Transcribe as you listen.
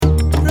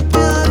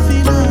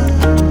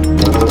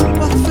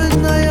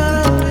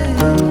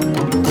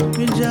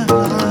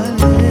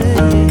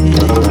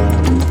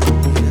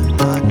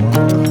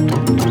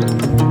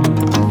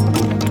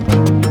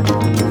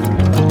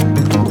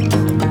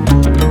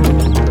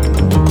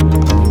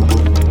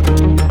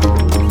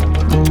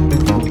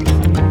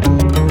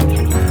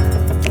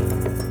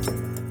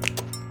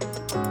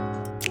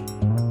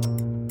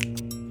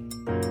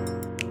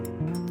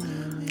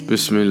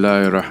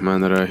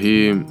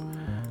Bismillahirrahmanirrahim.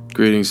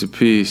 Greetings of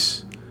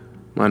peace.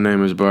 My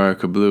name is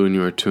Baraka Blue, and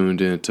you are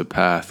tuned in to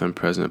Path and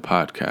Present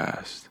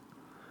Podcast.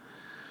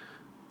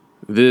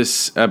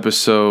 This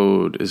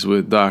episode is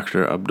with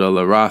Dr.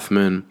 Abdullah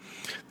Rothman.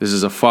 This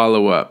is a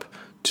follow-up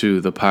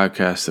to the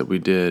podcast that we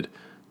did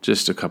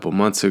just a couple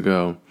months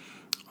ago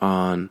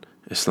on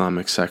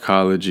Islamic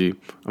psychology.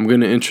 I'm going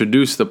to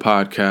introduce the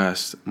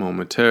podcast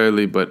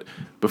momentarily, but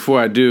before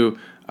I do,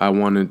 I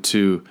wanted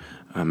to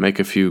make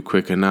a few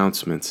quick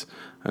announcements.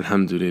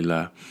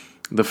 Alhamdulillah.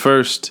 The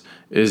first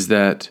is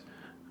that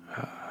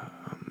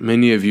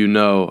many of you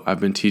know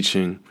I've been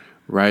teaching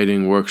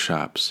writing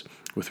workshops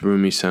with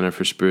Rumi Center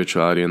for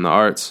Spirituality and the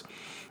Arts,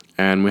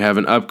 and we have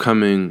an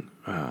upcoming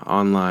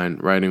online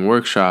writing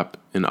workshop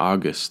in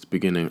August,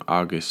 beginning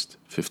August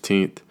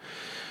 15th.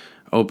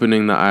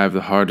 Opening the Eye of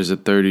the Heart is a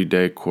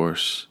 30-day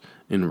course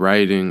in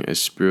writing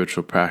as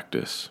spiritual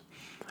practice.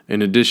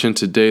 In addition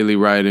to daily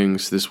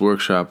writings, this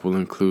workshop will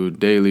include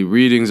daily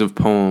readings of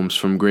poems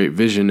from great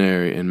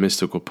visionary and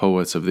mystical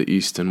poets of the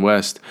East and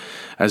West,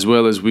 as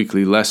well as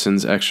weekly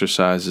lessons,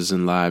 exercises,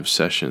 and live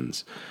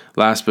sessions.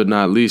 Last but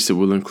not least, it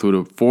will include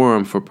a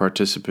forum for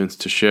participants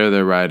to share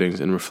their writings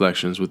and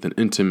reflections with an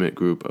intimate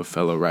group of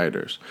fellow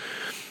writers.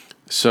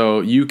 So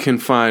you can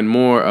find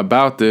more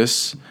about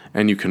this,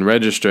 and you can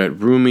register at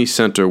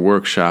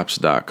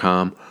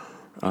rumicenterworkshops.com,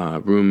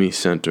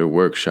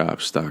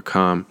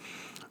 rumicenterworkshops.com.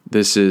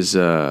 This is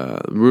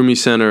Rumi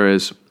Center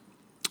is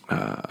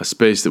a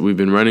space that we've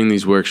been running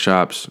these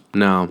workshops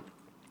now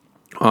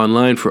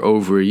online for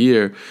over a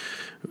year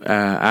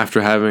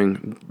after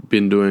having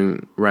been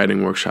doing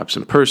writing workshops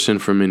in person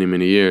for many,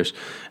 many years.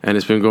 And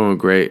it's been going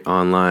great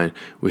online.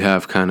 We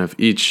have kind of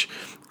each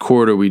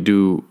quarter we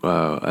do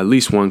at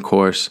least one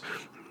course,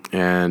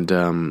 and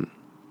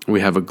we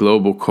have a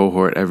global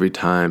cohort every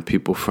time,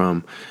 people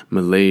from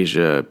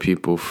Malaysia,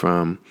 people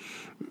from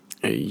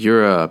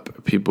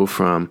Europe, people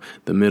from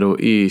the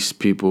Middle East,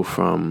 people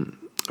from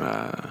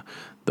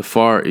the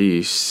Far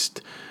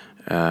East,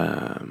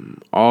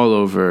 all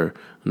over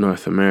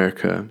North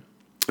America.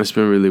 It's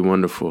been really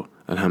wonderful,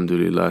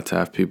 alhamdulillah, to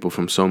have people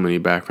from so many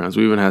backgrounds.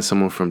 We even had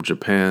someone from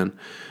Japan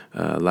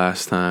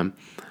last time,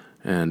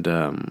 and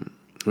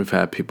we've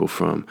had people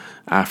from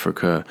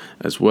Africa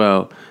as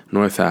well,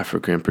 North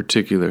Africa in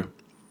particular.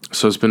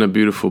 So it's been a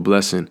beautiful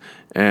blessing.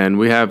 And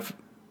we have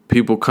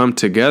people come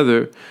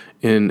together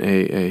in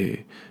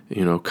a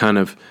kind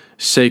of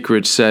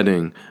sacred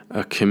setting,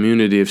 a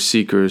community of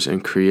seekers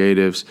and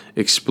creatives,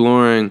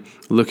 exploring,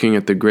 looking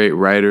at the great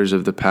writers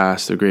of the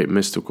past, the great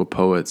mystical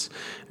poets,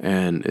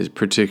 and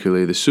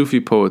particularly the Sufi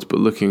poets, but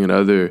looking at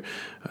other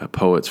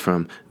poets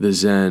from the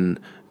Zen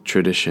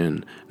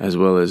tradition, as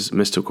well as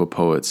mystical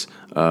poets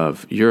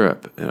of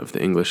Europe, of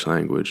the English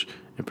language,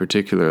 in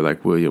particular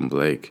like William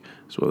Blake,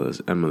 as well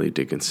as Emily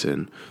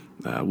Dickinson,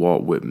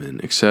 Walt Whitman,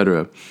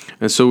 etc.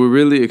 And so we're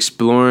really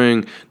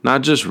exploring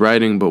not just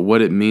writing, but what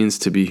it means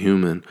to be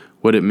human,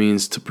 what it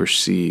means to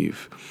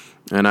perceive.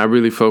 And I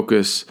really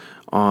focus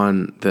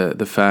on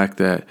the fact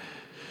that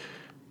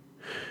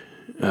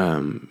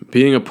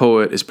being a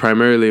poet is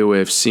primarily a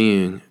way of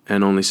seeing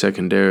and only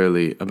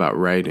secondarily about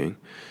writing.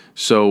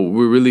 So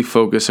we're really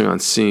focusing on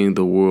seeing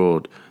the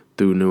world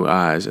through new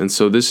eyes. And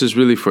so this is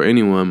really for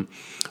anyone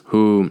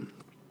who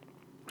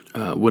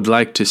would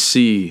like to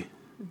see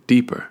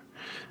deeper,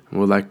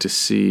 would like to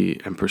see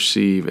and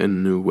perceive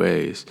in new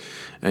ways.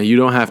 And you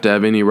don't have to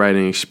have any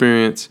writing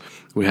experience.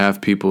 We have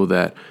people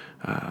that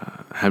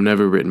have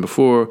never written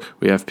before.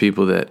 We have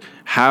people that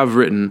have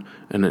written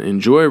and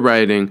enjoy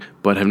writing,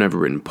 but have never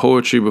written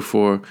poetry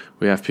before.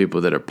 We have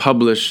people that are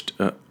published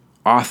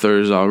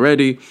authors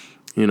already,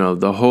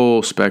 the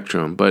whole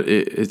spectrum. But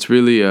it's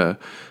really a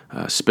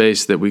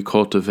space that we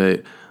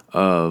cultivate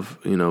of,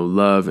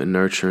 love and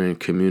nurturing,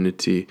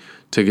 community,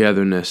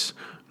 togetherness,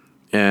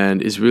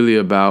 and is really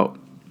about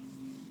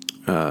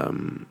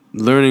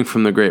learning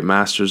from the great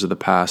masters of the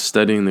past,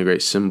 studying the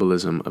great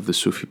symbolism of the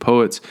Sufi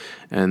poets,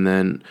 and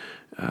then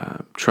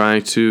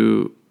trying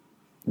to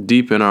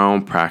deepen our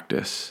own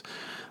practice.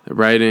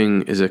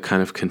 Writing is a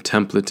kind of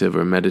contemplative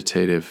or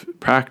meditative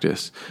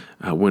practice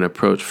when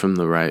approached from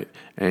the right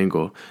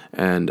angle.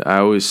 And I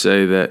always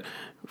say that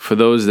for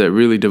those that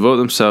really devote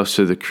themselves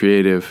to a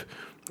creative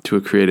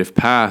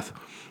path,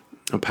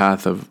 a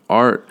path of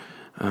art,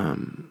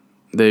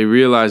 they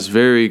realize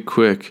very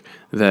quick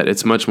that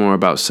it's much more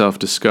about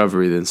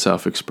self-discovery than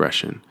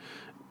self-expression.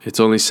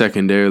 It's only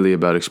secondarily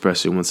about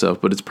expressing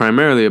oneself, but it's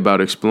primarily about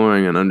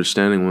exploring and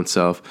understanding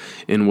oneself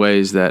in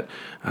ways that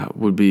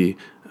would be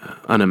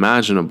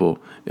unimaginable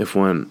if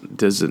one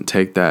doesn't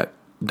take that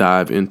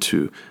dive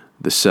into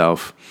the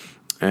self.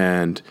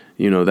 And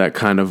that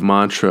kind of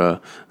mantra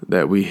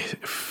that we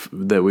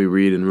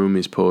read in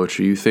Rumi's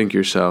poetry, you think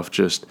yourself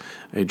just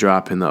a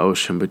drop in the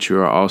ocean, but you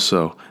are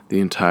also the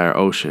entire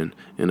ocean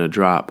in a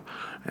drop.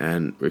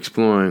 And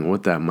exploring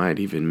what that might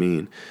even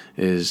mean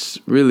is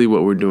really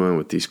what we're doing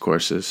with these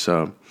courses.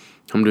 So,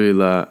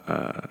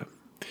 alhamdulillah,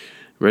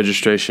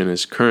 registration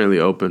is currently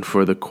open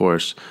for the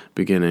course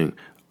beginning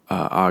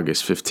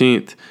August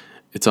 15th.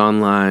 It's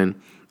online,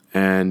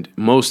 And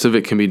most of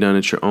it can be done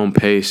at your own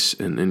pace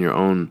and in your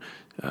own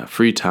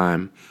free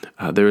time.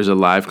 There is a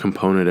live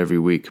component every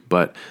week,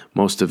 but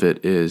most of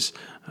it is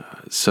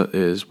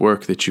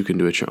work that you can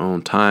do at your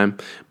own time.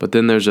 But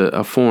then there's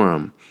a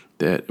forum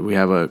that we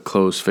have, a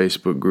closed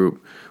Facebook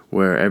group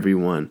where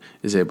everyone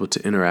is able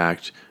to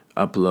interact,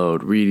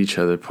 upload, read each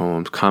other's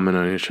poems, comment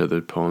on each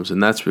other's poems.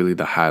 And that's really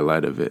the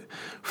highlight of it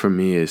for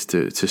me, is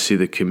to see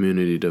the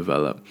community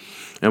develop.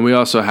 And we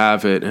also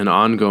have an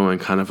ongoing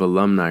kind of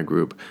alumni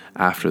group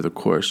after the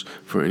course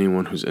for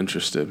anyone who's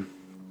interested.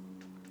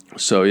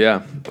 So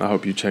yeah, I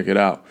hope you check it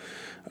out.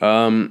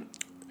 And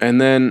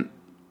then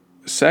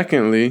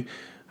secondly,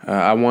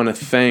 I want to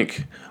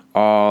thank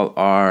all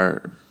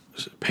our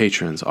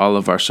patrons, all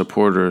of our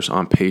supporters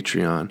on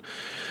Patreon.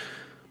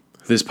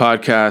 This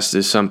podcast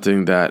is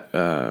something that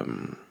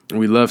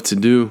we love to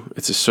do.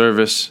 It's a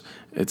service.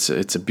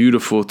 It's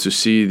beautiful to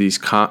see these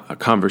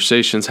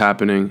conversations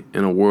happening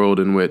in a world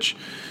in which,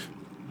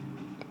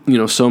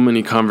 so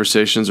many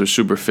conversations are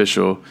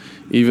superficial.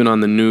 Even on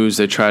the news,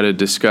 they try to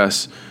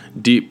discuss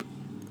deep,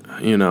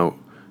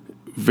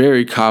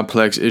 very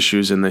complex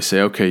issues, and they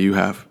say, okay, you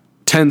have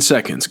 10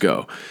 seconds,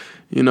 go.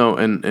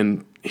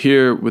 And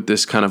here with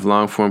this kind of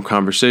long form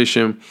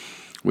conversation,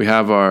 we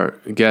have our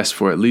guests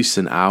for at least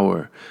an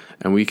hour,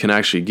 and we can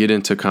actually get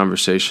into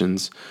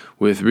conversations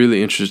with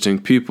really interesting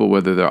people,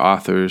 whether they're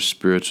authors,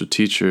 spiritual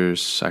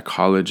teachers,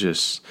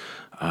 psychologists,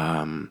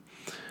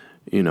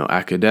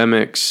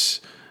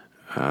 academics,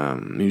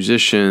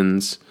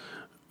 musicians,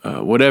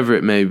 whatever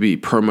it may be,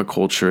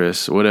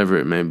 permaculturists, whatever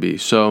it may be.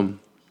 So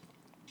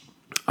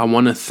I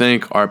want to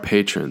thank our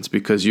patrons,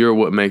 because you're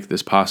what make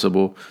this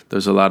possible.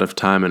 There's a lot of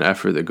time and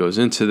effort that goes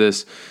into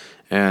this,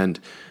 and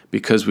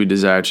because we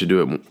desire to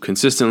do it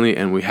consistently,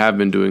 and we have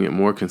been doing it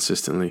more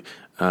consistently,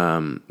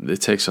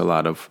 it takes a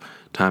lot of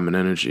time and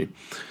energy.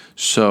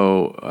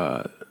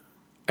 So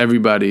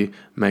everybody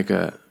make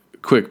a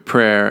quick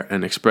prayer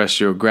and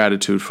express your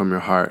gratitude from your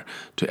heart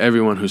to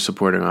everyone who's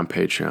supporting on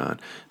Patreon.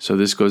 So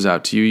this goes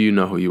out to you. You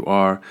know who you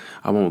are.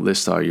 I won't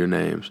list all your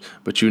names,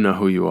 but you know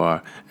who you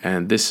are.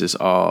 And this is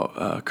all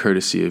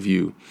courtesy of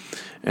you.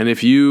 And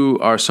if you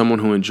are someone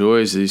who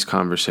enjoys these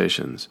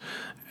conversations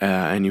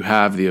and you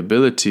have the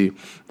ability,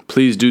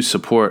 please do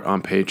support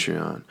on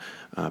Patreon.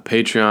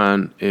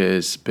 Patreon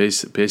is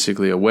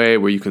basically a way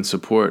where you can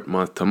support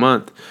month to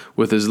month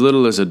with as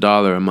little as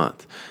 $1 a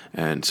month.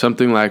 And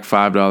something like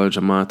 $5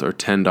 a month or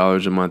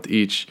 $10 a month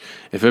each,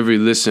 if every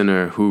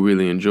listener who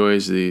really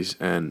enjoys these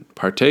and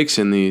partakes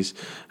in these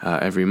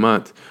every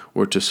month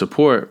were to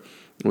support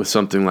with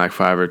something like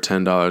 $5 or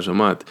 $10 a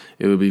month,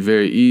 it would be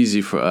very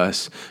easy for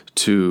us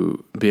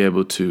to be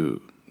able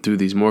to do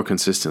these more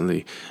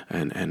consistently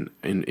and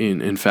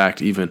in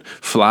fact even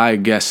fly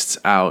guests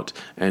out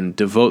and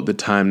devote the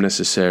time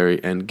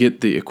necessary and get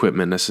the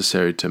equipment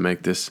necessary to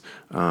make this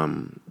a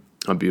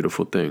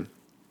beautiful thing.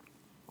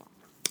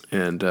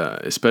 And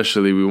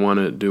especially we want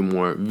to do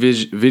more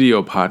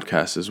video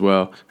podcasts as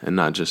well, and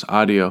not just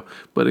audio.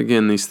 But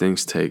again, these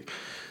things take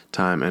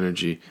time,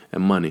 energy,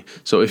 and money.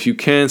 So if you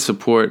can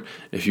support,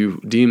 if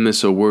you deem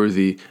this a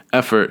worthy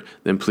effort,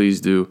 then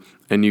please do.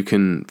 And you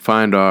can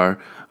find our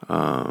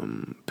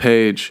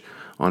page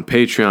on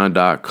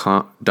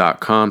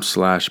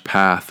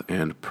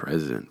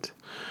patreon.com/pathandpresent.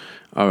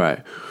 All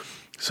right.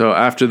 So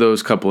after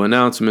those couple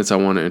announcements, I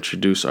want to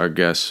introduce our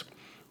guests.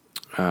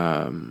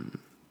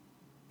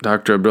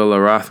 Dr.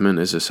 Abdullah Rothman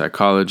is a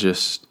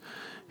psychologist.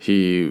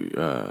 He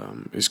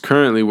is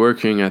currently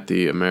working at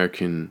the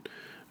American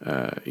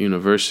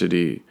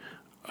University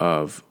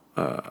of,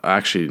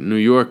 New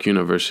York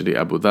University,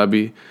 Abu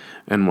Dhabi,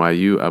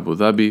 NYU Abu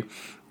Dhabi.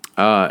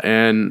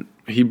 And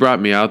he brought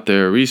me out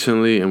there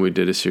recently, and we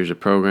did a series of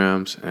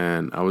programs,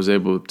 and I was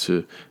able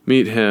to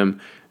meet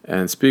him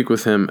and speak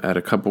with him at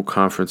a couple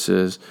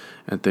conferences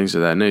and things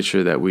of that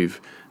nature that we've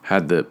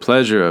had the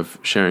pleasure of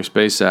sharing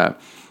space at.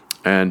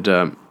 And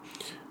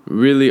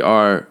really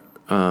our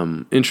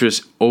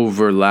interests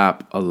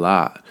overlap a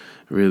lot,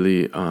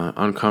 really,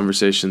 on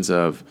conversations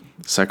of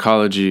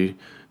psychology,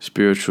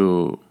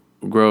 spiritual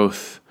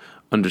growth,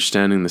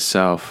 understanding the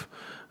self,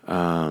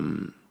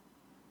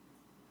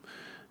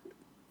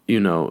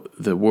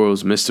 the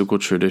world's mystical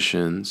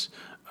traditions,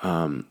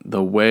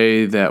 the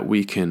way that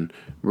we can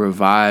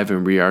revive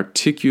and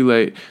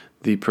rearticulate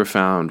the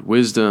profound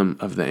wisdom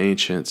of the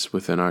ancients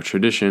within our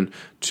tradition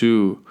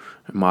to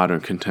a modern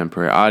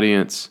contemporary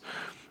audience,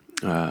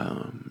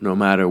 no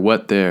matter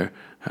what their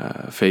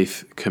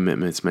faith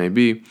commitments may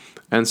be.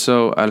 And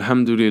so,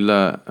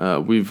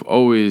 alhamdulillah, we've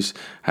always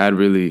had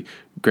really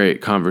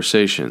great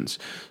conversations.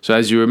 So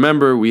as you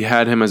remember, we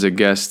had him as a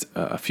guest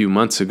a few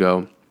months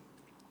ago,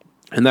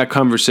 and that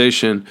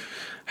conversation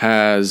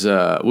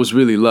was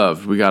really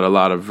loved. We got a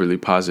lot of really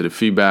positive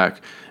feedback,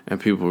 and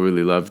people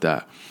really loved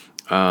that.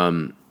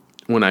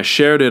 When I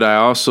shared it, I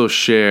also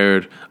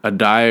shared a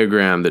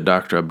diagram that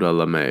Dr.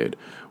 Abdullah made,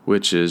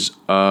 which is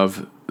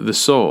of the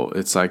soul.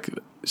 It's like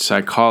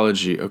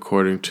psychology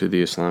according to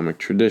the Islamic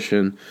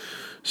tradition.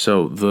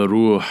 So the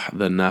ruh,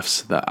 the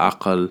nafs, the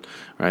aql,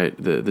 right?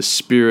 The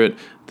spirit,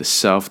 the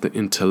self, the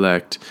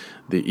intellect,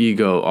 the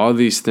ego, all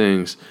these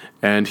things.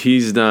 And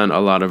he's done a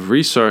lot of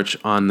research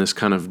on this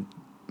kind of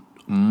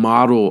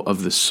model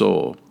of the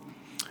soul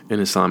in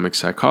Islamic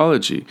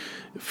psychology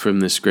from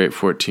this great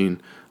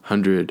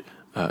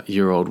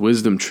 1400-year-old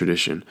wisdom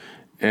tradition.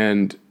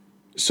 And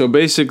so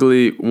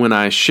basically, when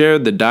I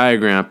shared the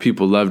diagram,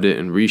 people loved it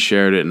and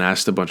reshared it and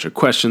asked a bunch of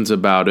questions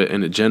about it,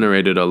 and it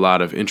generated a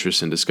lot of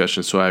interest and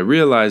discussion. So I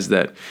realized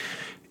that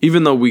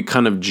even though we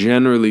kind of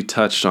generally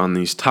touched on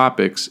these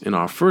topics in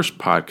our first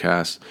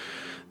podcast,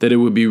 that it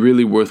would be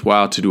really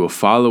worthwhile to do a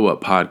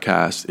follow-up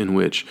podcast in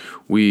which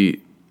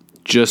we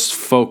just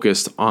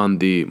focused on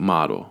the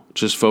model,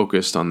 just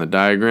focused on the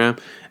diagram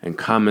and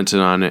commented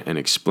on it and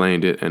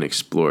explained it and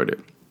explored it.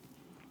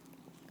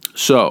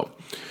 So,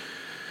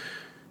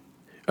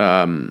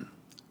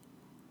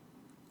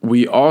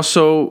 we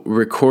also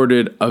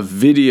recorded a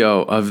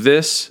video of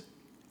this,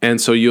 and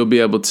so you'll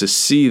be able to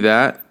see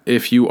that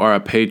if you are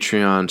a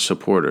Patreon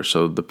supporter.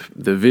 So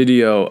the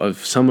video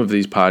of some of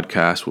these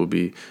podcasts will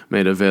be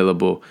made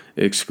available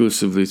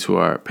exclusively to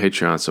our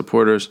Patreon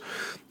supporters.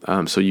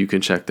 So you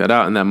can check that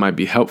out, and that might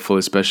be helpful,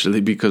 especially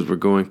because we're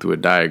going through a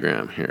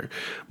diagram here.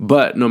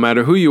 But no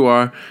matter who you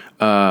are,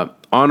 on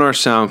our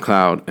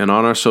SoundCloud and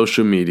on our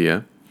social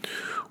media,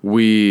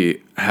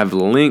 we have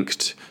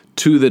linked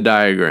to the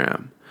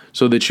diagram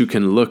so that you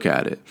can look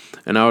at it.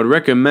 And I would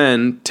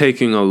recommend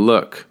taking a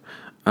look,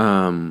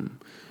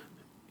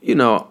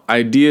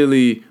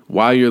 ideally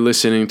while you're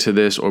listening to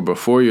this or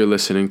before you're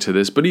listening to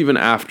this, but even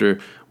after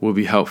will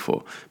be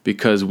helpful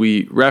because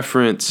we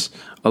reference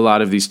a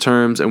lot of these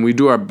terms and we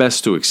do our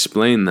best to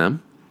explain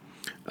them,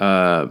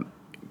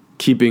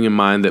 keeping in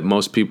mind that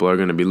most people are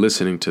going to be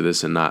listening to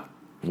this and not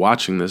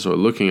watching this or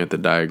looking at the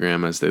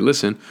diagram as they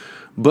listen.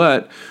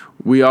 But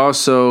we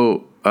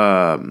also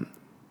kind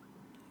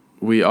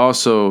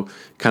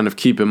of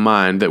keep in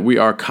mind that we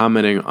are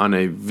commenting on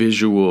a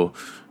visual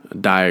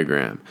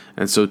diagram.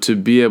 And so to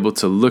be able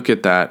to look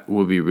at that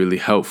will be really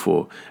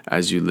helpful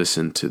as you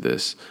listen to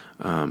this.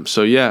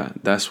 So yeah,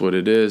 that's what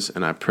it is.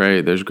 And I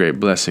pray there's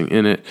great blessing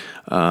in it.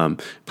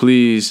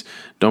 Please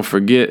don't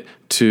forget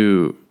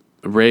to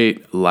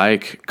rate,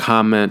 like,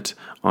 comment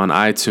on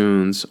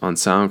iTunes, on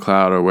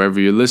SoundCloud, or wherever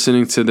you're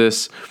listening to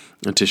this,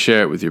 and to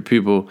share it with your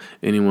people,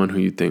 anyone who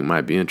you think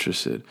might be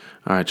interested.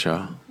 All right,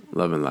 y'all.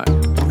 Love and light.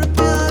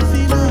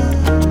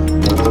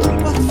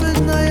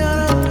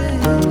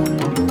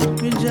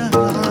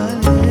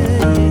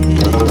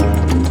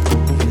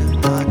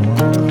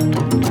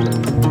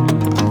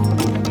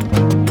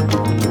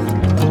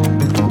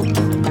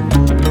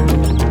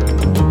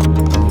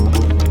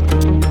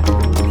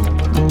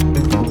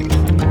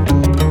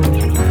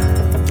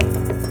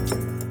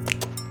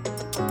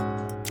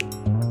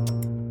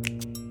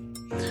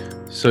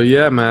 So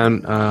yeah,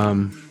 man,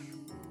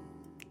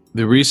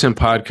 the recent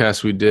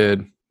podcast we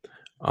did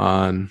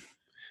on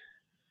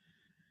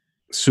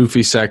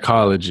Sufi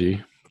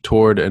psychology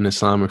toward an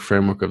Islamic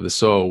framework of the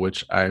soul,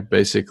 which I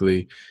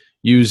basically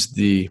used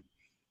the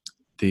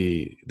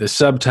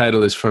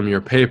subtitle is from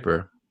your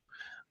paper.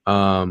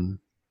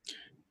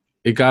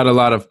 It got a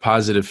lot of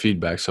positive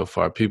feedback so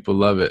far. People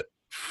love it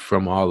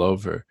from all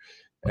over.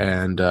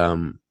 And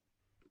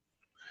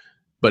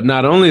but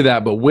not only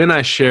that, but when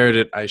I shared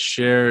it, I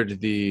shared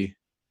the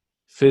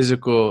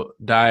physical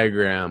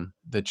diagram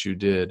that you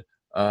did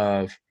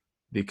of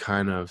the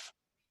kind of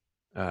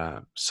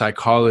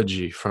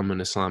psychology from an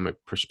Islamic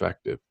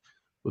perspective,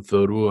 with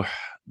the ruh,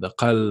 the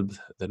qalb,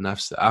 the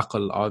nafs, the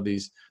aql, all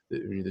these,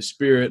 the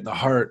spirit, the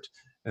heart,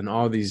 and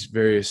all these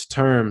various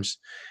terms.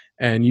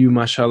 And you,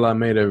 mashallah,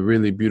 made a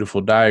really beautiful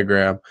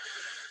diagram.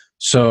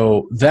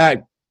 So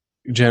that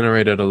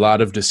generated a lot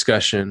of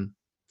discussion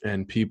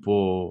and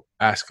people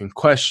asking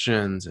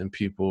questions and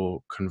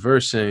people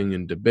conversing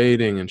and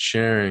debating and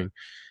sharing.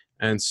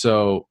 And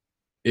so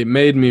it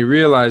made me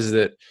realize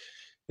that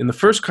in the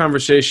first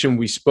conversation,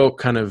 we spoke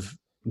kind of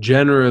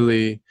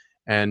generally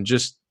and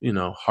just,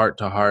 heart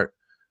to heart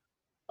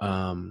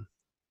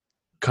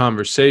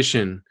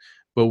conversation,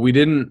 but we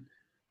didn't,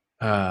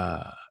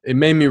 it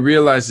made me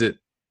realize that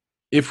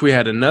if we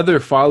had another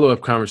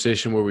follow-up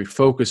conversation where we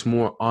focus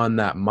more on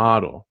that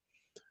model,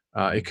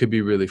 it could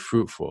be really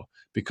fruitful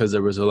because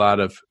there was a lot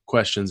of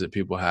questions that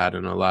people had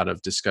and a lot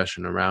of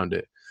discussion around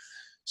it.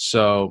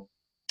 So,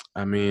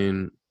 I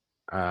mean,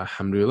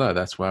 alhamdulillah,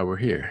 that's why we're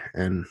here.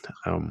 And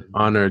I'm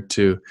honored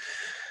to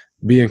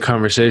be in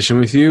conversation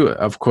with you.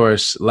 Of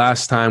course,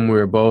 last time we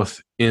were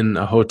both in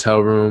a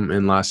hotel room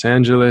in Los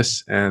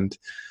Angeles, and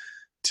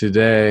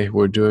today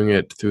we're doing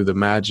it through the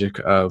magic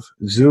of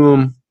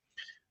Zoom.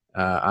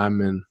 I'm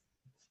in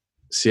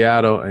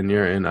Seattle and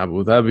you're in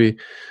Abu Dhabi.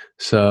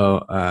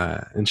 So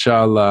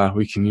inshallah,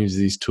 we can use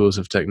these tools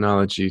of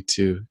technology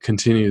to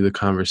continue the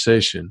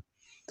conversation.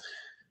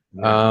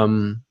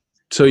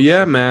 So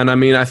yeah, man, I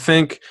mean, I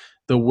think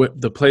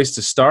the place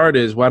to start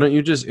is, why don't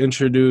you just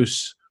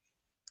introduce,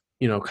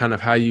 kind of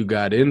how you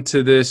got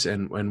into this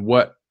and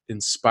what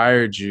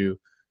inspired you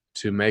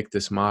to make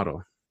this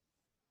model?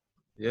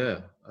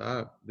 Yeah.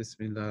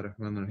 Bismillah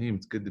ar-Rahman ar-Rahim.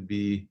 It's good to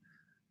be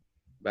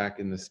back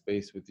in the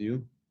space with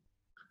you.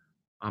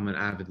 I'm an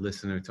avid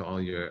listener to all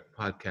your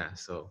podcasts,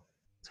 so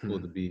it's cool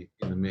to be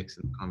in the mix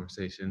in the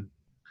conversation.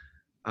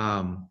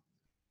 Um,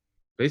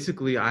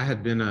 Basically, I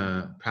had been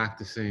a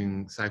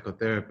practicing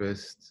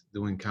psychotherapist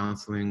doing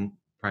counseling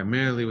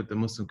primarily with the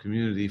Muslim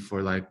community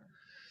for like,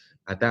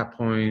 at that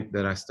point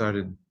that I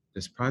started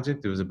this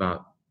project,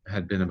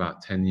 had been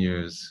about 10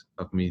 years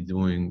of me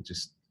doing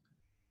just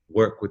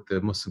work with the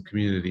Muslim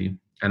community.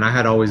 And I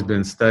had always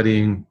been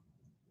studying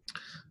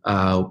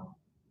uh,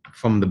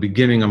 from the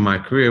beginning of my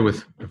career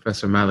with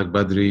Professor Malik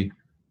Badri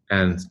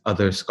and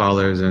other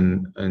scholars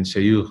and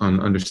shayukh on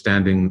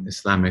understanding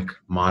Islamic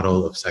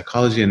model of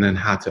psychology and then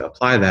how to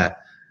apply that.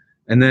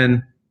 And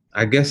then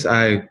I guess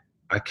I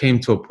came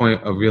to a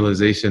point of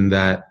realization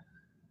that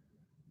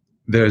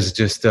there's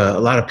just a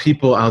lot of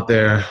people out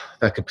there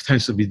that could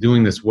potentially be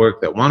doing this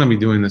work, that want to be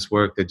doing this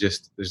work, that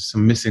just there's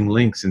some missing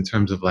links in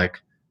terms of like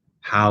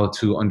how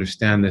to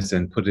understand this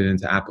and put it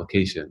into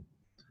application.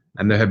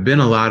 And there have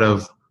been a lot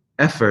of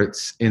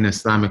efforts in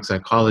Islamic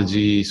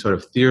psychology sort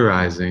of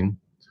theorizing,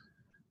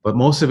 but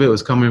most of it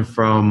was coming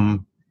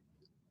from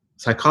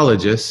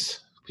psychologists,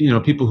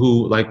 people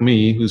who, like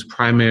me, whose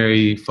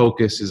primary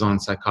focus is on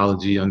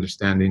psychology,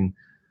 understanding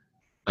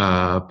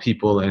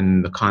people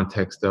in the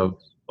context of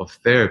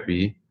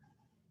therapy,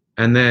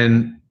 and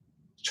then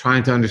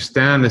trying to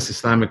understand this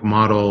Islamic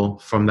model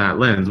from that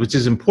lens, which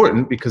is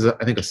important because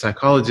I think a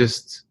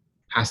psychologist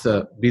has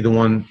to be the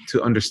one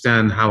to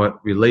understand how it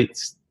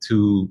relates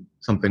to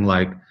something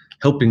like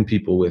helping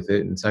people with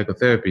it in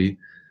psychotherapy.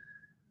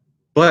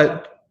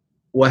 But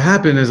what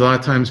happened is a lot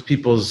of times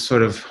people's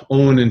sort of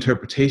own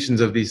interpretations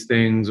of these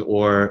things,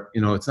 or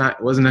it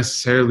wasn't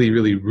necessarily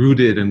really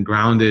rooted and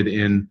grounded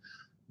in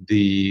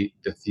the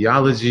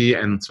theology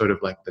and sort of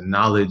like the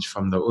knowledge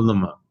from the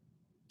ulama.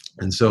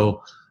 And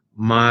so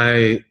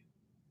my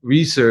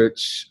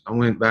research, I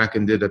went back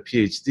and did a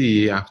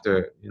PhD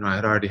after, I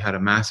had already had a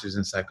master's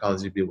in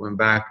psychology, but went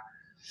back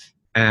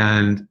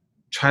and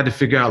tried to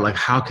figure out like,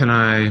 how can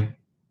I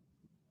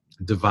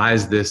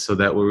devise this so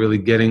that we're really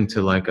getting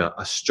to like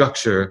a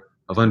structure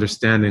of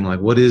understanding, like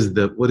what is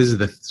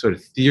the sort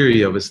of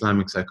theory of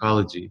Islamic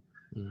psychology?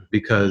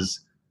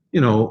 Because,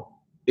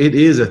 it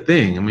is a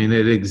thing. I mean,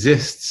 it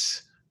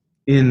exists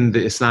in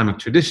the Islamic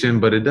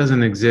tradition, but it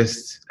doesn't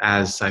exist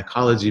as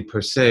psychology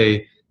per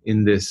se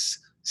in this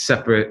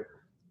separate,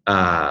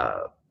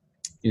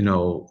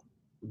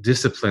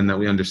 discipline that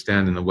we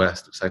understand in the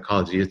West of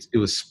psychology. It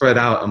was spread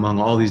out among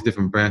all these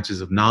different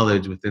branches of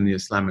knowledge within the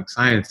Islamic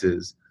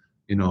sciences,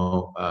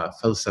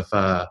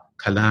 falsafa,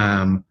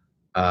 kalam,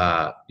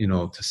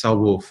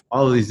 tasawwuf,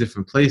 all of these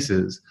different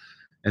places.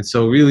 And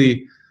so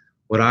really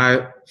what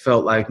I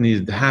felt like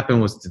needed to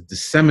happen was to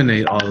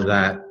disseminate all of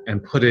that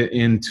and put it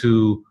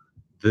into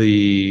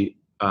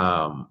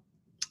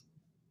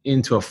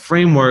into a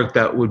framework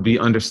that would be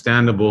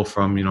understandable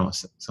from,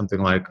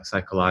 something like a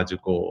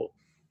psychological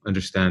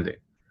understanding.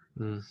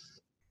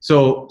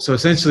 So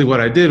essentially what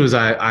I did was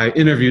I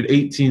interviewed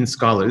 18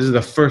 scholars. This is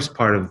the first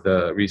part of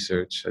the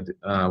research,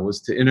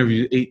 was to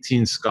interview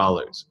 18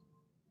 scholars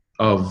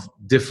of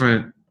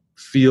different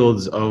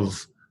fields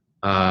of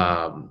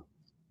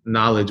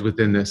knowledge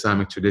within the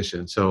Islamic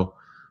tradition. So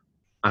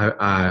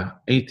I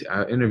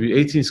interviewed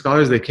 18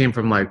 scholars. They came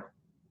from like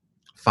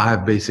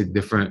 5 basic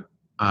different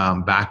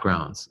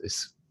backgrounds.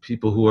 It's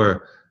people who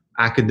are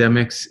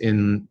academics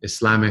in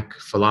Islamic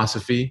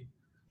philosophy,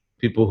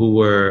 people who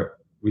were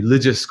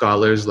religious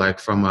scholars, like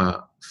from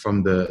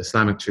the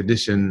Islamic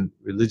tradition,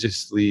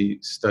 religiously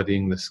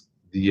studying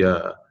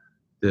the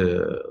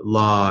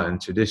law and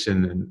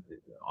tradition and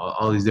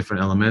all these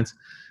different elements.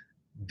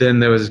 Then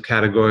there was a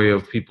category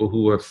of people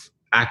who were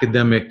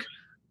academic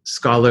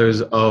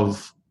scholars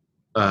of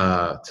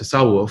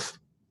tasawwuf,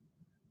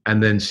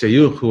 and then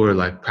shayukh, who were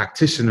like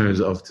practitioners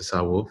of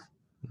tasawwuf,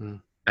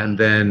 and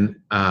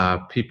then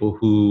people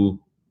who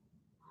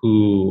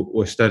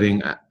were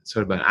studying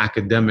sort of an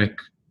academic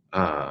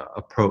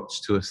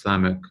approach to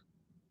Islamic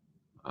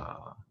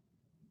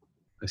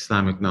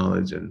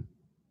knowledge,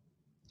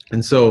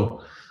 and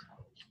so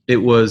it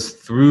was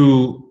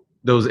through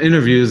those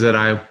interviews that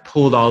I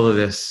pulled all of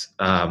this.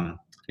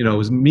 It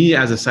was me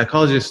as a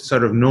psychologist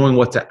sort of knowing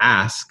what to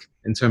ask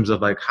in terms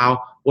of like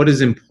what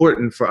is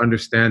important for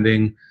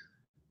understanding,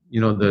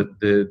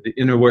 the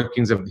inner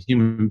workings of the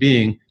human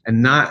being, and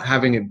not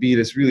having it be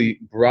this really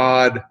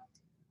broad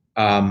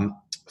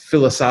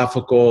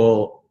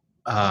philosophical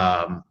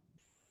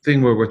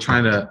thing where we're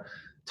trying to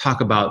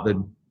talk about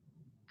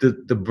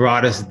the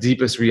broadest,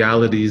 deepest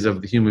realities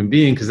of the human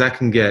being, because that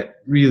can get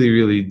really,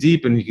 really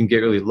deep and you can get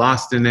really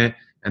lost in it.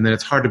 And then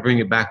it's hard to bring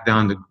it back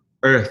down to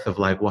earth of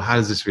like, well, how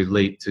does this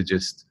relate to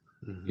just,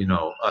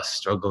 us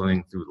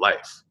struggling through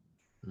life?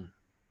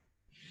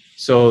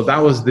 So that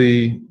was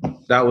the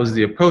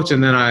approach.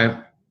 And then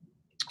I,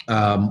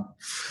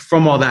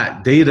 from all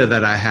that data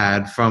that I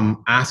had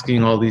from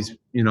asking all these,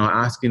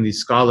 asking these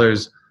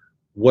scholars,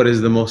 what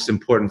is the most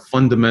important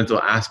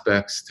fundamental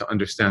aspects to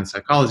understand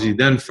psychology?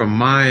 Then from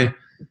my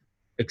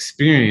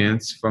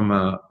experience from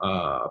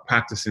a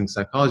practicing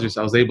psychologist,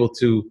 I was able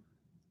to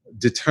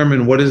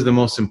determine what is the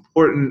most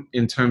important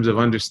in terms of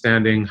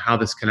understanding how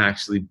this can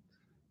actually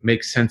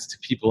make sense to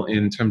people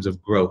in terms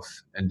of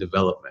growth and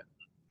development,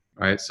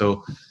 right?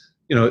 So,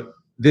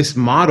 this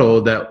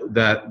model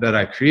that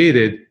I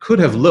created could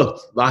have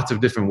looked lots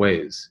of different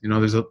ways.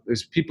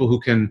 There's people who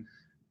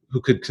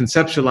could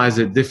conceptualize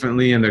it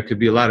differently, and there could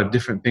be a lot of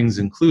different things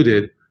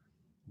included.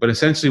 But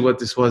essentially, what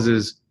this was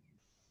is,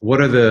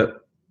 what are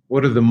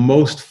the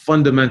most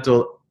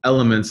fundamental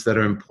elements that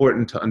are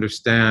important to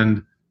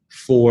understand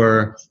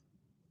for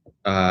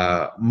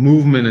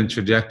movement and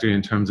trajectory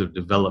in terms of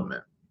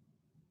development.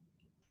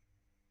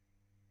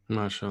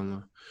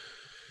 MashaAllah.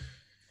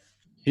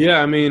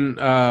 Yeah, I mean,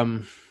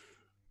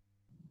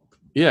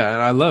 yeah,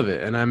 and I love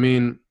it. And I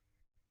mean,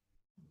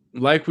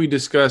 like we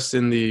discussed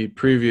in the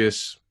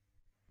previous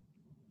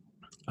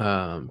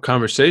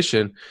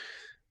conversation,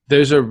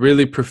 there's a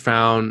really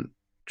profound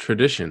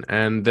tradition.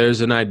 And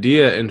there's an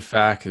idea, in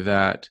fact,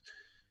 that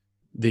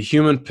the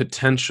human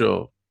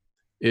potential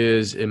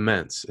is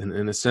immense,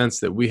 in the sense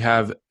that we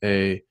have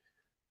an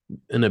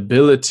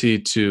ability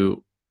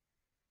to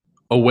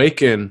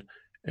awaken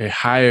a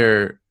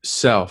higher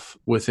self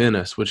within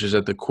us, which is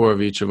at the core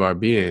of each of our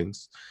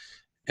beings.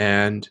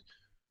 And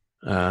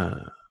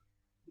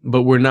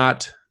but we're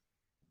not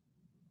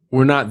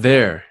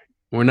there.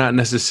 We're not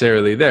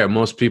necessarily there.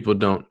 Most people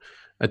don't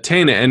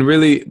attain it. And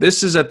really,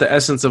 this is at the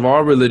essence of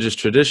all religious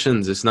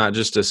traditions. It's not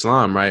just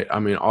Islam, right? I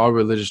mean, all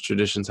religious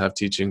traditions have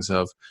teachings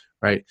of,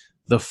 right,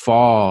 the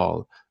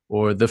fall,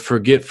 or the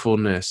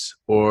forgetfulness,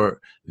 or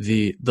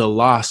the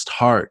lost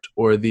heart,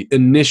 or the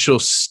initial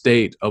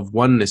state of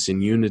oneness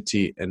and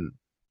unity and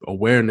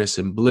awareness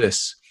and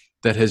bliss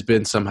that has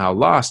been somehow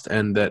lost,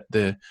 and that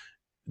the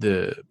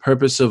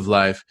purpose of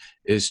life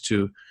is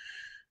to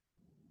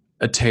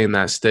attain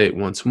that state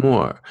once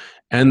more.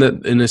 And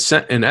that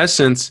in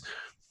essence,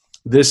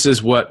 this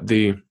is what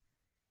the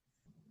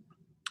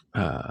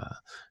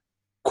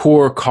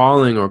core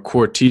calling or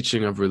core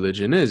teaching of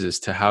religion is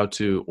to how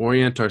to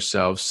orient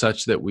ourselves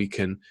such that we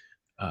can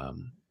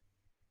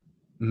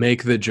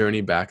make the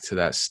journey back to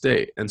that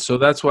state. And so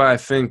that's why I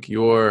think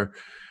your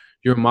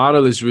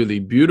model is really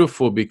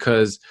beautiful,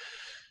 because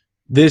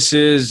this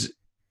is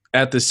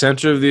at the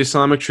center of the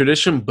Islamic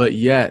tradition, but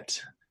yet,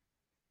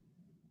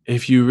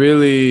 if you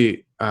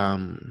really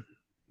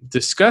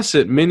discuss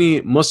it,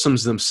 many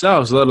Muslims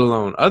themselves, let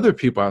alone other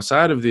people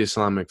outside of the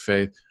Islamic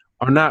faith,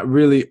 are not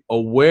really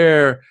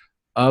aware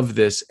of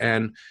this.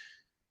 And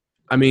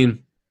I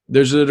mean,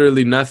 there's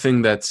literally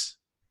nothing that's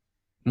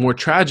more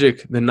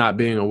tragic than not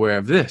being aware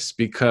of this,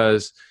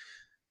 because,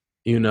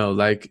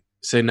 like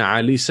Sayyidina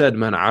Ali said,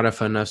 Man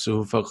arafa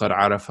nafsuhu faqad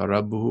arafa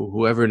rabbuhu,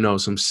 whoever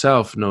knows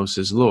himself knows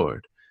his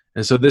Lord.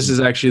 And so this is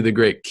actually the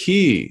great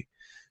key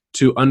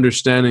to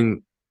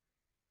understanding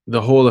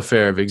the whole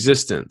affair of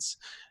existence.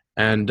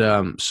 And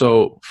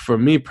so for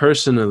me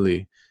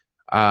personally,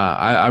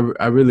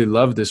 I really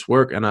love this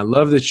work, and I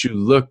love that you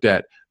looked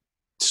at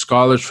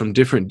scholars from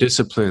different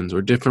disciplines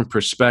or different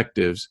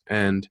perspectives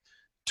and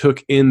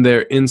took in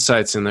their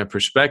insights and their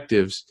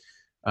perspectives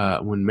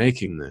when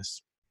making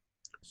this.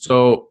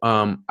 So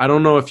I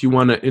don't know if you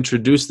want to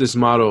introduce this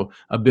model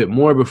a bit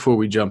more before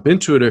we jump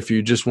into it, or if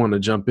you just want to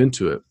jump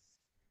into it.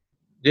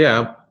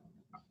 Yeah.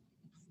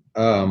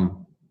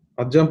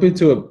 I'll jump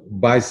into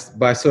it by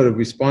sort of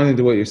responding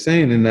to what you're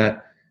saying, in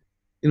that,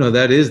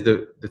 that is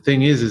the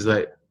thing is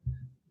that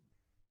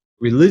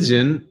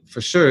religion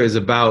for sure is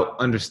about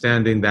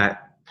understanding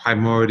that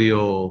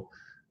primordial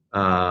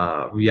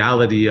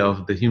reality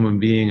of the human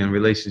being and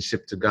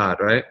relationship to God,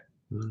 right?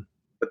 Mm-hmm.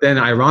 But then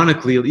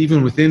ironically,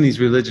 even within these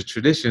religious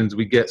traditions,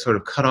 we get sort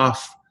of cut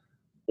off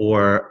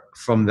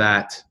from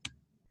that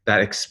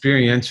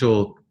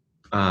experiential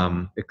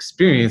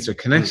experience or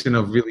connection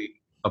of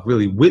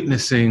really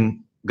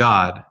witnessing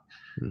God,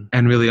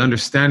 and really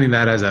understanding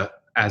that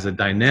as a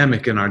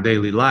dynamic in our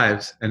daily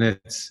lives. And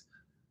it's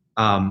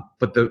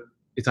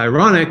it's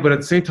ironic, but at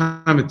the same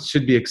time it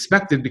should be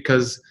expected,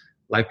 because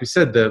like we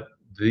said,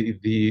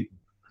 the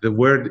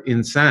word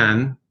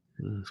insan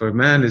for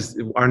man is,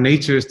 our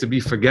nature is to be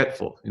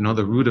forgetful.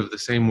 The root of the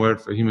same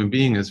word for human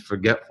being is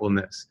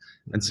forgetfulness.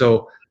 And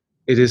so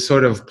it is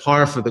sort of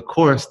par for the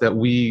course that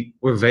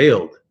we're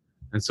veiled.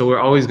 And so we're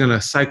always going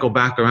to cycle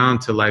back around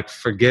to like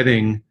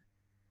forgetting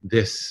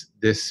this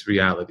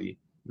reality.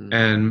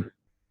 And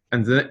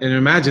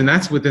imagine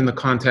that's within the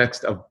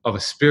context of a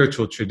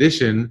spiritual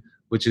tradition,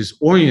 which is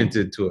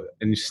oriented to it,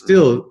 and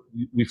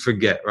we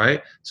forget,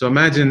 right? So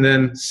imagine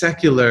then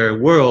secular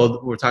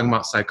world, we're talking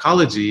about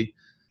psychology,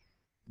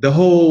 the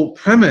whole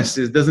premise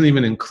doesn't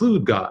even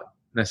include God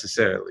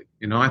necessarily.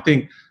 I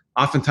think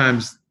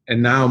oftentimes,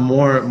 and now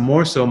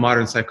more so,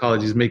 modern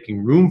psychology is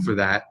making room for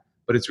that,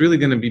 but it's really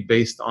going to be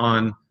based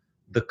on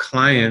the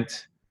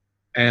client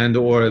and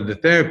or the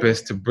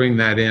therapist to bring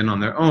that in on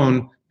their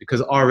own,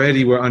 because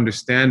already we're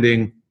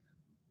understanding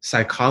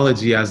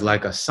psychology as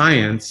like a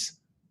science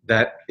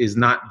that does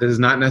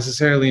not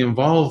necessarily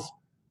involve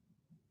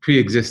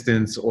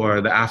pre-existence or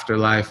the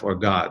afterlife or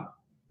God.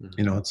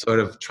 It's sort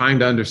of trying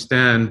to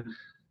understand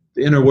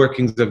the inner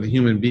workings of the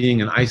human being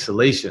in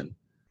isolation.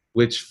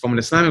 which from an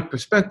Islamic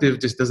perspective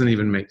just doesn't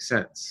even make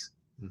sense.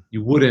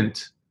 You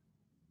wouldn't,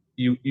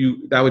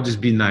 that would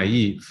just be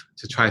naive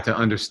to try to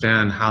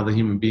understand how the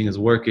human being is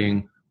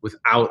working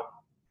without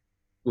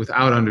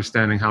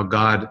understanding how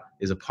God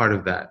is a part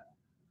of that,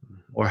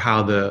 or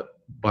how the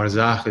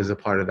barzakh is a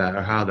part of that,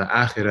 or how the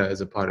akhirah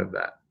is a part of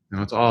that.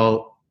 It's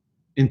all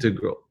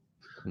integral.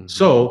 Mm-hmm.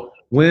 So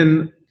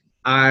when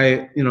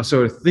I,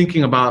 sort of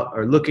thinking about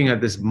or looking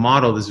at this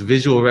model, this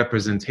visual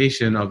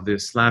representation of the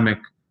Islamic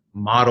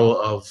model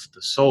of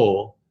the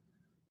soul,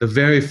 the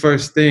very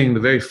first thing, the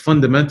very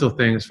fundamental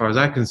thing, as far as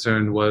I'm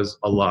concerned, was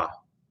Allah.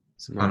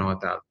 Subhanahu wa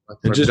ta'ala.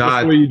 And just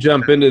before you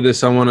jump into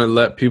this, I want to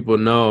let people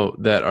know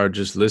that are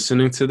just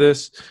listening to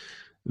this,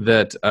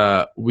 that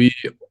we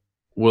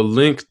will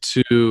link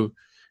to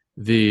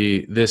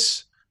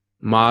this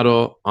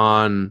model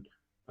on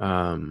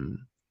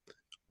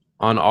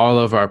all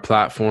of our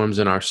platforms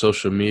and our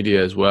social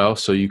media as well,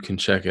 so you can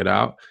check it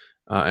out,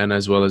 and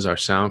as well as our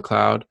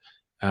SoundCloud.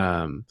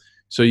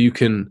 So you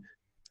can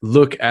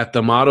look at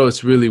the model.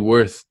 It's really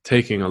worth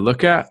taking a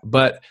look at.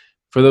 But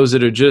for those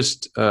that are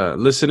just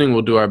listening,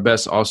 we'll do our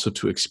best also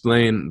to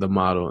explain the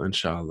model,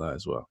 inshallah,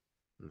 as well.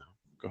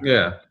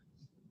 Yeah.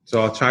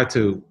 So I'll try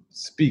to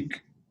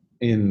speak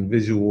in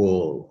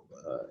visual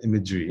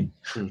imagery.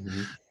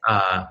 Mm-hmm.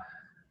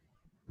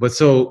 But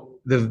so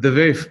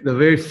the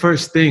very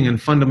first thing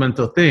and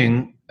fundamental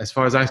thing, as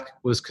far as I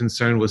was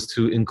concerned, was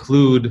to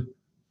include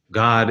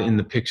God in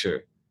the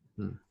picture.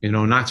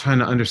 Not trying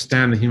to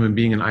understand the human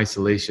being in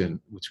isolation,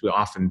 which we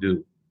often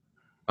do.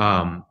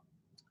 And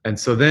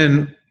so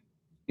then,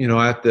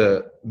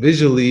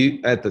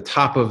 visually at the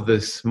top of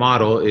this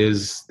model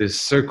is this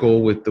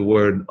circle with the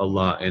word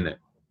Allah in it.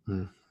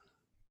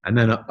 And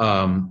then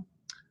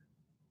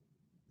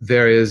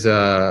there is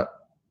an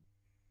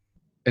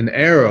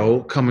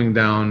arrow coming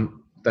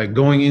down, like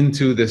going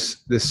into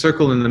this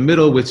circle in the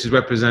middle, which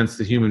represents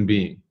the human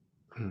being.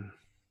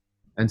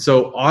 And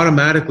so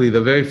automatically,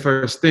 the very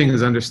first thing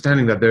is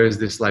understanding that there is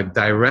this like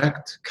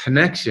direct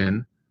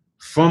connection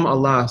from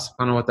Allah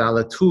subhanahu wa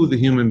ta'ala to the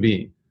human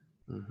being.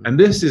 Mm-hmm. And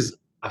this is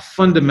a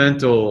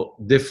fundamental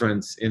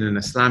difference in an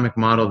Islamic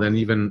model than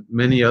even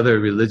many other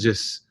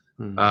religious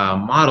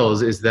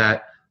models, is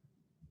that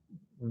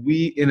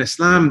in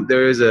Islam,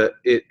 there is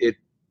it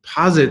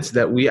posits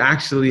that we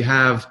actually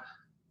have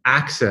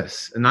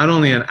access, and not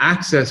only an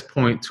access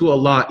point to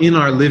Allah in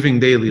our living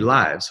daily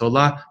lives. So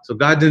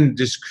God didn't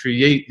just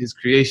create his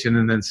creation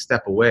and then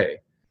step away.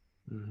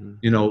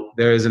 Mm-hmm.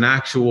 There is an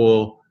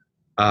actual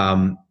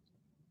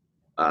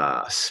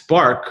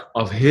spark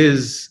of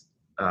his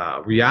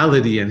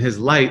reality and his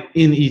light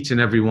in each and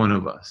every one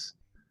of us.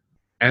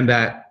 And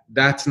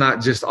that's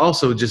not just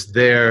also just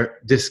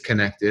there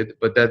disconnected,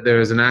 but that there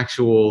is an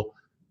actual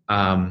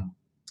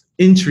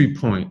entry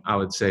point, I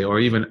would say, or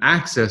even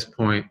access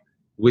point,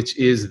 which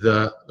is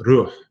the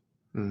ruh,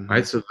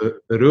 right? So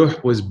the ruh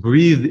was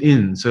breathed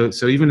in. So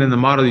even in the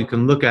model, you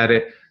can look at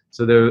it.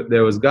 So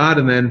there was God,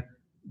 and then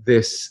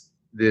this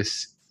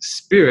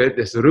spirit,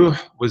 this ruh,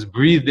 was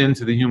breathed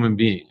into the human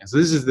being. And so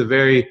this is the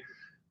very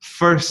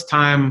first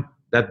time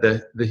that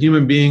the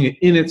human being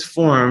in its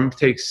form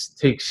takes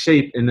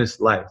shape in this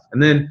life.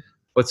 And then,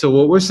 so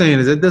what we're saying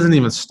is it doesn't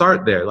even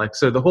start there.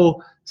 So the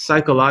whole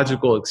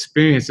psychological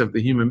experience of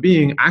the human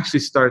being actually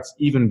starts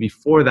even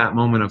before that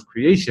moment of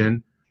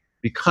creation,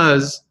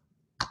 because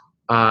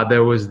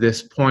there was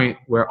this point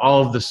where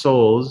all of the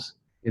souls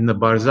in the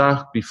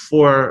barzakh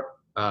before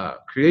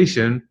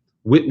creation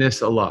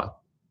witnessed Allah.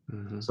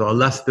 Mm-hmm. So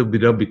Alastu bi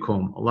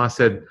rabbikum. Allah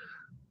said,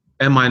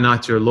 "Am I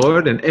not your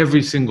Lord?" And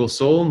every single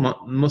soul,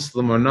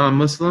 Muslim or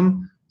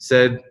non-Muslim,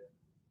 said,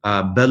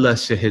 "Bala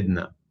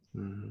shahidna."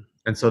 Mm-hmm.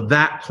 And so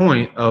that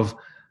point of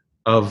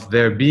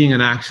there being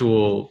an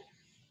actual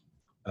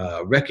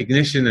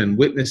recognition and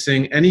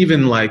witnessing, and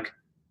even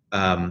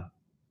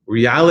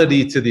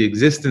reality to the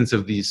existence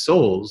of these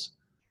souls,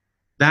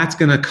 that's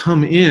going to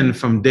come in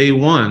from day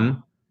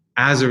one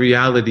as a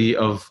reality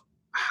of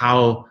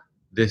how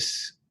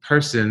this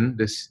person,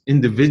 this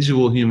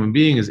individual human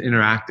being, is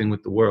interacting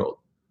with the world.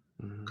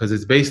 Because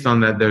it's based on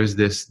that there's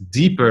this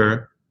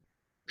deeper,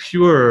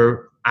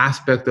 pure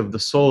aspect of the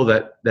soul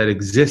that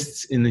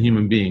exists in the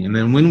human being. And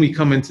then when we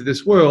come into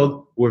this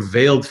world, we're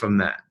veiled from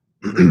that.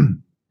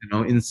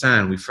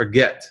 Insan, we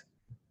forget.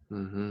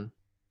 Mm-hmm.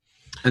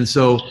 And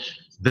so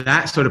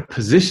that sort of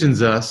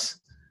positions us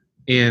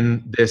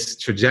in this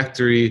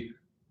trajectory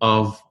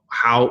of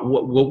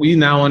what we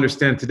now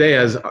understand today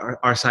as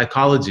our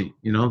psychology,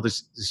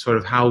 this sort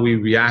of how we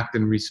react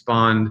and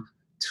respond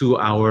to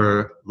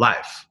our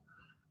life.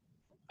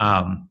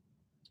 Were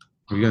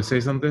you going to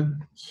say something?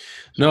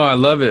 No, I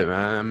love it,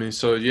 man. I mean,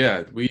 so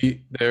yeah,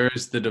 there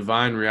is the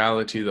divine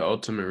reality, the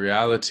ultimate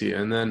reality,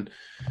 and then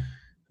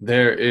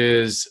there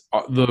is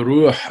the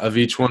ruh of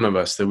each one of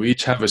us, that we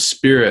each have a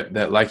spirit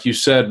that, like you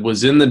said,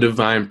 was in the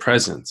divine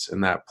presence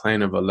in that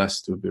plane of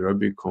Alastu bi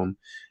rabbikum,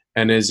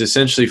 and is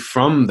essentially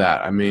from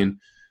that. I mean,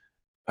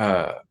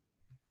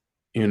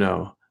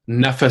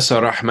 Nafas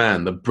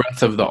ar-Rahman, the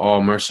breath of the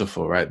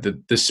All-Merciful, right?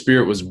 The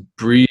Spirit was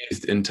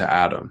breathed into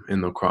Adam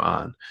in the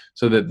Quran.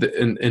 So that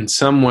in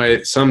some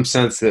way, some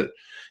sense that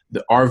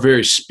our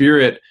very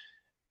spirit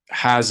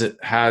has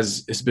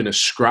been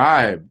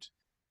ascribed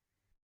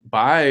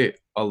by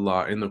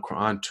Allah in the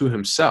Quran to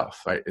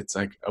himself, right? It's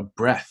like a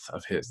breath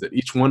of his, that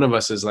each one of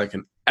us is like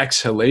an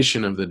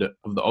exhalation of the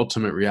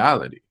ultimate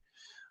reality,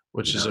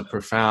 which is a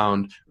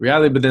profound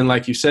reality. But then,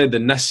 like you said, the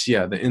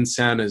nasya, the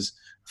insan, is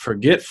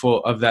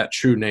forgetful of that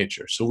true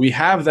nature. So we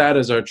have that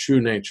as our true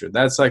nature.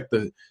 That's like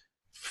the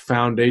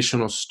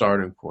foundational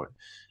starting point,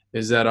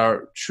 is that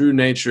our true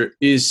nature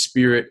is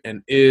spirit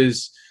and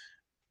is,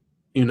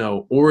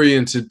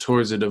 oriented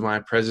towards the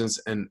divine presence,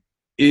 and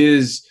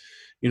is,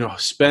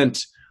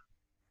 spent,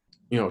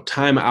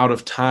 time out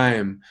of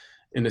time,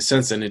 in a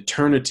sense, an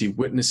eternity,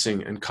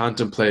 witnessing and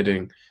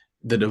contemplating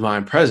the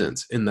divine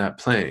presence in that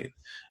plane.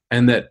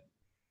 And that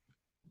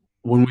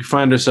when we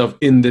find ourselves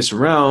in this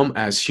realm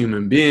as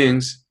human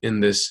beings, in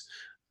this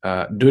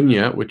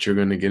dunya, which you're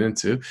going to get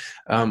into,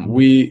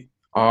 we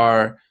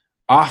are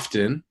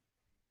often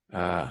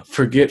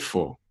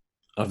forgetful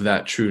of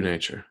that true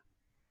nature.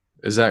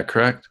 Is that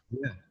correct?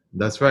 Yeah,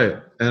 that's right.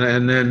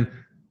 And then,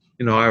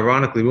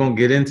 ironically, we won't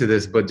get into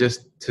this, but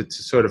just to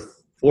sort of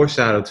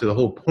foreshadow to the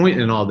whole point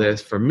in all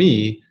this, for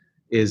me,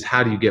 is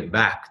how do you get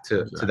back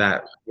to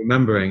that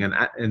remembering, and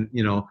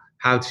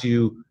how do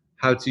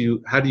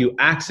you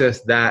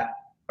access that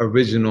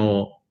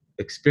original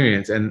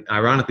experience? And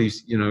ironically,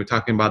 we're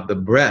talking about the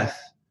breath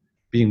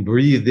being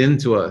breathed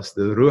into us,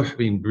 the ruh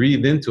being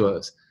breathed into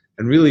us.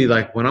 And really,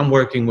 like when I'm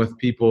working with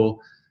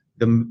people,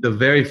 the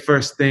very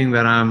first thing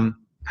that I'm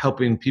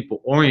helping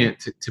people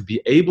orient to be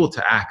able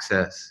to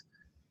access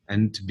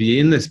and to be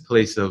in this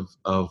place of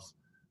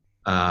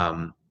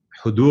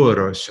hudur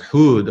or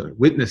shuhud, or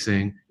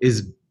witnessing,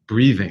 is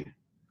breathing,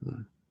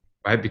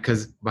 right?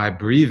 Because by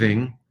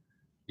breathing,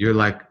 you're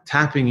like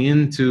tapping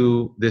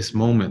into this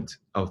moment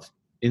of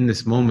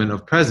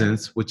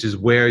presence, which is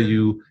where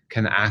you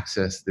can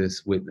access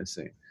this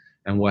witnessing.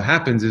 And what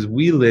happens is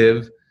we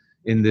live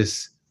in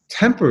this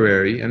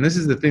temporary, and this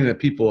is the thing that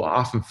people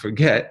often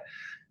forget,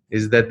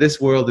 is that this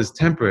world is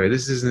temporary.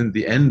 This isn't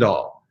the end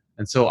all.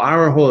 And so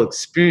our whole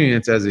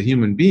experience as a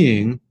human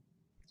being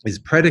is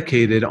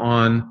predicated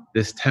on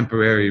this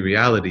temporary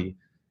reality,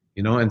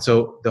 and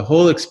so the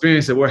whole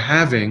experience that we're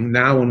having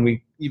now, when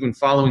we even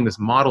following this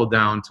model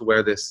down to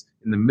where this,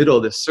 in the middle,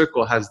 this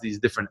circle has these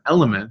different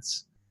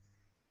elements,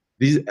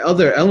 these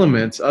other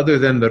elements other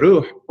than the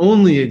ruh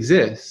only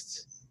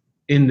exist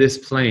in this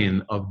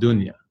plane of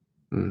dunya.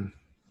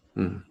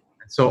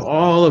 So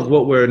all of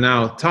what we're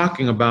now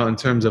talking about in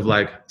terms of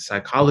like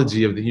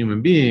psychology of the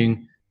human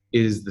being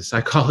is the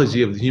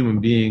psychology of the human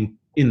being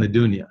in the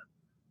dunya.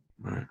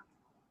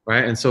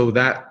 Right? And so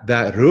that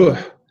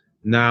ruh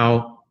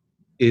now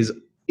is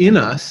in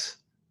us,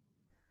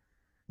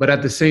 but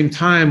at the same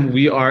time,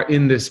 we are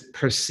in this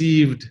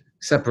perceived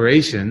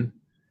separation.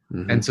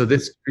 And so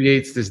this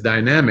creates this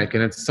dynamic,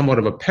 and it's somewhat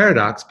of a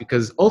paradox,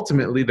 because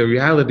ultimately the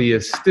reality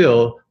is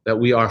still that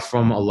we are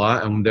from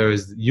Allah and there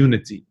is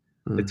unity,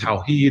 the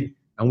tawheed,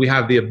 and we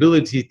have the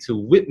ability to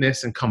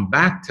witness and come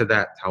back to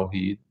that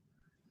tawheed.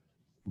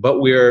 But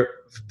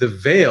the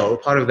veil,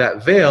 part of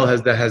that veil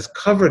that has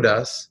covered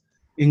us,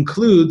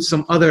 includes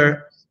some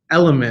other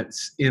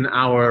elements in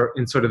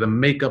sort of the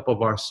makeup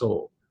of our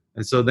soul.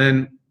 And so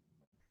then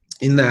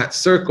in that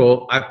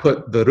circle, I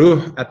put the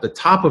ruh at the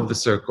top of the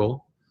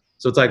circle.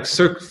 So it's like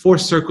 4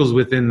 circles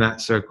within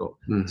that circle.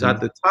 So at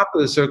the top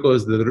of the circle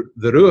is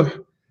the ruh,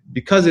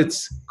 because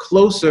it's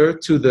closer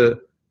to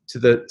the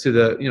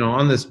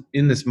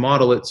in this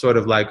model, it's sort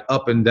of like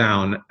up and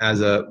down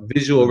as a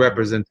visual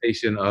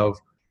representation of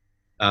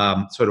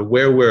sort of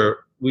where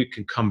we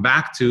can come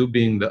back to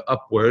being the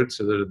upward,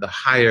 so the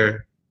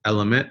higher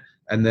element,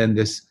 and then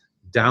this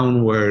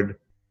downward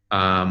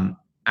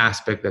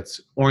aspect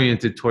that's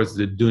oriented towards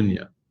the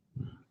dunya.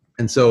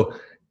 And so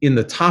in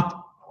the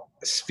top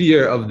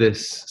sphere of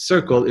this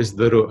circle is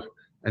the ruh,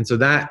 and so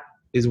that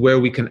is where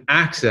we can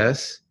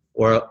access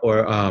or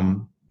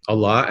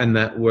Allah, and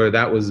where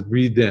that was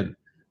breathed in.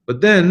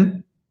 But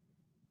then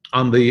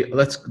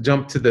let's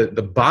jump to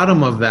the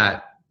bottom of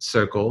that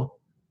circle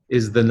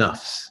is the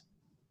nafs.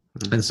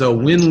 And so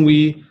when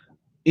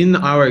in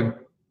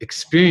our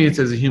experience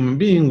as a human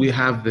being, we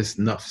have this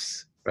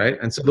nafs, right?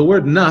 And so the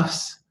word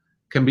nafs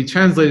can be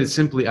translated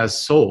simply as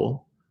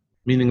soul,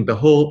 meaning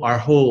our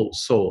whole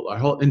soul, our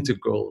whole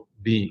integral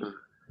being.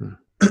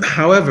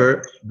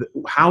 However,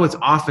 how it's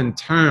often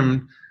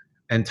termed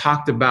and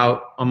talked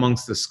about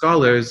amongst the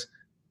scholars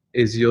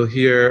is you'll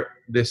hear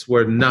this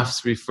word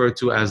nafs referred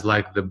to as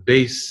like the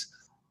base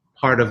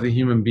part of the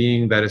human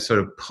being that is sort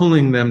of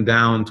pulling them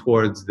down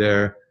towards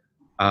their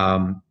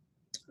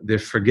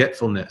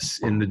forgetfulness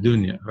in the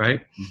dunya,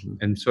 right?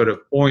 And sort of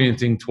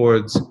orienting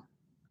towards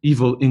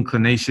evil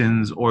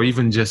inclinations, or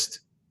even just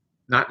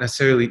not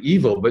necessarily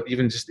evil, but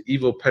even just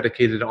evil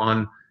predicated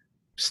on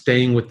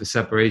staying with the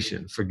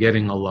separation,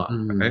 forgetting Allah,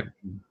 right?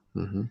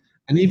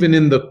 And even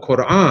in the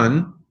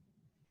Quran,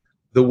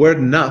 the word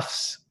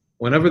nafs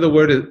whenever the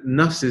word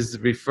nafs is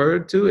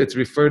referred to, it's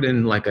referred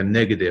in like a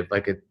negative,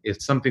 like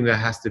it's something that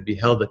has to be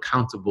held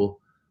accountable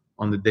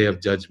on the day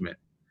of judgment.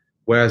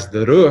 Whereas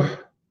the ruh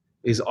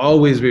is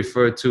always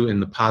referred to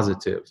in the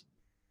positive.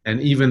 And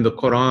even the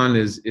Quran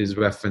is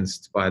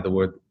referenced by the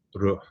word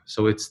ruh.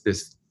 So it's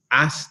this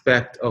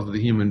aspect of the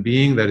human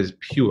being that is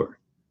pure.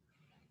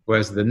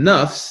 Whereas the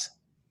nafs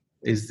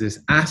is this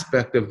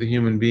aspect of the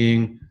human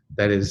being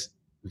that is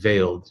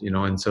veiled,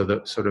 and so the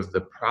sort of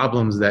the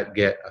problems that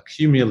get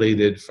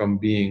accumulated from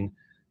being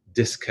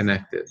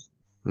disconnected.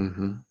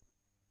 Mm-hmm.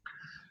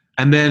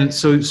 And then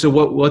so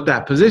what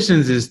that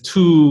positions is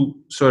two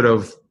sort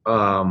of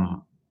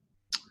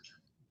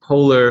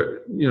polar,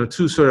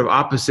 two sort of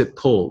opposite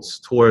poles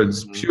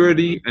towards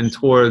purity and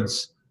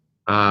towards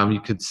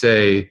you could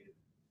say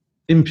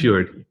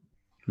impurity,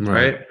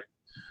 right?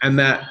 And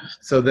that,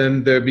 so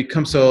then there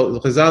becomes, so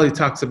Ghazali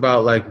talks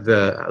about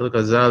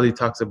Ghazali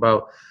talks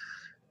about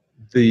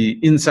the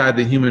inside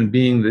the human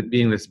being that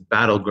being this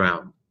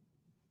battleground.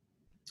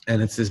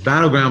 And it's this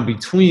battleground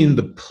between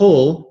the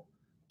pull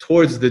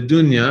towards the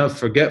dunya of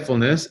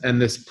forgetfulness and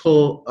this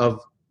pull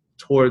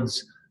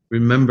towards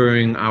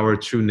remembering our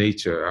true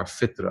nature, our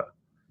fitra.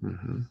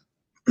 Mm-hmm.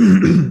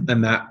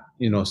 And that,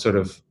 sort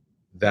of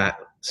that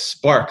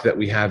spark that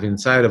we have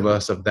inside of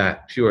us of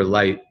that pure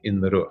light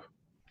in the ruh.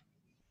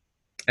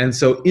 And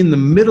so in the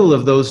middle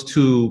of those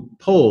two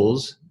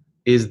poles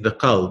is the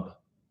qalb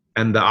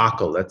and the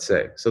aql, let's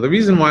say. So the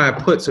reason why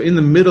so in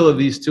the middle of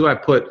these two, I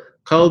put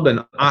qalb and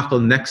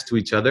aql next to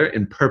each other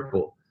in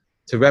purple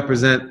to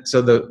represent,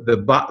 so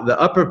the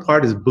upper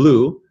part is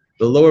blue,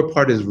 the lower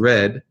part is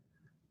red,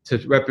 to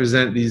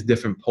represent these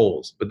different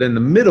poles. But then the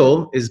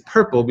middle is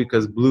purple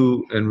because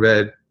blue and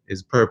red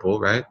is purple,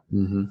 right?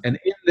 Mm-hmm. And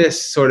in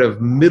this sort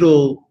of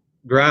middle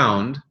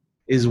ground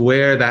is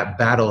where that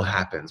battle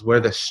happens, where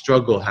the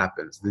struggle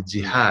happens, the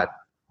jihad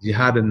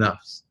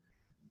nafs.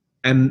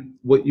 And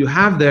what you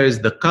have there is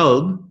the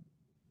qalb,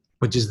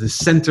 which is the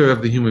center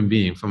of the human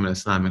being from an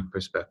Islamic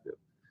perspective.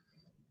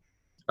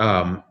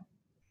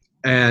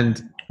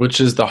 And which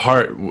is the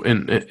heart,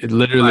 and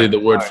literally the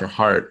word for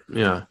heart.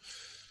 Yeah.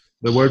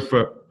 The word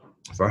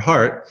for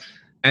heart.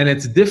 And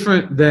it's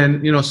different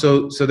than,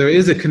 so there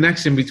is a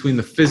connection between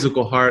the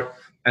physical heart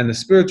and the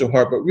spiritual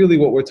heart, but really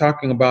what we're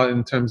talking about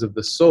in terms of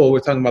the soul, we're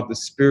talking about the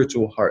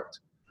spiritual heart.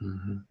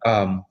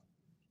 Mm-hmm.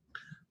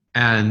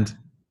 And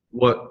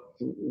what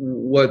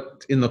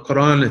in the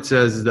Quran it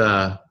says,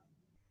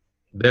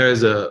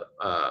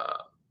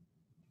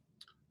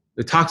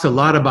 it talks a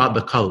lot about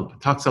the qalb.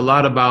 It talks a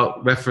lot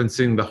about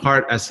referencing the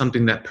heart as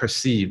something that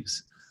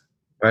perceives,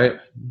 right?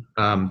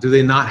 Do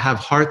they not have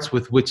hearts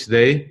with which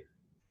they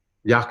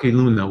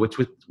yaqiluna, with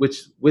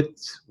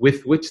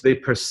which they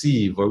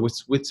perceive, or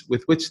with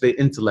which they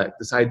intellect?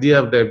 This idea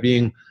of there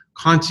being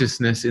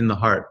consciousness in the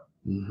heart.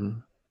 Mm-hmm.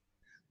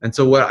 And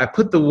so what I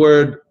put the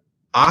word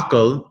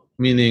aql,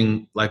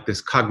 meaning like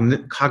this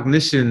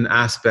cognition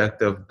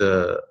aspect of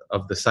the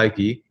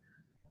psyche,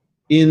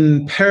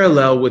 in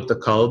parallel with the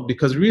qalb,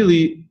 because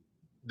really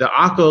the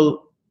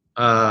aql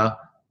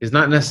is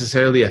not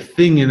necessarily a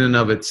thing in and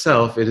of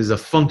itself. It is a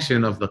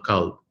function of the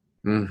qalb.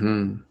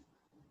 Mm-hmm.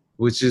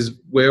 Which is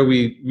where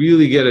we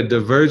really get a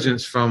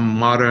divergence from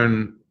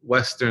modern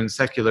Western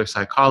secular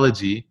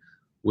psychology,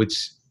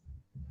 which,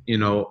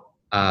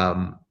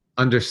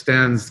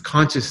 understands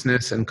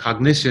consciousness and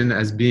cognition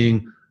as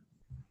being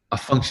a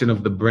function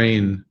of the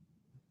brain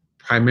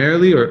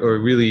primarily, or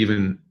really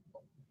even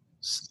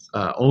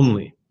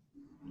only.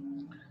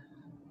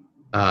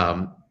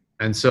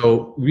 And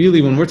so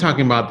really when we're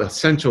talking about the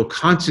central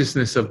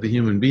consciousness of the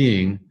human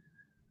being,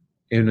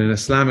 in an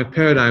Islamic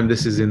paradigm,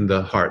 this is in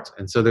the heart.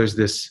 And so there's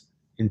this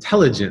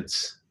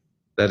intelligence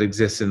that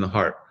exists in the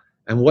heart.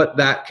 And what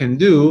that can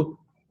do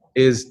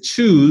is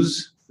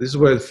choose, this is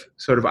where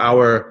sort of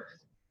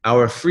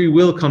our free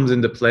will comes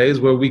into play, is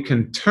where we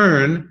can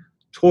turn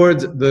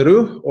towards the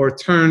ruh or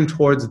turn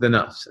towards the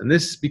nafs. And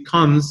this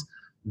becomes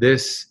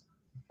this,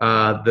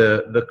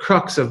 the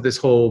crux of this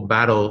whole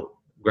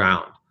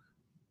battleground.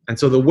 And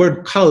so the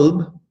word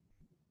qalb,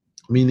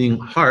 meaning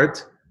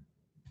heart,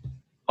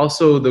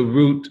 also the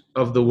root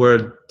of the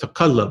word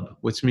taqallab,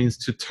 which means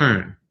to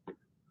turn.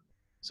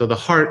 So the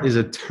heart is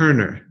a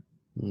turner.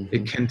 Mm-hmm.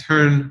 It can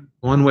turn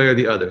one way or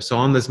the other. So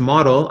on this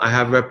model, I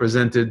have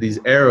represented these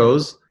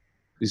arrows,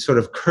 these sort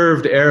of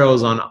curved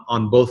arrows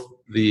on both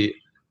the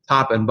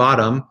top and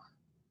bottom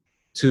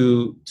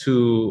to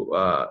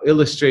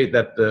illustrate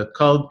that the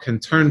qalb can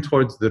turn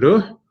towards the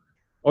ruh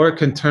or it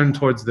can turn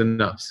towards the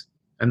nafs.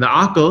 And the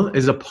aql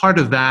is a part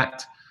of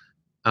that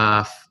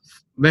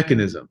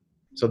mechanism.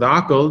 So the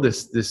aql,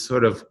 this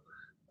sort of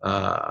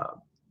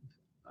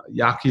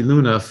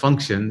yaqiluna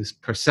function, this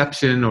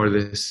perception or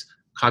this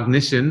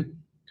cognition,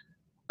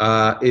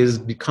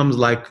 becomes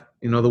like,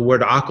 the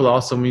word aql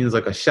also means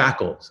like a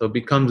shackle. So it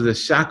becomes the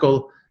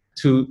shackle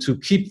to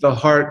keep the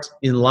heart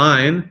in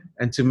line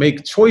and to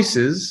make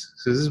choices.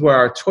 So this is where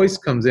our choice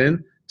comes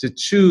in, to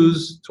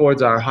choose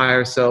towards our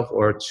higher self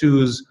or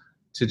choose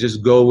to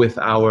just go with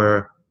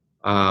our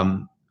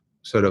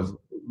sort of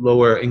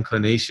lower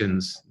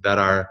inclinations that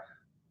are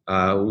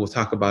we'll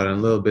talk about in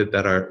a little bit,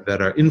 that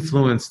are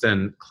influenced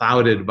and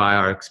clouded by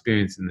our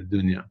experience in the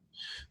dunya.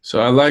 So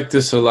I like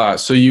this a lot.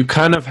 So you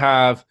kind of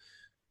have,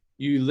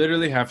 you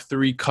literally have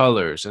three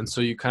colors. And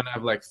so you kind of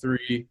have like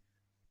three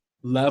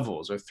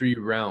levels or three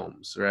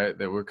realms, right?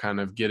 That we're kind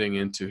of getting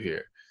into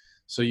here.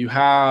 So you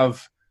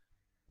have,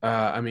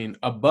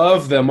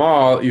 above them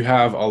all, you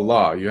have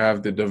Allah, you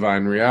have the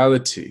divine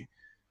reality.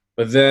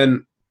 But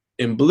then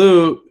in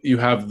blue, you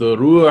have the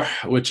ruh,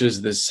 which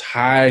is this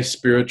high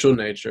spiritual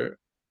nature.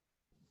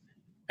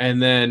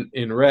 And then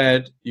in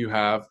red, you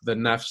have the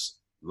nafs,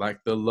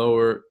 like the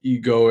lower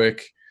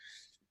egoic,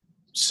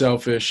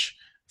 selfish,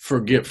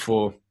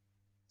 forgetful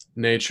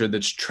nature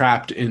that's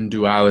trapped in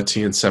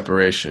duality and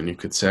separation, you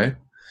could say.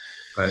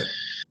 Right.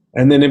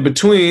 And then in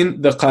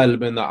between, the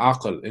qalb and the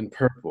aql in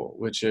purple,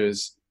 which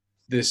is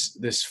this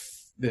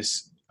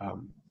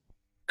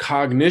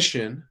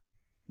cognition,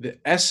 the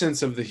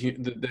essence of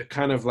the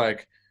kind of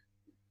like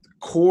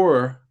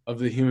core of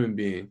the human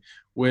being,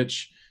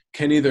 which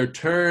can either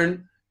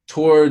turn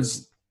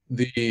towards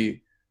the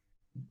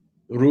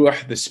ruh,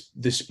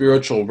 the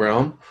spiritual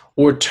realm,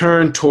 or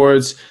turn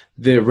towards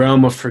the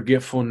realm of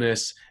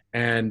forgetfulness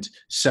and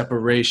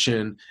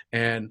separation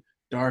and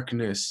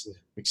darkness,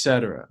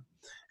 etc.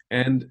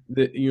 And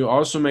you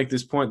also make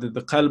this point that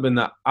the qalb and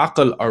the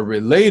aql are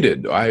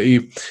related,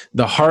 i.e.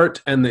 the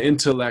heart and the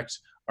intellect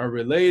are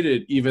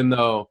related, even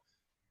though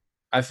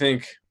I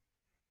think,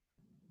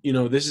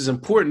 this is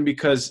important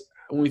because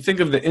when we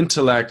think of the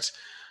intellect,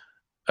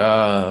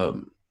 I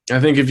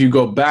think if you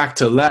go back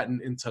to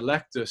Latin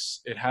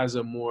intellectus, it has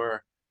a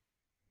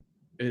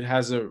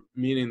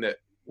meaning that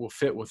will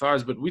fit with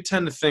ours, but we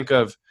tend to think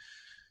of,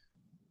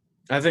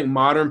 I think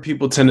modern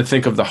people tend to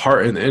think of the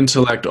heart and the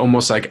intellect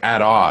almost like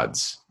at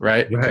odds,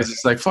 right? Because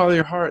it's like, follow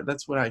your heart,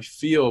 that's what I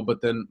feel, but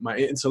then my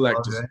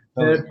intellect is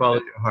follow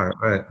your heart,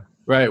 right?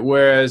 Right.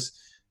 Whereas,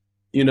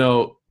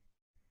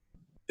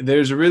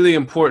 there's really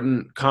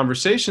important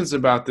conversations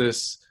about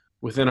this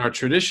within our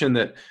tradition,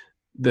 that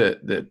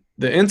the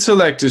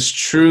intellect is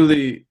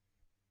truly,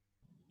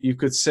 you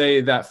could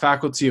say, that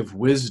faculty of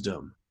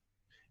wisdom.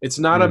 It's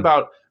not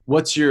about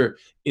what's your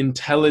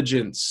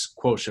intelligence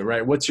quotient,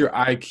 right? What's your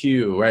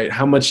IQ, right?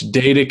 How much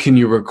data can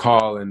you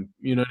recall? And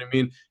you know what I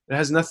mean? It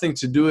has nothing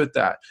to do with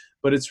that.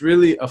 But it's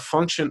really a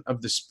function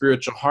of the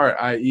spiritual heart,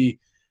 i.e.,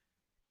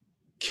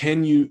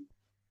 can you,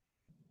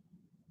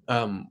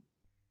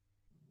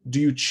 do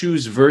you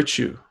choose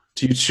virtue?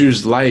 Do you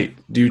choose light?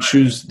 Do you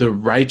choose the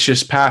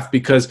righteous path?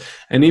 Because,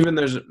 and even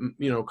there's,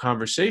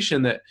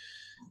 conversation that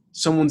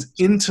someone's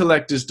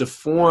intellect is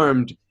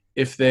deformed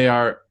if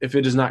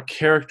it is not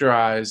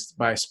characterized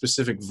by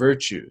specific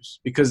virtues,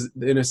 because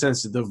in a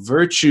sense, the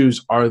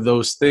virtues are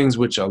those things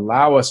which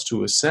allow us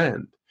to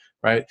ascend,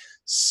 right?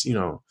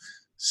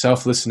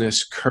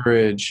 Selflessness,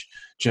 courage,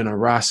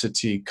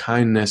 generosity,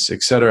 kindness,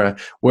 etc.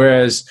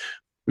 Whereas,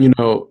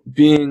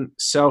 being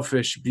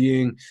selfish,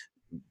 being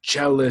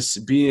jealous,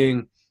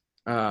 being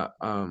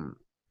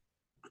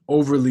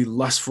overly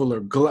lustful or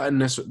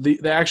gluttonous,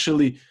 they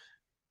actually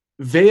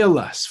veil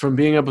us from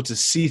being able to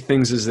see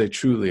things as they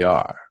truly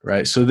are,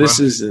 right? So this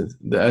is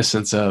the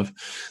essence of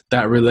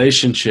that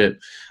relationship,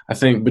 I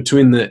think,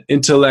 between the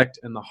intellect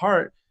and the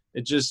heart.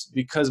 It just,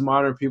 because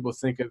modern people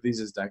think of these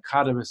as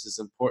dichotomous, it's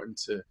important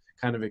to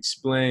kind of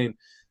explain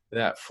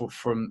that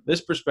from this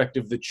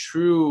perspective, the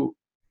true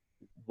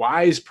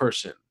wise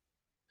person,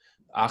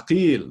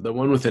 aqil, the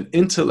one with an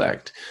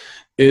intellect,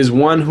 is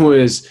one who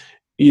is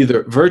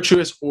either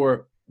virtuous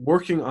or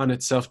working on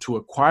itself to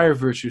acquire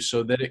virtue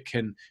so that it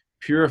can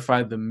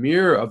purify the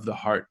mirror of the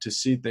heart to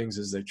see things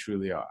as they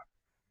truly are.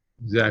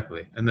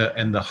 Exactly. And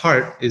the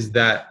heart is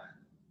that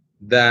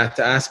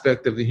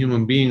aspect of the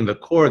human being, the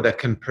core, that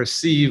can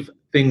perceive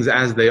things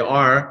as they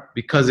are,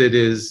 because it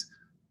is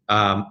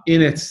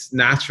in its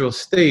natural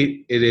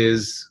state, it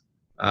is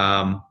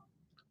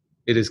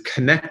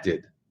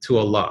connected to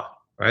Allah,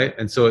 right?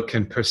 And so it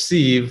can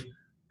perceive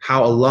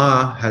how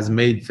Allah has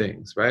made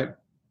things, right?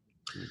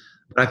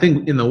 But I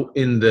think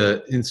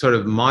in sort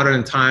of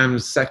modern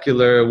times,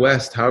 secular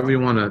West, however you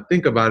want to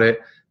think about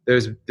it,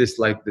 there's this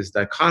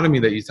dichotomy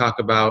that you talk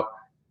about.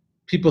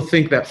 People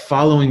think that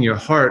following your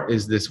heart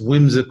is this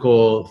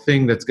whimsical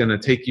thing that's going to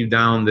take you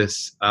down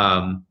this,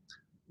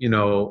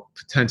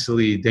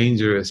 potentially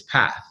dangerous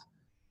path.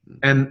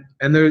 And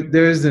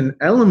there's an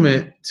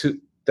element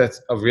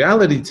that's a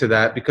reality to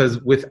that,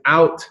 because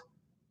without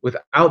the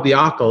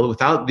aql,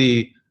 without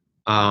the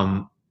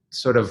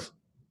sort of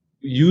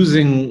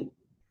using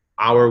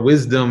our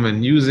wisdom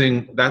and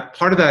using that,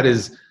 part of that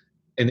is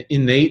an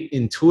innate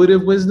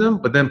intuitive wisdom,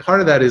 but then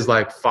part of that is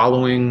like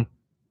following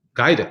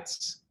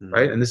guidance,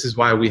 right? And this is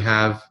why we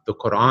have the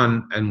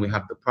Quran and we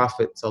have the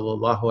Prophet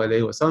sallallahu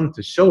alaihi wasallam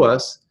to show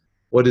us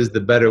what is the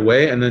better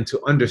way, and then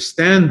to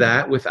understand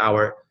that with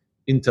our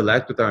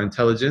intellect, with our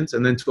intelligence,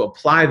 and then to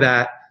apply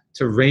that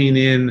to rein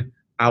in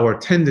our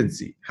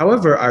tendency.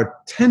 However, our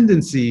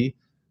tendency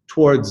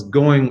towards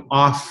going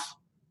off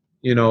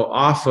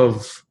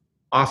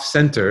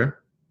center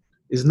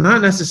is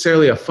not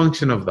necessarily a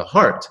function of the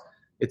heart.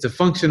 It's a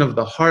function of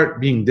the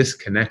heart being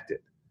disconnected.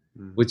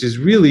 which is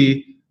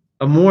really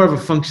a more of a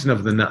function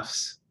of the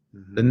nafs.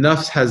 The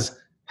nafs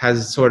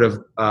has sort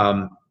of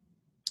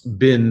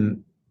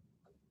been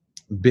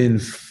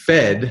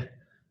fed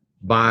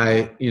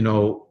by,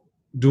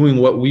 doing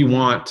what we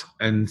want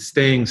and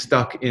staying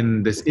stuck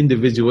in this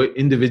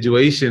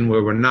individuation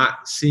where we're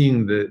not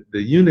seeing the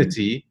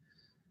unity.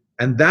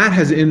 And that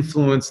has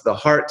influenced the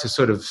heart to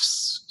sort of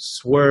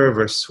swerve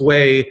or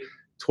sway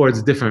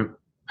towards different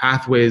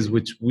pathways,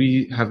 which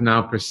we have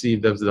now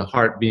perceived as the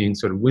heart being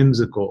sort of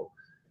whimsical.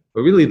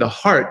 But really the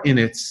heart in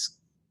its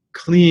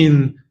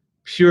clean,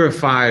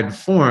 purified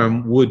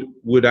form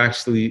would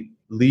actually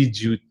lead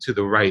you to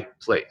the right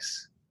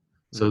place.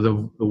 So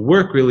the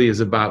work really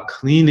is about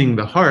cleaning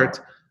the heart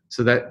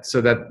so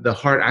that the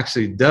heart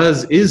actually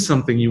is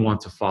something you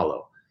want to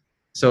follow.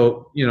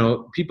 So,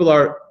 people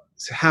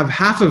have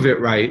half of it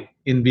right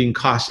in being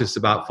cautious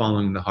about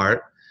following the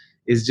heart,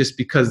 is just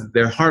because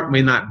their heart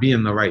may not be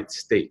in the right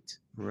state.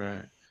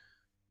 Right.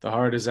 The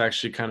heart is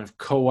actually kind of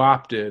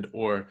co-opted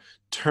or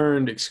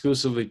turned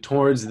exclusively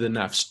towards the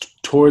nafs,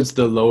 towards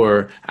the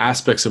lower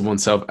aspects of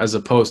oneself, as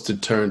opposed to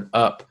turned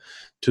up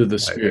to the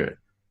spirit.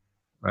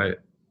 Right.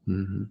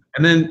 Mm-hmm.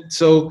 And then,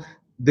 so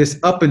this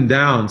up and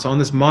down. So on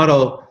this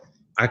model,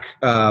 I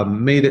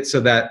made it so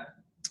that,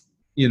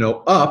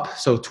 up,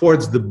 so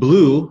towards the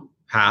blue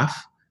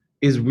half,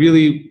 is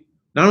really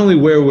not only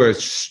where we're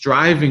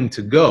striving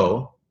to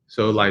go,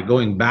 so like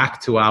going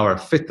back to our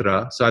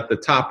fitra. So at the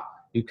top,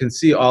 you can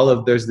see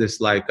there's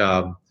this like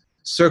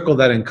circle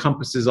that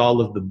encompasses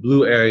all of the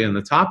blue area in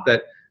the top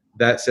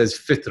that says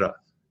fitra,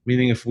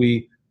 meaning if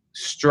we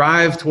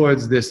strive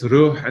towards this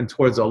ruh and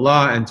towards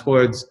Allah and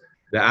towards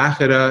the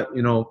akhirah,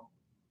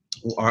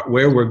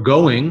 where we're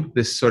going,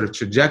 this sort of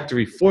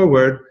trajectory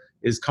forward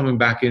is coming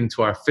back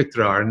into our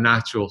fitra, our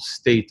natural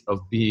state of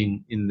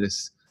being in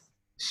this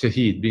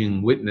shaheed,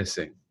 being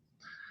witnessing.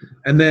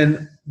 And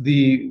then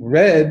the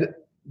red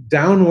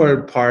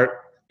downward part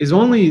is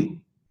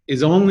only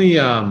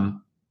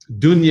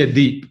dunya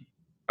deep,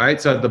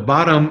 right? So at the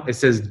bottom it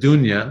says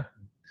dunya,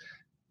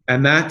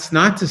 and that's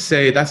not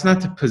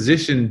to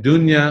position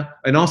dunya,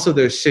 and also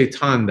there's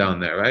shaitan down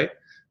there, right?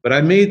 But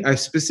I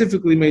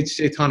specifically made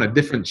shaitan a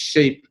different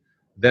shape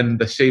than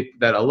the shape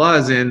that Allah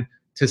is in,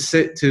 to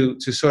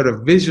sort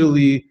of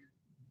visually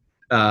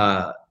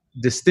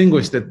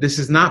distinguish that this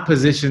is not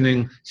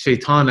positioning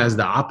shaitan as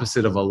the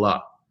opposite of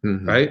Allah,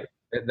 right?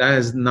 That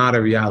is not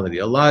a reality.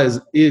 Allah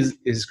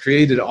is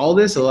created all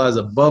this. Allah is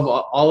above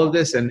all of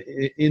this and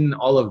in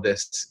all of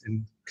this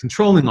and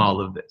controlling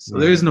all of this. So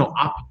there is no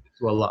opposite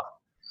to Allah.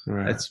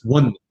 Right. That's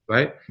one,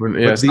 right?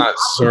 Yeah, it's not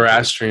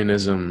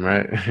Zoroastrianism,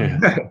 right?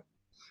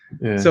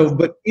 Yeah. So,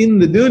 but in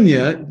the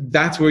dunya,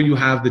 that's where you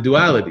have the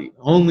duality,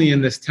 only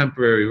in this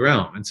temporary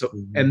realm. And so,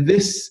 and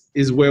this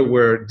is where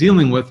we're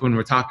dealing with when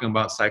we're talking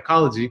about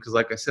psychology, because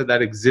like I said,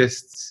 that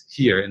exists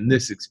here in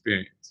this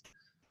experience.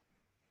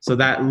 So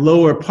that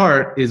lower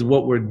part is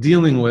what we're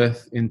dealing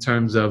with in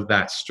terms of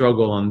that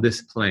struggle on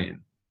this plane.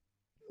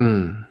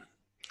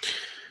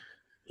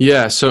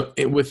 Yeah, so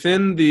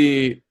within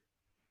the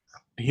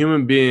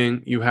human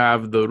being, you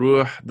have the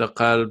ruh, the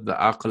qalb, the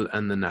aql,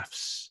 and the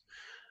nafs.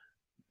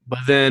 But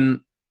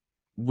then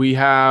we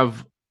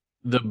have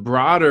the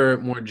broader,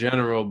 more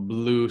general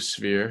blue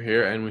sphere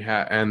here,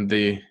 and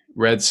the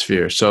red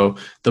sphere. So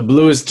the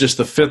blue is just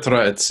the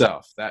fitra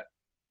itself, that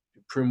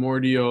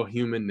primordial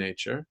human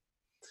nature.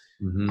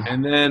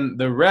 And then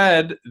the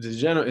red, the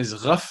general, is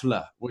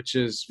ghafla, which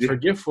is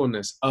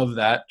forgetfulness of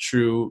that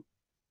true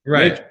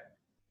nature.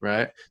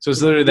 Right? So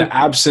it's literally the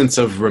absence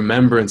of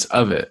remembrance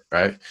of it,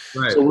 right?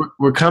 So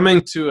we're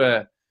coming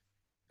to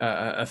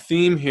a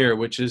theme here,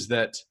 which is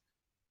that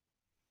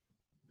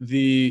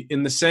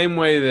in the same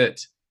way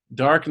that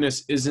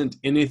darkness isn't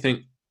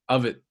anything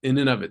of it in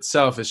and of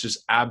itself, it's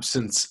just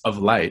absence of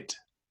light,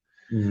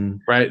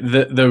 right?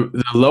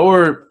 The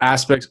lower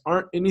aspects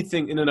aren't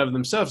anything in and of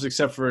themselves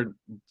except for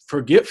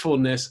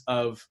forgetfulness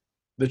of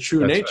the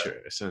true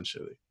nature,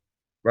 essentially.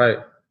 Right.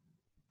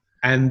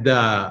 And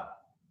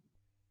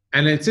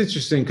it's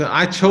interesting because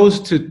I chose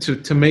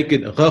to make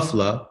it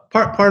ghafla,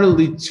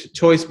 partly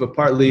choice, but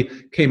partly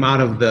came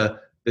out of the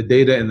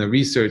data and the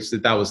research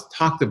that was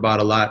talked about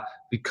a lot,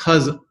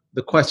 because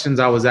the questions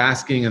I was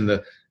asking and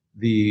the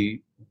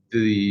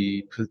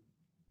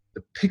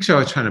picture I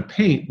was trying to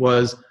paint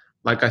was,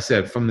 like I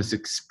said, from this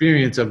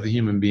experience of the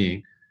human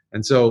being.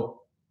 And so,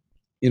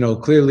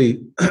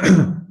 clearly,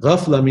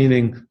 ghafla,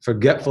 meaning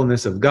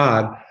forgetfulness of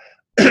God,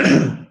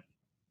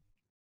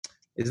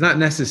 is not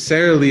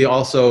necessarily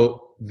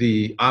also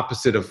the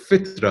opposite of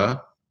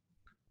fitra,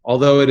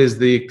 although it is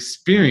the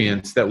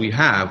experience that we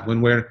have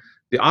when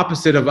the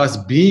opposite of us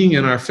being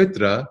in our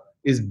fitra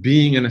is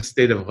being in a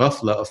state of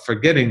ghafla, of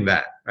forgetting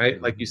that, right?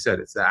 Like you said,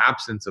 it's the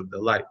absence of the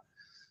light.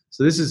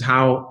 So this is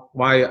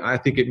why I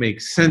think it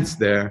makes sense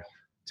there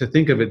to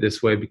think of it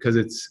this way, because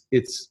it's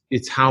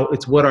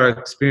what our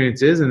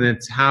experience is, and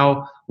it's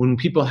how, when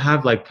people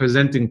have like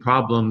presenting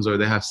problems or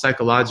they have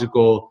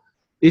psychological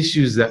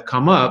issues that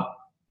come up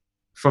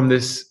from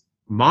this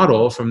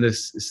model, from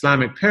this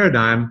Islamic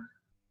paradigm,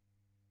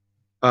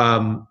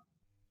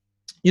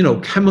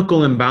 chemical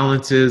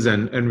imbalances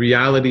and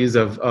realities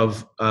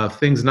of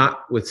things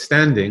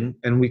notwithstanding,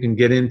 and we can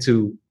get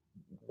into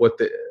what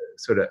the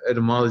sort of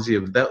etymology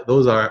of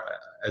those are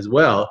as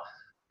well.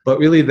 But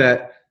really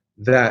that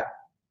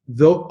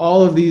though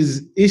all of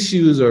these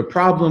issues or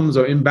problems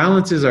or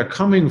imbalances are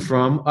coming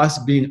from us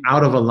being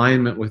out of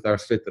alignment with our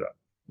fitrah.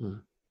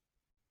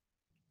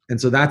 And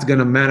so that's going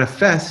to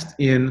manifest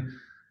in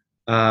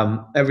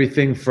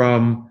everything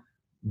from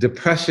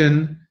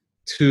depression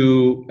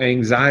to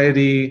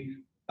anxiety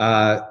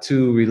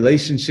to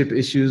relationship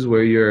issues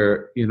where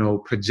you're,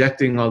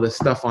 projecting all this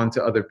stuff onto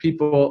other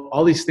people.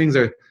 All these things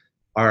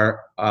are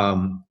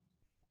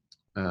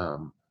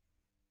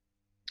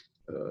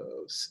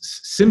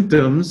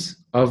symptoms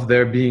of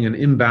there being an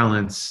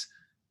imbalance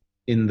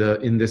in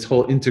this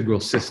whole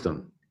integral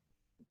system.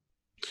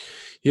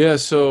 Yeah,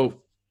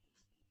 so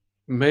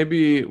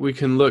maybe we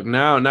can look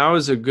now. Now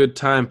is a good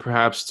time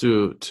perhaps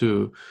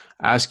to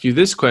ask you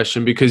this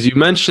question, because you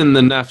mentioned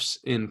the nafs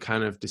in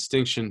kind of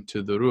distinction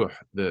to the ruh,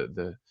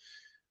 the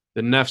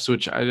nafs,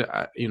 which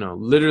I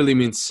literally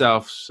means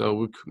self, so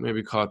we could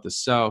maybe call it the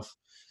self.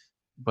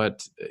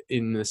 But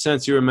in the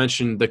sense you were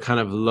mentioning the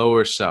kind of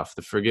lower self,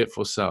 the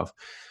forgetful self.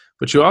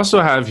 But you also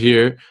have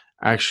here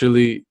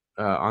actually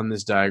on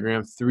this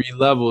diagram 3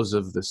 levels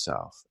of the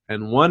self.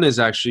 And one is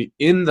actually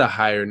in the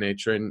higher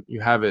nature, and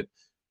you have it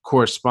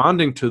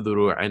corresponding to the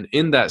ruh and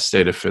in that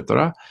state of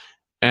fitrah.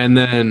 And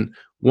then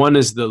one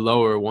is the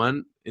lower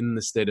one in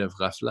the state of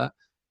ghafla.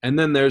 And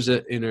then there's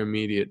an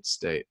intermediate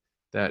state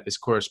that is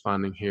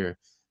corresponding here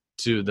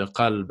to the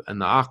qalb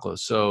and the aql.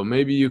 So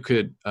maybe you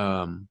could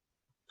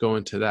go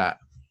into that.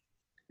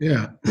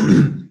 Yeah.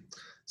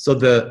 So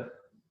the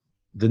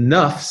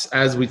nafs,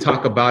 as we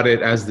talk about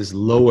it as this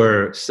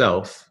lower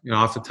self,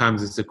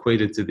 oftentimes it's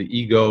equated to the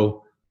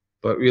ego,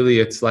 but really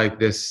it's like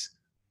this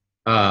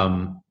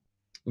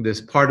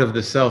this part of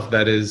the self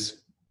that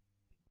is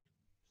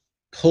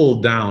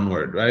pulled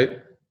downward, right?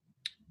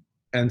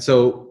 And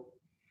so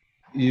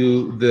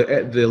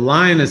the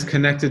line is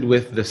connected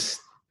with the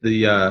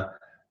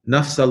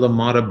nafs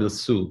al-amara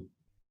bil-su.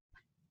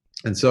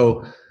 And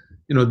so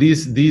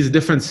these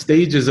different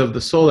stages of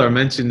the soul are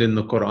mentioned in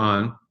the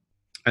Quran.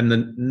 And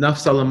the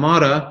nafs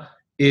al-amara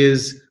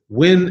is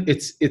when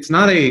it's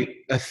not a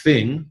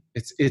thing,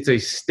 it's a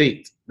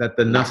state that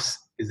the nafs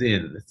is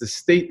in. It's a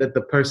state that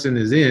the person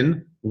is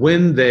in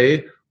when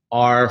they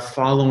are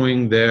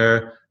following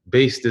their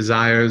base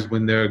desires,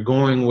 when they're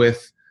going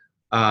with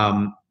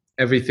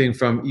everything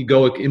from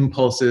egoic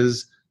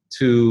impulses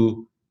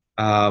to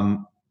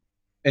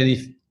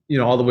any,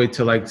 all the way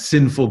to like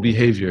sinful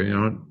behavior,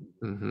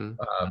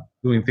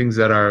 doing things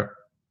that are,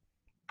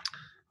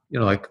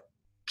 like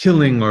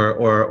killing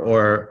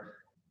or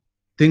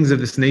things of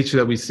this nature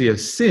that we see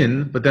as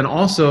sin, but then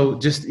also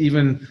just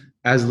even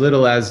as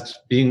little as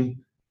being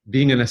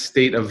in a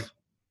state of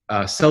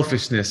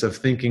selfishness, of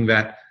thinking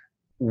that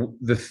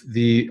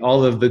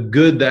all of the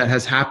good that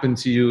has happened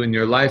to you in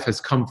your life has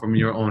come from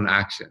your own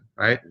action,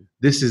 right?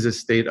 This is a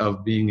state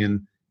of being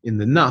in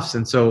the nafs.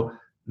 And so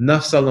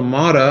nafs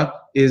al-amara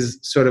is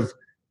sort of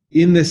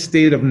in this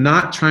state of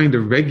not trying to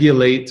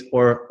regulate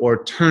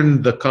or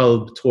turn the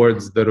qalb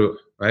towards the ruh,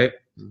 right?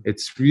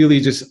 It's really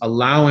just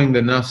allowing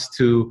the nafs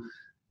to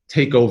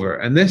take over.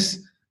 And this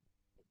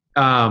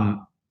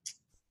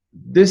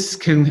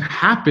can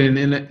happen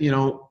in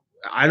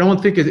I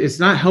don't think it's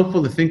not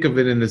helpful to think of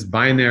it in this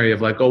binary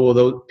of like, oh, well,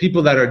 those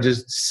people that are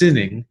just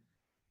sinning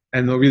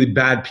and they're really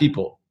bad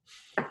people.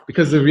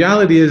 Because the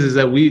reality is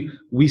that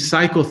we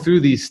cycle through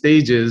these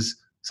stages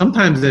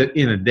sometimes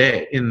in a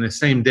day, in the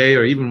same day,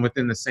 or even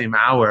within the same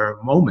hour,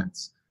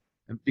 moments.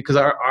 Because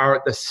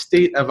the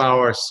state of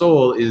our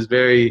soul is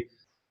very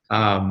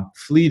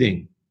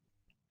fleeting.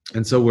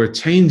 And so we're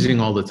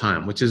changing all the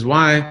time, which is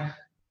why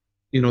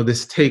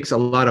this takes a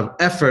lot of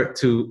effort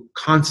to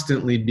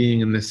constantly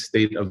being in this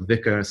state of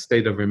dhikr, a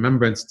state of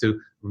remembrance, to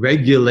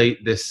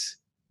regulate this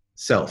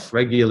self,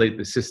 regulate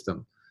the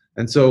system.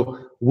 And so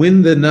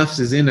when the nafs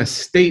is in a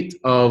state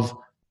of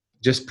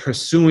just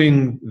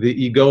pursuing the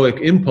egoic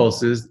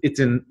impulses, it's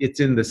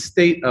in the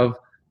state of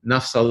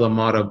nafs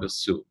al-amara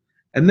bis-su.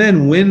 And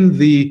then when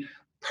the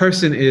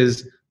person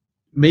is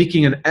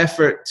making an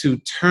effort to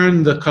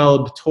turn the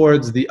qalb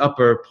towards the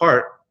upper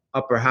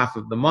half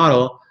of the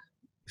model,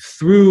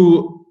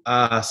 through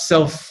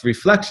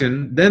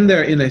self-reflection, then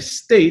they're in a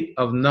state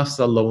of nafs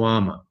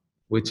al-lawama,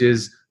 which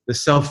is the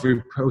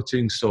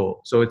self-reproaching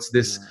soul. So it's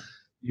this,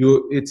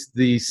 it's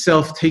the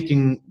self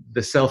taking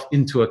the self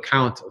into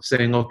account of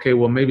saying, okay,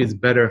 well, maybe it's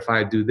better if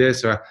I do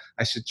this, or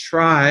I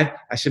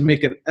should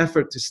make an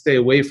effort to stay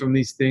away from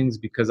these things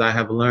because I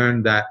have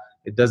learned that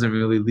it doesn't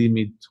really lead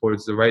me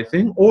towards the right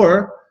thing,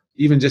 or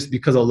even just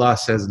because Allah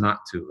says not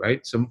to,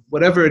 right? So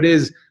whatever it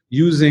is,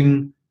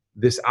 using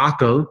this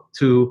aql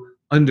to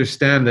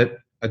understand that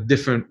a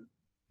different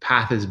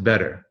path is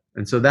better.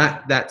 And so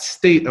that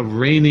state of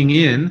reining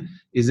in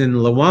is in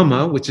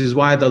lawama, which is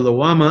why the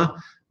lawama,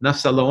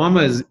 nafs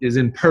al-lawama is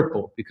in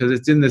purple, because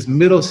it's in this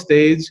middle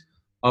stage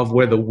of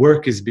where the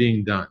work is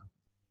being done.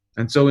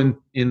 And so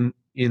in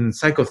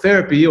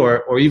psychotherapy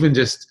or even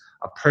just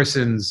a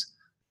person's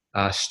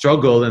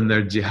struggle and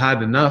their jihad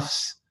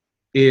nafs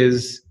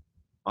is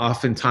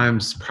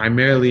oftentimes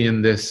primarily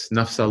in this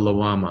nafs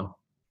al-lawama.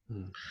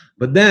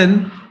 But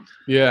then,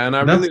 yeah, and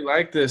I really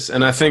like this,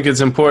 and I think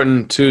it's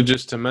important too,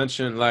 just to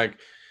mention, like,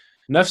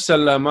 nafs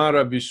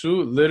al-amara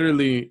bisu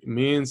literally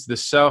means the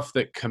self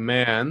that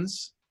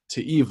commands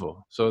to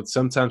evil. So it's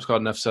sometimes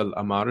called nafs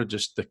al-amara,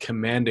 just the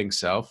commanding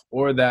self,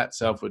 or that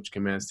self which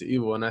commands to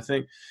evil. And I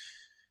think,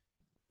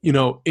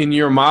 in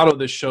your model,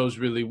 this shows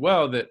really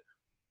well that,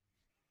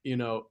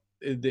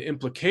 the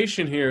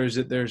implication here is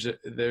that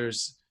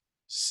there's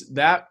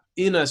that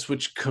in us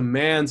which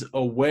commands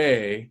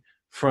away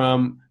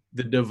from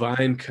the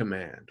divine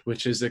command,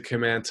 which is the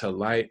command to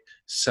light,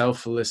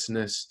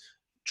 selflessness,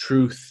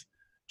 truth,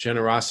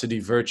 generosity,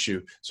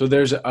 virtue. So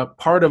there's a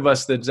part of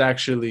us that's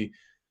actually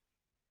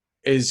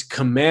is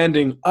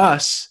commanding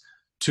us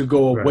to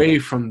go away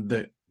from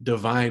the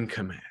divine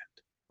command,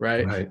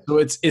 right? So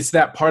it's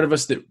that part of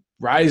us that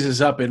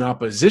rises up in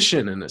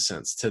opposition, in a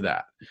sense, to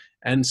that.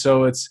 And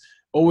so it's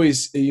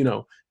always,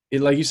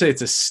 like you say,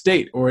 it's a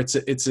state, or it's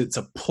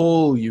a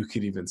pull. You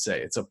could even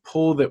say it's a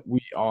pull that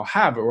we all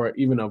have, or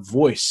even a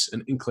voice,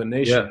 an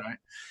inclination, right?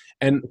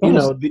 And I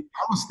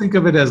almost think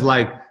of it as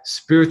like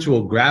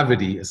spiritual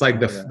gravity. It's like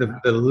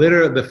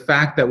the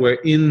fact that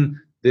we're in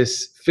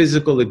this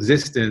physical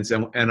existence,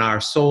 and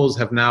our souls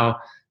have now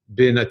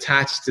been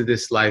attached to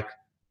this like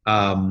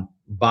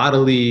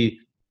bodily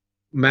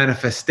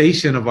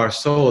manifestation of our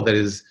soul that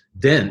is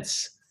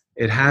dense.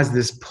 It has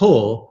this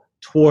pull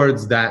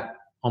towards that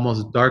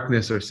almost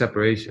darkness or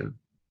separation.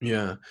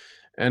 Yeah.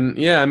 And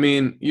I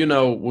mean,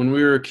 when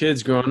we were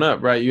kids growing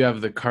up, right, you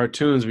have the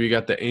cartoons where you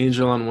got the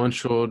angel on one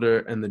shoulder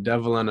and the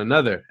devil on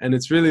another. And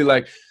it's really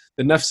like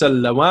the nafs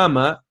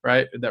al-lawama,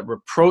 right, that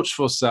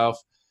reproachful self.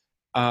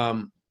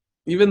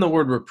 Even the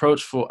word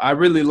reproachful, I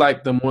really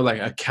like the more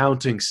like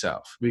accounting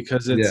self,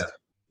 because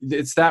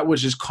it's that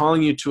which is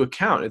calling you to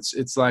account.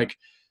 It's like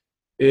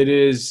it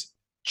is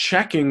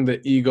checking the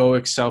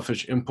egoic,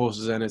 selfish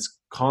impulses, and it's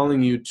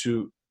calling you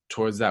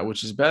towards that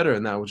which is better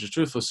and that which is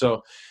truthful.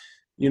 So,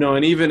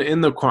 and even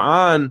in the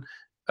Quran,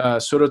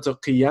 Surah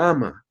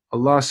Al-Qiyamah,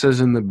 Allah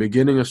says in the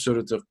beginning of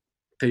Surah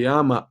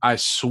Al-Qiyamah, I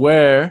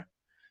swear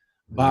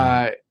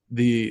by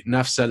the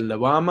nafs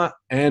al-lawama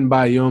and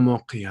by Yawm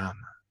al-Qiyamah,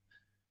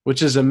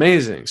 which is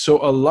amazing. So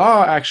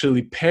Allah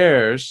actually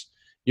pairs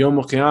Yawm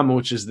al-Qiyamah,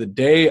 which is the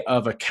day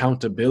of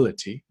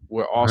accountability,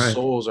 where all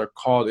souls are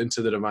called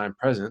into the divine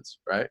presence,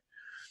 right?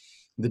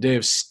 The day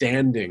of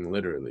standing,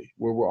 literally,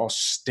 where we're all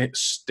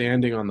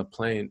standing on the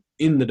plane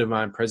in the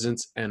divine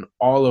presence, and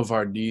all of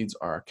our deeds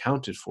are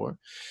accounted for.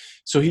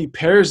 So he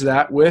pairs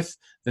that with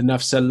the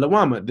nafs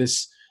al-lawama,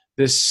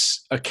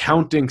 this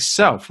accounting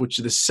self, which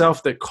is the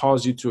self that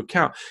calls you to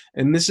account.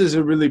 And this is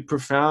a really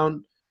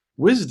profound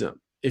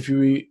wisdom if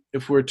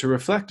we're to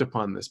reflect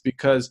upon this,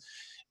 because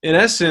in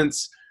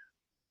essence,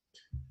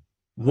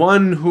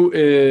 one who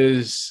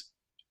is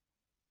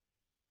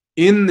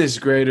in this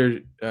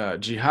greater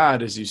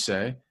jihad, as you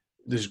say,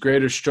 this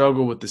greater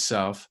struggle with the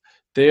self,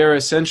 they are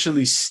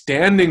essentially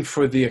standing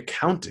for the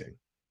accounting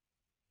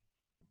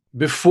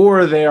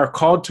before they are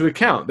called to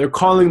account. They're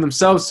calling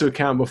themselves to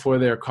account before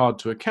they are called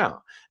to account.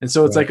 And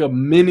so it's like a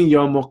mini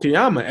Yawm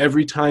al-Qiyamah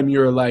every time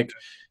you're like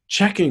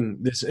checking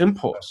this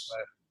impulse.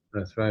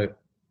 That's right.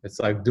 It's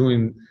like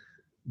doing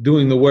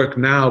the work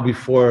now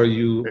before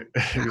you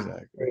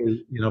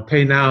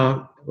pay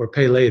now or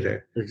pay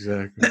later.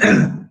 Exactly.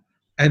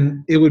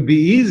 And it would be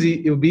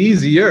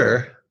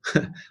easier,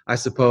 I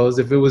suppose,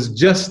 if it was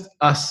just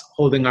us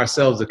holding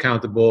ourselves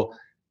accountable,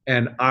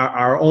 and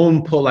our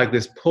own pull, like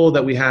this pull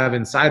that we have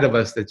inside of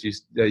us that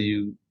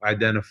you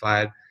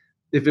identified.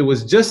 If it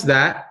was just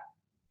that,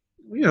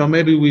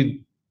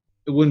 maybe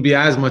it wouldn't be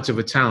as much of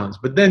a challenge.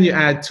 But then you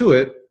add to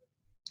it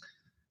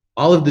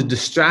all of the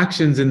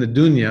distractions in the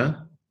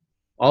dunya,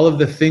 all of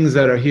the things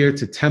that are here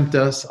to tempt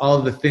us, all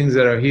of the things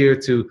that are here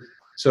to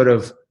sort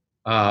of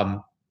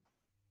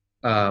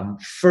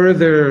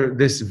further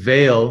this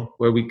veil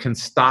where we can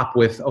stop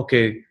with,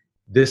 okay,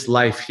 this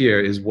life here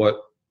is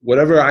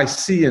whatever I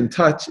see and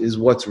touch is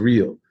what's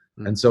real.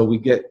 And so we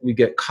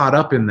get caught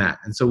up in that.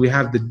 And so we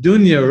have the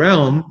dunya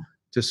realm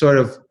to sort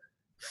of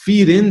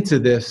feed into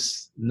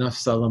this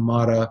nafs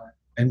al-amara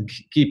and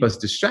keep us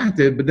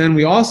distracted. But then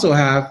we also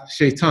have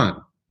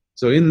shaitan.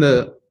 So in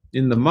the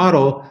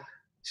model,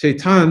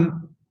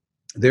 shaitan,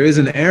 there is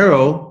an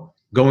arrow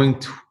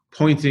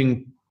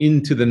pointing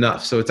into the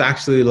nafs. So it's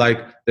actually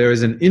like there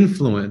is an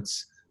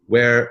influence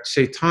where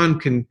shaitan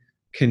can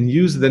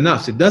use the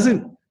nafs.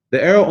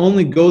 The arrow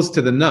only goes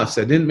to the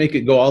nafs. I didn't make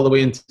it go all the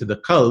way into the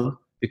qalb,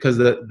 because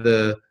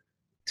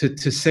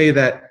to say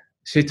that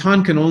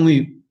shaitan can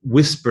only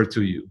whisper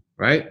to you,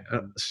 right?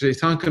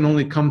 Shaitan can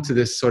only come to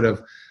this sort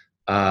of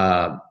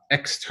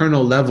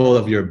external level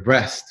of your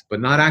breast, but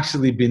not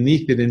actually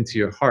beneath it into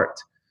your heart.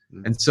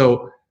 And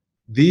so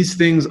these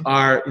things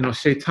are,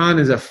 shaitan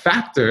is a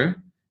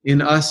factor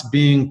in us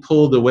being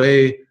pulled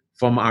away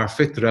from our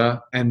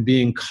fitra and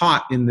being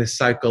caught in this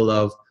cycle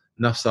of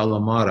nafs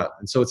al-amara.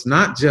 And so it's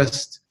not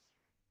just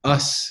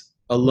us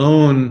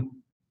alone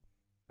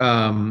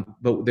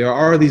but there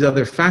are these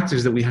other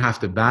factors that we have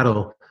to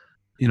battle,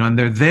 and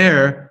they're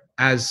there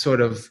as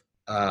sort of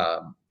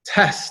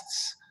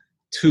tests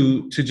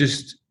to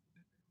just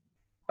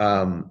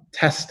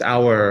test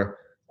our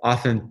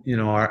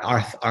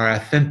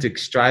authentic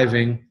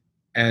striving,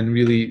 and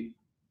really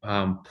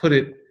put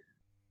it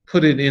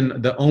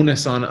in the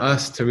onus on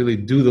us to really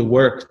do the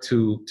work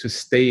to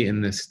stay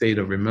in this state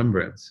of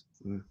remembrance.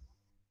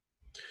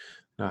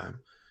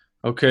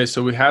 Okay,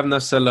 so we have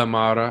nafs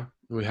al-amara,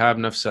 we have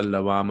nafs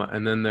al-lawama,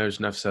 and then there's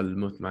nafs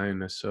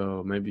al-mutmainna.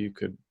 So maybe you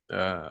could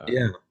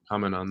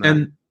comment on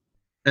that.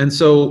 And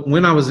so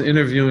when I was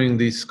interviewing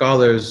these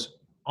scholars,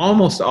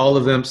 almost all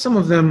of them, some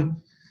of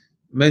them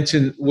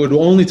would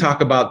only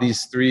talk about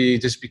these three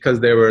just because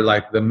they were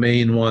like the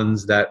main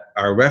ones that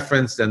are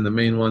referenced and the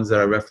main ones that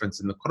are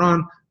referenced in the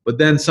Quran. But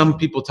then some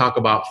people talk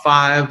about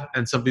 5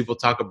 and some people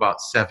talk about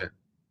 7.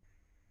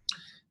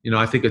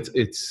 I think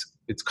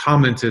it's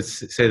common to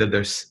say that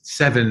there's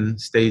 7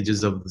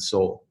 stages of the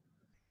soul.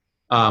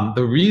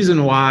 The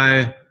reason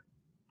why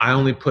I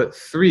only put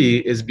 3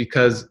 is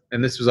because,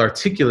 and this was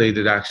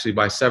articulated actually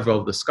by several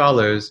of the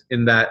scholars,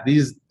 in that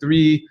these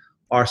 3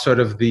 are sort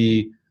of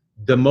the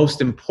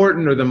most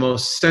important or the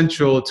most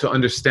central to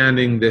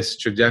understanding this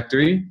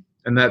trajectory,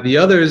 and that the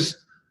others,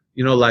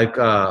 like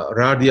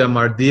Radia,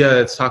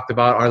 Mardia, it's talked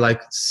about, are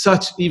like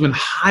such even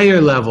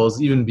higher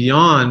levels, even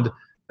beyond,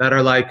 that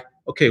are like,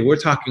 okay, we're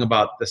talking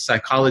about the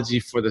psychology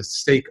for the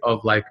sake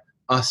of like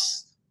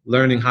us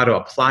learning how to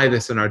apply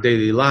this in our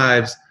daily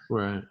lives.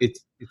 Right.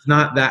 It's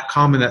not that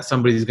common that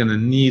somebody's going to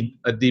need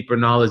a deeper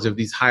knowledge of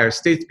these higher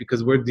states,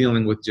 because we're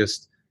dealing with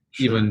just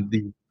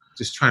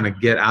just trying to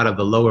get out of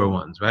the lower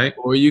ones, right?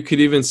 Or you could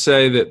even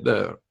say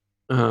that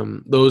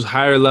those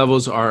higher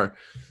levels are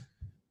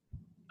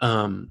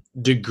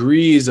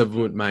degrees of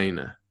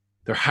mutmainna.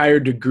 They're higher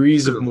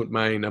degrees of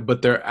mutmainna,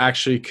 but they're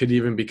actually could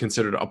even be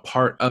considered a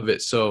part of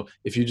it. So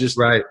if you just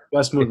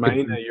plus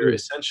mutmainna, you're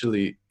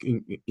essentially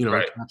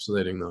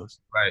encapsulating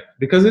those. Right,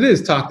 because it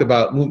is talked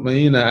about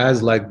mutmainna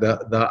as like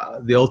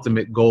the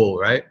ultimate goal,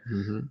 right?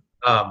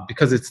 Mm-hmm.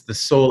 Because it's the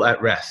soul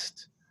at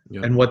rest.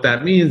 Yep. And what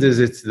that means is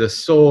it's the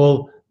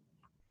soul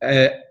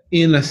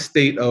in a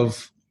state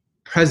of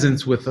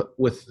presence with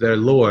their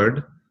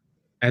Lord,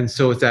 and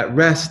so it's at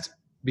rest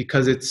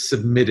because it's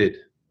submitted,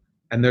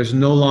 and there's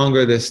no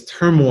longer this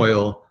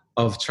turmoil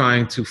of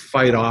trying to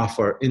fight off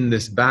or in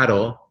this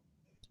battle,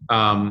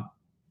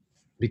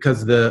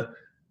 because the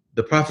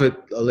Prophet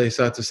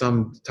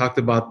ﷺ talked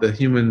about the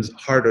human's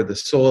heart or the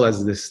soul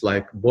as this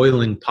like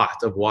boiling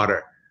pot of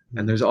water,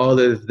 and there's all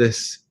of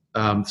this.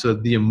 So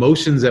the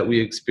emotions that we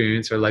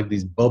experience are like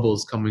these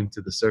bubbles coming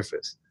to the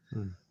surface.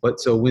 But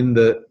so when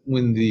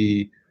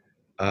the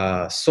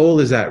soul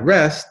is at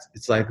rest,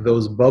 it's like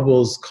those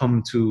bubbles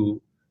come to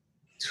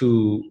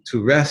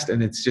rest,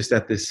 and it's just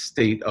at this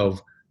state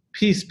of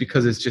peace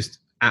because it's just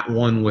at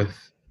one with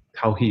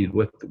Tawheed,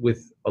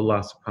 with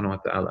Allah subhanahu wa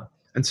ta'ala.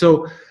 And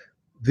so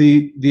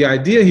the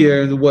idea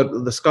here,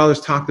 what the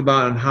scholars talked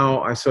about and how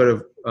I sort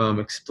of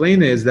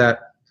explain it, is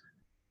that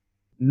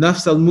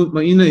nafs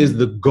al-mutmainna is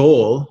the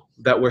goal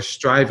that we're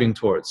striving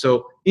towards.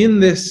 So in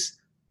this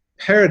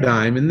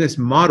paradigm, in this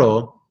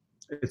model,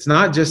 it's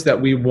not just that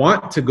we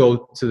want to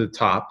go to the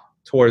top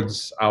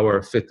towards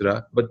our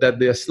fitra, but that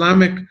the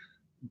Islamic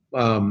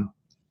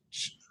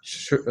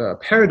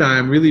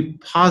paradigm really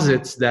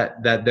posits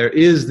that there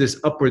is this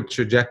upward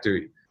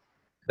trajectory,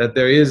 that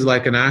there is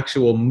like an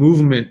actual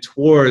movement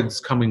towards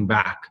coming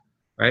back,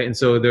 right? And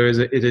so it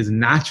is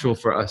natural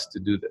for us to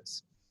do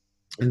this.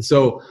 And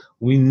so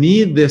we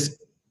need this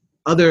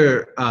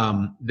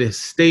this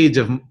stage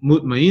of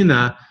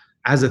mutmainna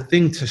as a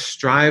thing to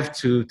strive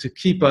to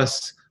keep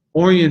us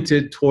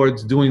oriented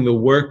towards doing the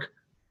work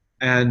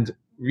and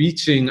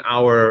reaching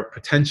our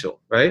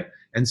potential, right?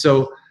 And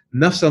so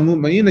nafs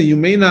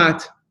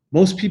al-mutmainna,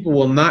 most people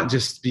will not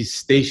just be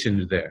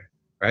stationed there,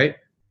 right?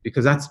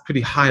 Because that's a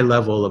pretty high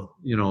level of,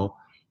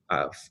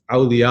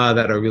 awliya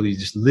that are really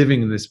just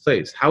living in this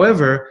place.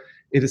 However,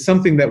 it is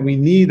something that we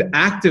need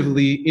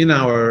actively in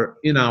our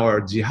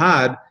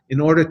jihad in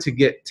order to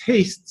get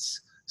tastes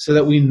so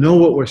that we know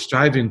what we're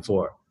striving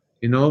for,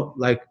 and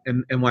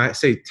when I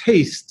say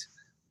taste,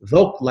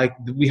 like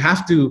we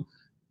have to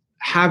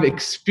have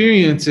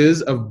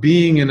experiences of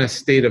being in a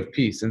state of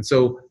peace. And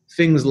so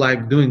things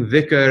like doing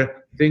dhikr,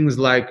 things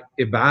like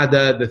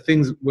ibadah, the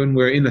things when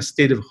we're in a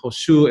state of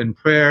khushu and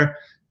prayer,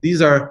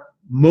 these are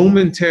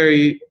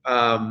momentary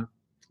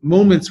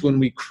moments when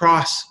we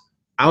cross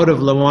out of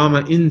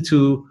lawama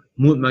into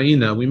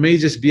mutmainna. We may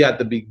just be at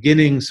the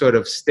beginning sort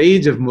of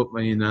stage of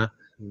mutmainna,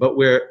 but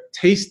we're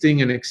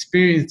tasting and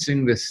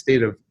experiencing this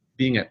state of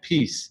being at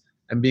peace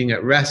and being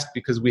at rest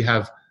because we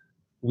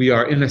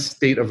are in a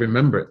state of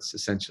remembrance,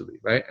 essentially,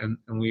 right? And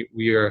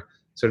we are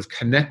sort of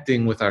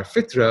connecting with our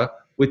fitra,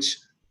 which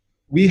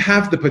we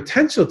have the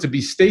potential to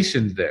be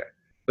stationed there.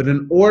 But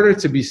in order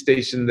to be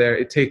stationed there,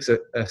 it takes a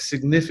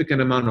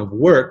significant amount of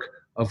work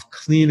of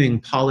cleaning,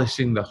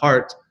 polishing the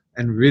heart,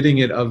 and ridding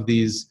it of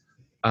these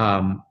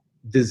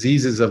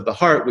diseases of the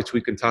heart, which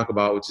we can talk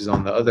about, which is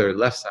on the other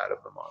left side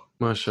of the model.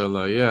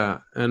 MashaAllah, yeah.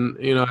 And,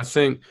 I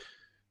think,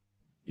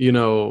 you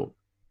know,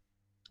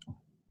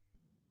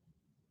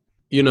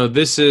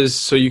 this is,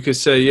 so you could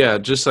say, yeah,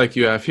 just like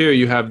you have here,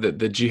 you have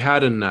the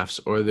jihad and nafs,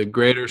 or the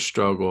greater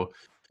struggle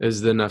is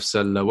the nafs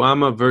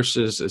al-lawama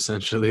versus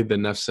essentially the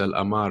nafs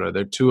al-amara.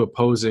 They're two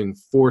opposing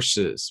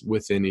forces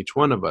within each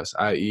one of us,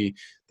 i.e.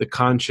 the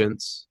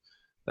conscience,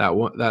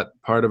 that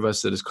part of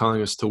us that is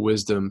calling us to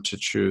wisdom, to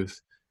truth,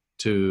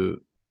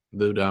 to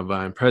the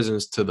divine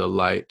presence, to the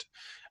light,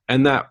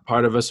 and that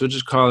part of us which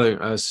is calling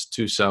us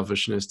to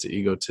selfishness, to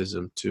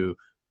egotism, to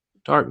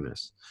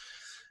darkness.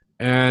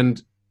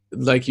 And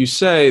like you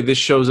say, this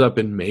shows up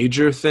in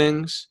major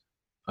things,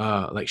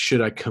 like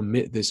should I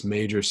commit this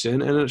major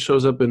sin? And it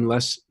shows up in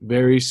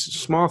very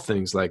small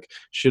things, like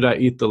should I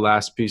eat the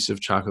last piece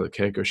of chocolate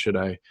cake or should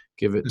I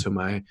give it to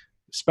my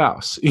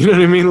spouse? You know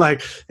what I mean?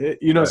 Like,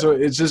 right. So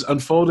it's just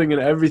unfolding in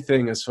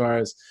everything as far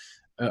as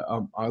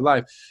our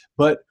life.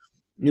 But,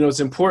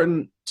 it's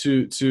important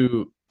to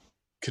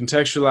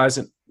contextualize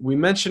it. We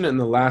mentioned it in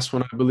the last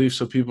one, I believe,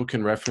 so people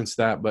can reference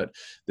that. But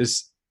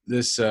this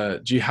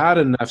jihad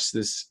and nafs,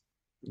 this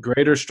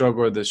greater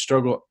struggle, or the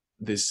struggle,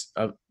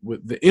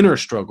 with the inner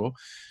struggle,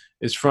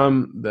 is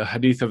from the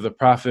hadith of the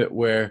Prophet,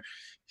 where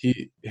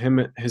him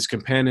and his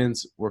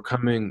companions were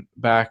coming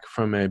back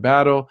from a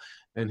battle,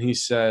 and he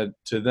said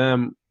to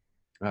them,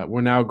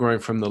 we're now going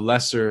from the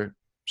lesser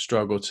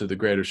struggle to the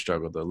greater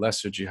struggle, the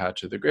lesser jihad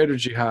to the greater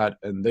jihad.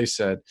 And they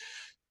said,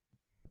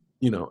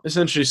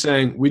 essentially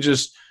saying, we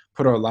just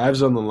put our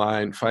lives on the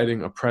line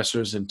fighting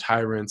oppressors and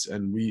tyrants,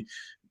 and we,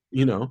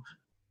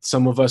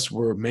 some of us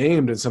were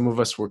maimed and some of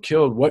us were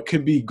killed. What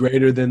could be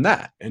greater than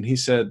that? And he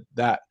said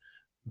that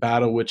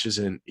battle which is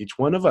in each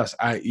one of us,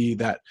 i.e.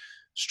 that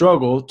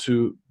struggle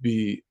to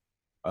be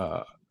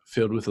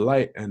filled with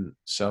light and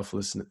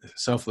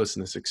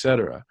selflessness,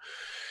 etc.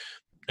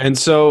 And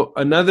so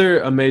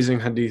another amazing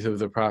hadith of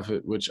the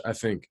Prophet, which I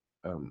think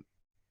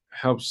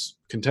helps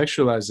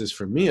contextualize this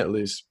for me at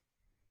least,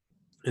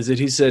 is that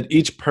he said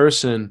each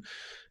person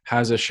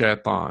has a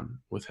shaitan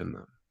within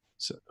them.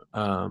 So,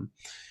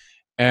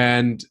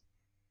 and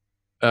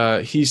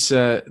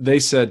they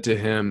said to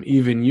him,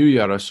 even you,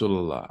 Ya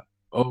Rasulullah,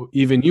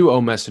 even you,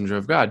 O Messenger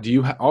of God, do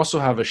you also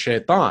have a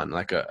shaitan,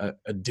 like a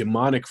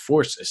demonic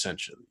force,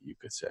 essentially, you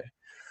could say?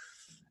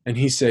 And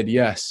he said,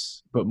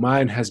 yes, but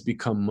mine has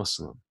become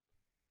Muslim.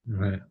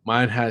 Right.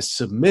 Mine has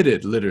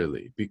submitted,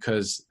 literally,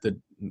 because the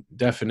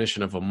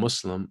definition of a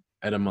Muslim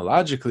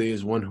etymologically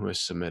is one who has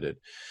submitted.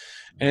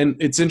 And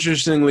it's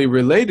interestingly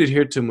related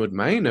here to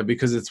mutmainna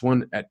because it's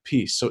one at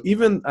peace. So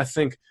even, I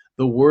think,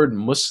 the word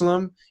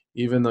Muslim,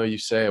 even though you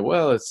say,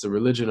 well, it's the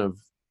religion of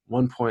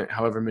 1 point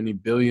however many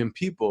billion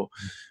people,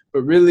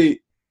 but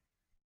really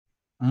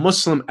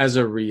Muslim as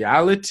a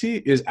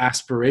reality is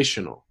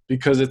aspirational,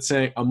 because it's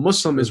saying a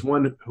Muslim is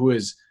one who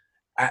is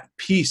at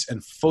peace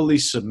and fully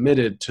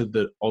submitted to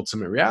the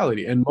ultimate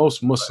reality. And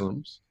most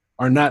Muslims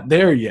are not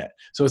there yet.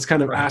 So it's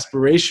kind of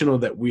aspirational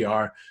that we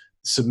are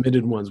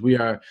submitted ones. We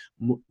are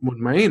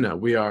mutmainna.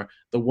 We are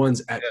the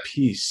ones at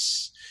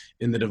peace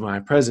in the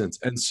divine presence.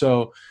 And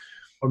so,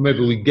 or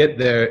maybe we get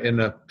there in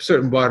a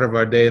certain part of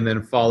our day and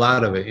then fall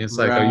out of it. It's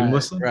like, are you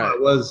Muslim? Right.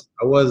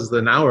 I was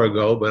an hour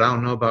ago, but I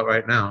don't know about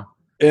right now.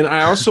 And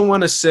I also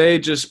want to say,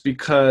 just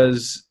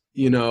because,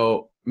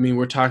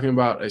 we're talking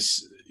about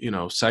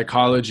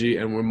psychology,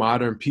 and we're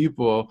modern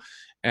people,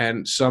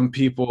 and some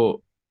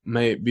people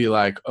may be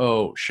like,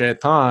 oh,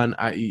 shaitan,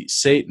 i.e.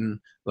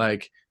 Satan,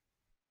 like,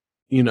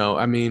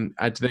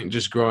 I think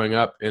just growing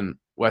up in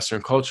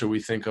Western culture, we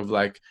think of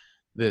like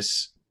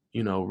this,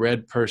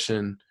 red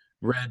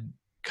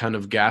kind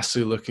of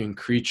ghastly looking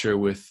creature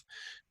with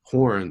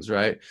horns,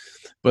 right?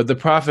 But the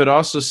Prophet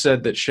also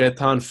said that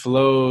shaitan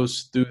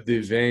flows through the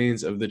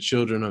veins of the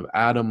children of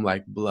Adam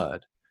like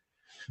blood.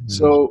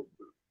 So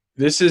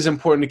this is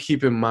important to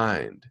keep in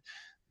mind,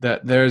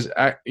 that there's,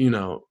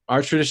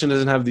 our tradition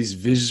doesn't have these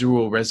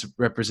visual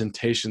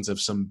representations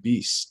of some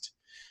beast,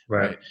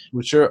 right?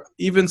 Which are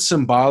even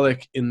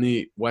symbolic in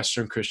the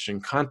Western Christian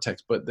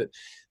context. But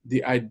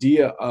the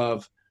idea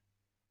of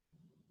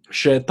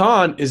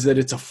shaitan is that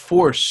it's a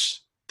force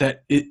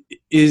that it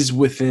is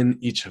within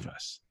each of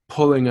us,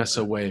 pulling us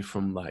away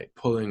from light,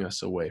 pulling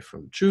us away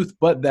from truth,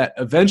 but that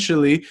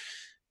eventually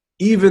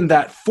even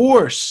that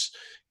force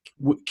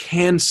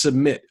can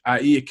submit,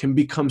 i.e. it can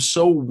become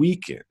so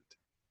weakened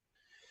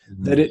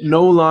that it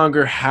no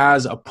longer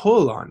has a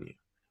pull on you,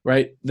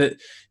 right? That,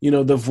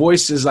 the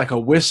voice is like a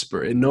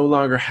whisper. It no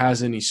longer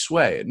has any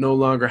sway. It no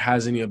longer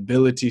has any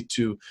ability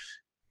to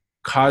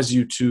cause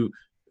you to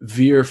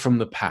veer from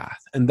the path.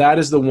 And that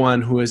is the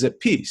one who is at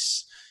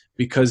peace,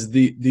 because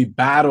the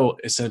battle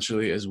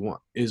essentially is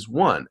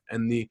one,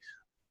 and the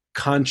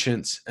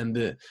conscience and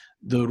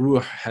the ruh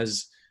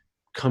has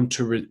come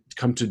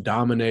to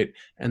dominate,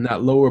 and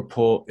that lower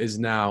pull is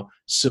now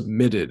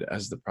submitted,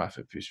 as the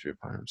Prophet, peace be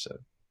upon him, said.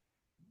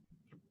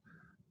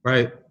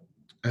 Right.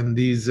 And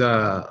these,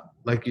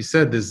 like you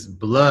said, this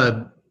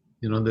blood,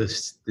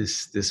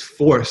 this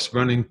force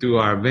running through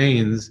our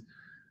veins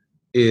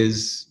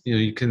is,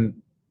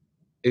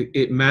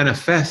 it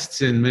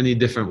manifests in many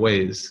different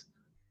ways.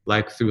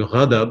 like through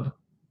ghadab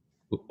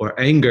or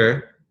anger,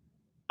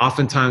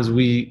 oftentimes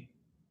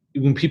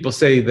when people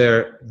say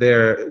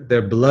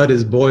their blood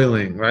is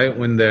boiling, right?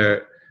 When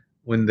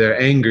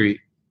they're angry.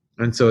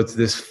 And so it's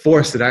this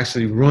force that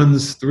actually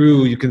runs through.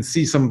 You can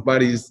see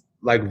somebody's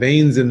like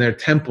veins in their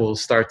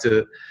temples start to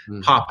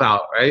pop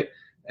out, right?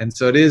 And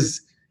so it is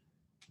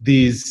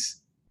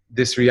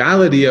this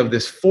reality of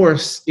this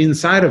force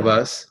inside of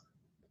us,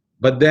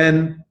 but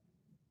then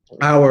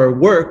our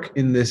work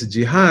in this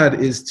jihad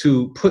is to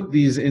put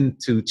these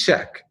into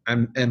check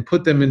and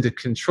put them into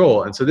control.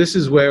 And so this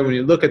is where, when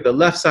you look at the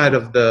left side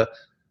of the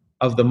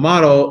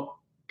model,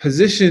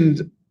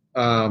 positioned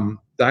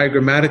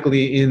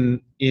diagrammatically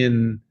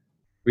in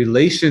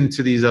relation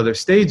to these other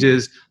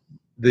stages,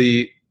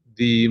 the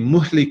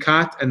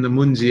muhlikat and the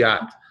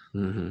munjiat.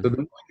 So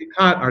the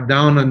muhlikat are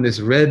down on this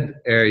red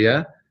area,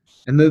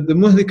 and the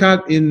muhlikat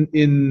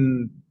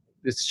in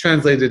it's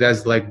translated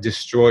as like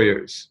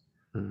destroyers.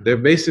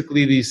 They're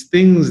basically these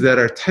things that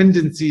are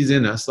tendencies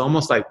in us,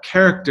 almost like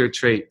character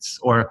traits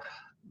or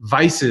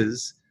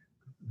vices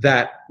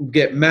that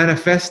get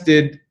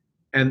manifested,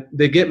 and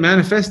they get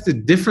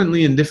manifested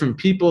differently in different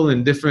people,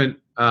 in different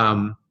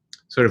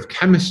sort of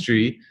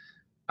chemistry,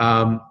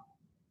 and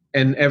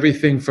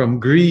everything from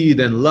greed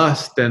and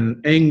lust and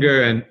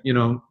anger, and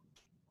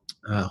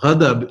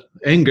ghadab,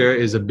 anger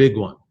is a big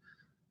one.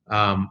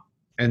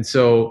 And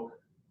so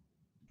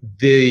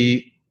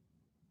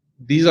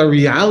these are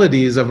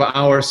realities of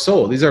our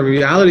soul. These are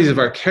realities of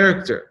our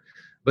character.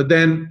 But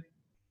then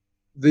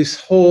this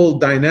whole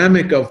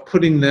dynamic of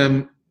putting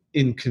them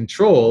in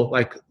control,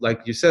 like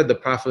you said, the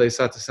Prophet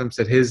ﷺ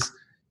said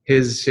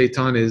his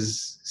shaitan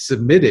is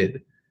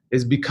submitted,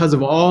 is because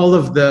of all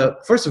of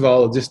first of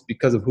all, just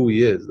because of who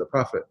he is, the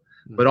Prophet,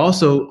 but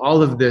also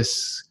all of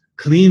this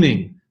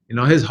cleaning.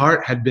 His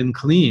heart had been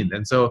cleaned.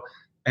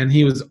 And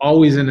he was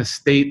always in a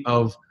state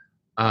of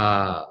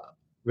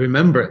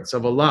remembrance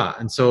of Allah.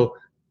 And so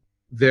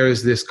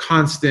there's this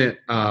constant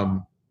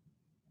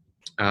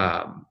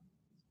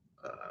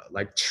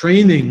like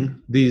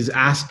training these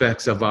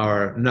aspects of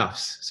our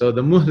nafs. So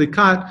the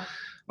muhlikat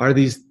are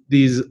these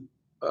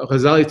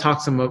Ghazali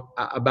talks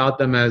about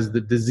them as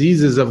the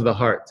diseases of the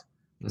heart.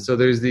 So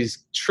there's these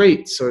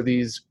traits or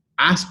these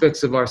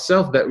aspects of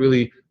ourself that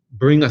really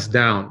bring us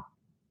down.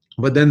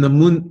 But then the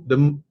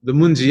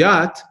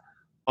munjiyat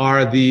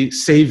are the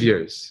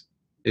saviors.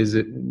 Is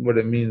it what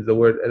it means? The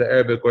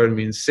Arabic word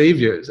means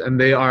saviors, and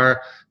they are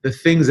the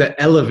things that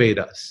elevate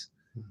us.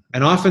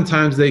 And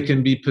oftentimes they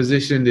can be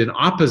positioned in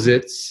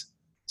opposites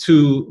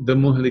to the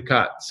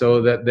muhlikat,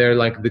 so that they're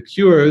like the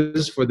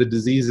cures for the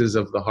diseases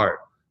of the heart.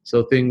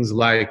 So things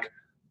like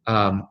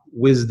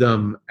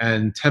wisdom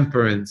and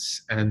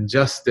temperance and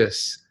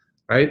justice,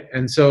 right?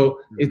 And so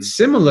it's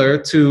similar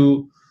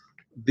to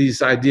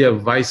this idea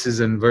of vices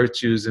and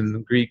virtues in the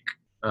Greek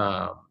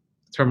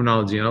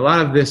terminology. And a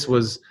lot of this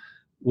was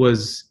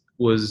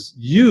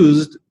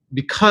used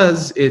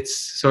because it's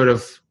sort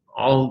of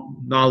all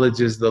knowledge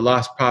is the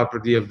lost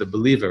property of the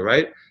believer,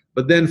 right?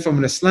 But then from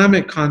an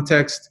Islamic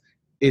context,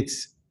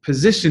 it's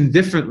positioned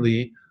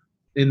differently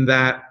in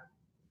that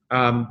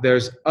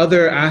there's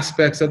other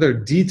aspects, other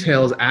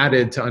details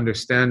added to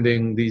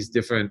understanding these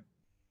different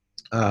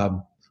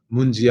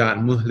munjiyat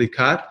and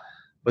muhlikat,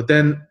 but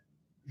then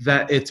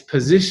that it's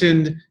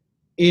positioned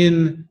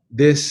in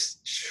this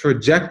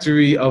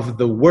trajectory of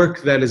the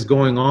work that is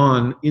going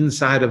on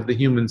inside of the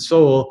human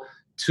soul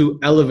to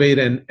elevate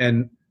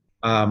and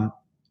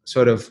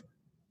sort of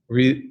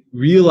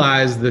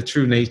realize the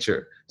true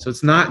nature. So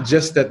it's not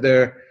just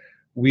that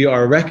we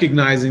are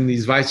recognizing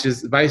these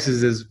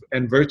vices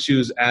and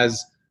virtues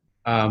as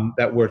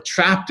that we're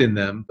trapped in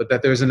them, but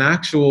that there's an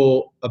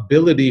actual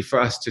ability for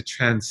us to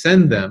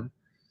transcend them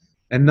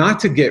and not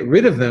to get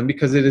rid of them,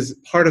 because it is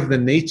part of the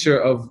nature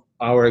of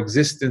our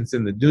existence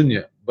in the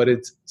dunya. But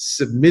it's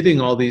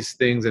submitting all these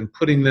things and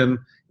putting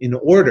them in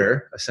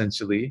order,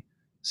 essentially,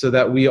 so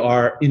that we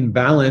are in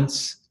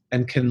balance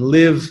and can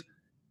live,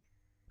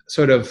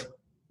 sort of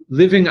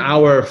living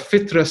our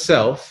fitra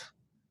self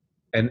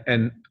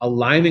and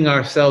aligning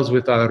ourselves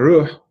with our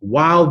ruh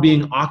while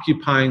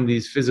occupying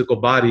these physical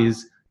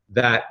bodies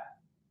that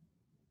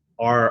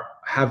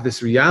have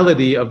this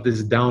reality of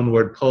this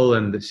downward pull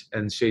and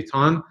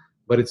shaitan.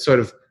 But it's sort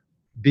of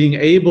being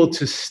able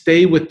to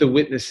stay with the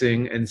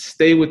witnessing and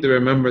stay with the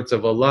remembrance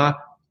of Allah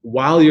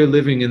while you're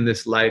living in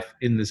this life,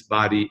 in this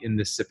body, in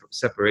this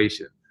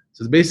separation.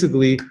 So it's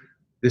basically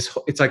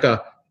it's like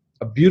a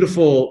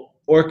beautiful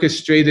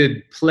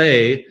orchestrated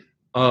play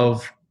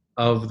of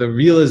the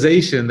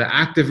realization, the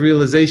active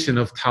realization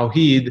of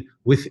Tawheed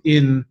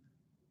within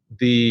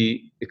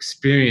the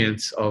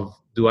experience of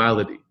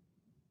duality.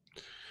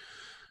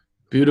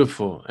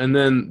 Beautiful. And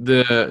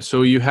then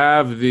so you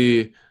have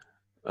the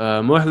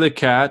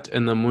muhlikat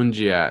and the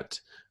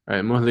munjiyat,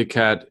 right?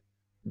 Muhlikat,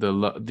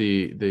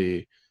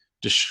 the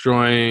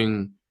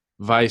destroying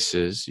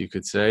vices, you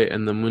could say,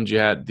 and the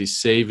munjiyat, the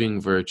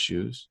saving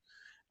virtues.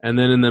 And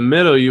then in the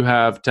middle you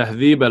have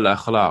tahdhib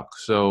al-akhlaq.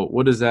 So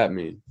what does that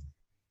mean?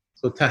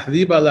 So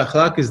tahdhib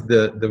al-akhlaq is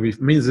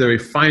means the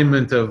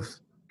refinement of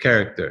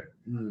character.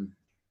 Mm.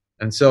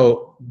 And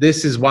so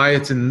this is why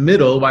it's in the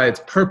middle, why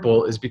it's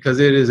purple, is because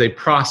it is a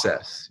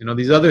process. You know,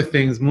 these other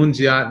things,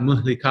 munjiat,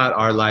 muhlikat,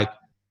 are like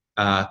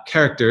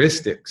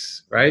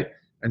characteristics, right?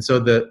 And so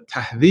the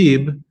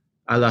tahdhib,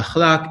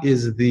 al-akhlaq,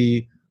 is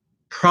the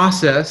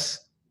process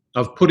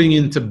of putting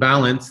into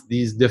balance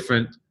these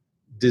different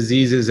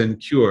diseases and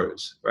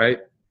cures, right?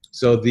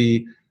 So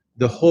the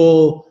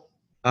whole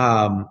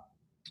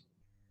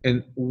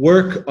and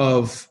work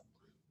of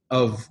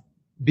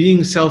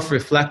being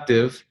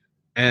self-reflective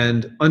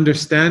and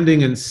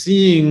understanding and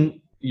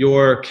seeing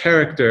your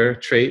character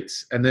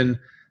traits, and then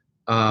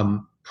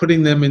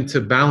putting them into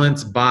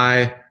balance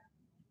by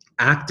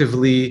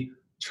actively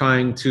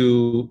trying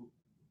to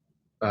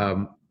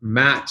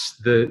match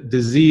the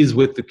disease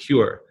with the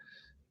cure.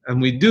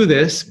 And we do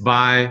this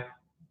by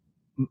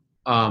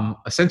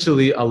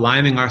essentially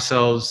aligning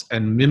ourselves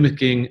and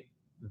mimicking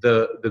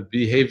the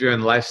behavior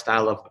and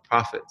lifestyle of the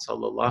Prophet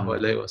sallallahu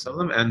alaihi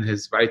wasallam and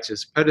his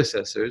righteous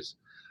predecessors,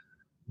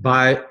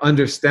 by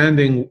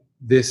understanding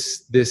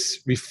this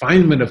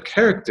refinement of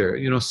character.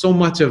 You know, so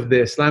much of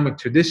the Islamic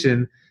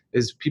tradition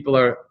is people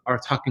are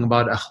talking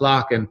about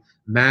akhlaq and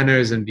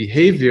manners and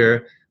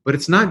behavior, but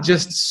it's not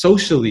just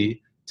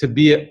socially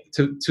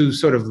to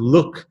sort of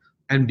look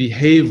and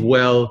behave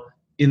well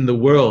in the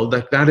world.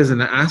 Like, that is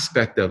an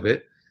aspect of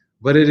it,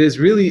 but it is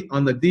really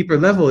on the deeper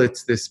level,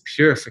 it's this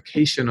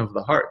purification of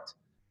the heart.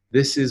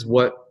 This is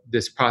what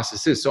this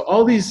process is. So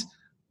all these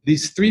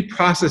three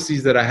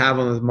processes that I have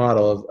on this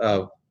model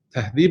of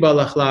tahdhib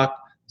al-akhlaq,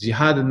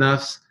 jihad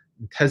al-nafs,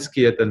 and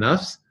tazkiyat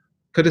al-nafs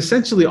could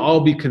essentially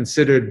all be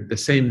considered the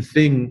same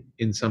thing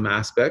in some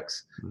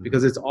aspects,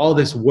 because it's all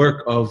this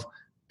work of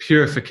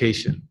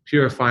purification,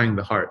 purifying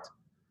the heart,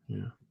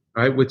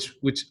 right? Which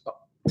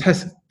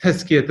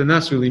tazkiyat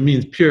al-nafs really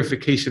means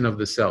purification of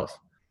the self.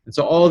 And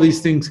so all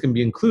these things can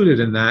be included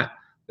in that.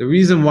 The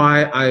reason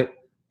why I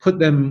put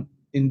them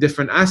in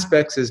different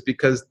aspects is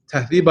because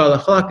tahdhib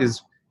al-akhlaq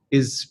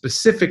is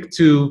specific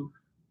to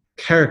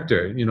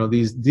character. You know,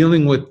 these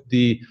dealing with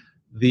the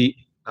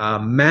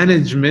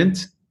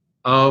management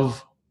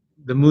of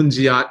the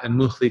munjiat and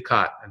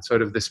muhlikat, and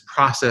sort of this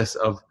process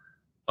of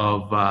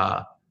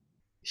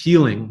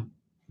healing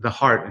the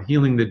heart and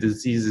healing the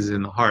diseases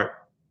in the heart.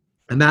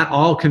 And that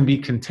all can be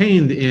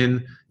contained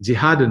in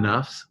jihad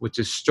al-nafs, which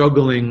is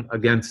struggling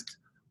against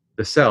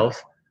the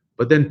self.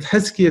 But then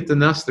tazkiyat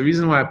al-nafs, the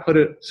reason why I put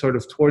it sort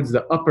of towards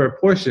the upper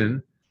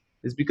portion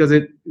is because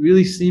it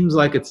really seems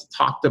like it's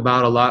talked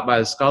about a lot by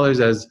the scholars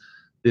as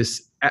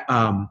this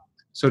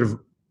sort of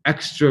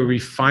extra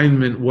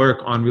refinement work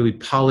on really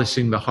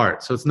polishing the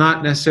heart. So it's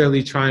not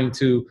necessarily trying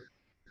to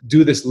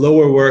do this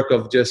lower work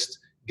of just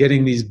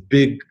getting these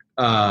big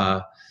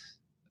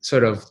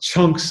sort of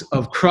chunks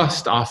of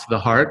crust off the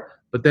heart,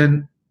 but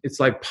then it's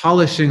like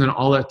polishing an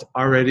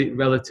already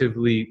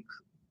relatively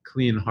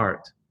clean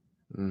heart.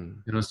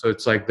 You know, so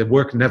it's like the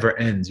work never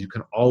ends. You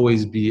can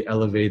always be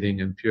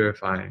elevating and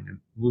purifying and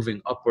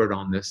moving upward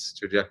on this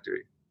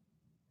trajectory.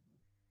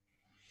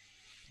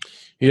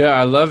 Yeah,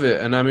 I love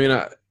it. And I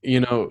mean,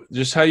 you know,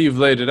 just how you've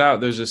laid it out,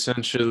 there's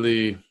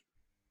essentially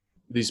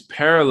these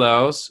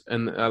parallels,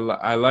 and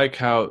I like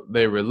how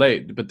they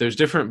relate, but there's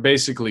different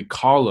basically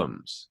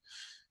columns.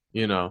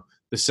 You know,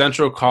 the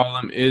central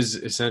column is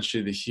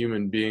essentially the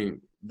human being,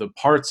 the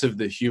parts of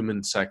the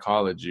human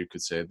psychology, you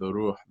could say, the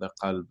ruh, the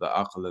qalb, the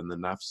aql, and the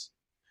nafs.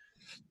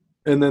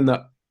 And then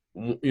the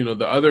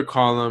other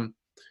column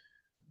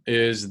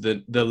is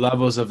the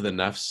levels of the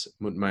nafs,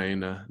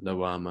 mutmainah,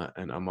 lawama,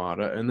 and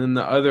amara. And then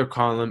the other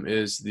column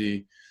is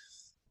the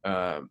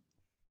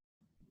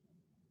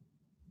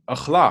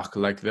akhlaq,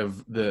 like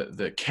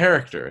the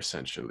character,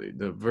 essentially,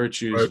 the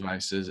virtues,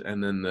 vices,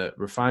 and then the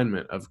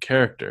refinement of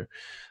character.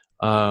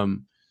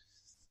 And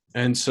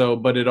so,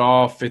 but it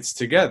all fits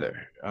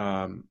together.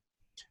 And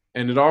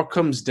it all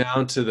comes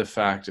down to the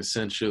fact,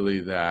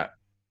 essentially, that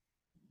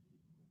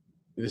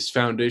this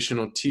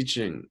foundational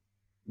teaching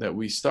that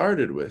we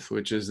started with,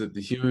 which is that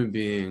the human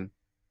being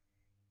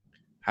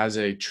has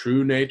a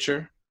true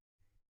nature,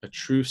 a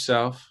true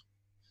self,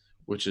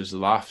 which is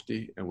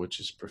lofty and which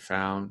is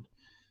profound.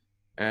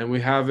 And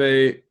we have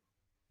a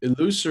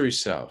illusory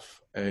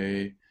self,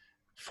 a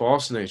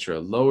false nature, a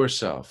lower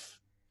self,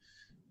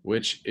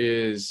 which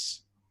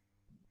is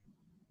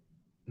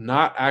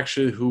not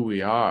actually who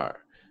we are,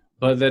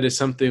 but that is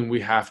something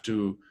we have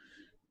to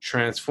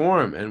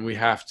transform and we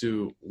have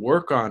to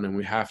work on and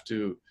we have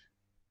to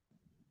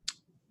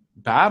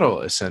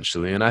battle,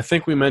 essentially. And I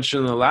think we mentioned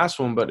in the last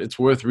one, but it's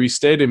worth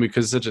restating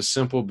because it's such a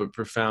simple but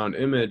profound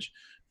image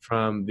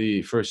from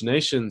the First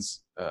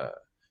Nations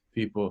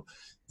people,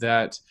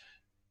 that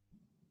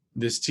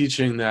this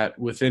teaching that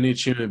within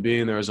each human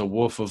being there is a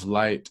wolf of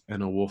light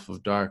and a wolf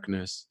of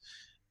darkness,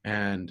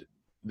 and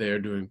they are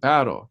doing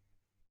battle.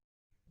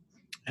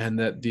 And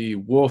that the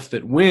wolf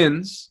that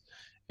wins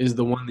is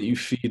the one that you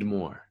feed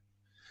more.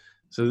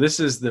 So this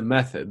is the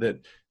method,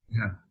 that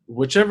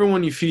whichever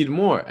one you feed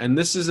more. And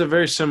this is a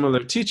very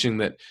similar teaching,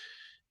 that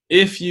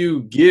if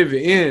you give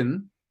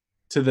in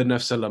to the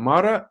nafs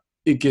al-amara,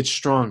 it gets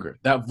stronger.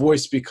 That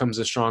voice becomes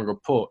a stronger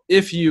pull.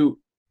 If you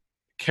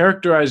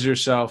characterize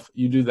yourself,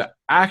 you do the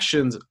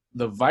actions,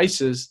 the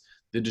vices,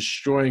 the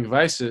destroying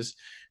vices,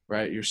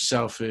 right? You're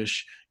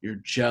selfish,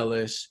 you're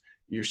jealous,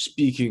 you're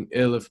speaking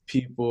ill of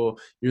people,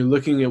 you're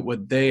looking at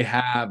what they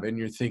have and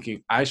you're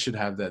thinking, I should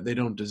have that. They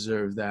don't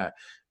deserve that.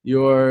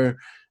 You're,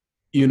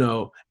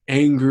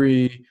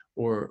 angry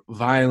or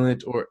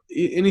violent or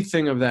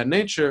anything of that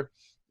nature,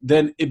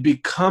 then it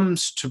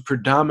becomes to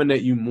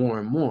predominate you more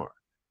and more.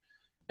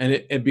 And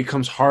it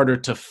becomes harder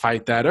to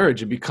fight that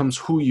urge. It becomes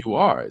who you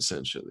are,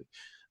 essentially.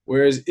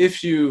 Whereas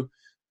if you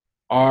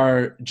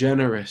are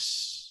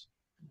generous,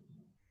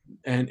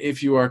 and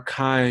if you are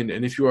kind,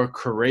 and if you are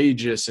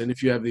courageous, and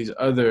if you have these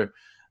other,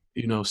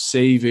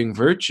 saving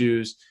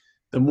virtues,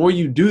 the more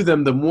you do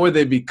them, the more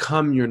they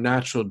become your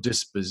natural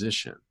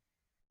disposition,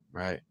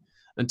 right?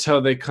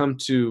 Until they come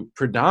to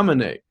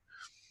predominate.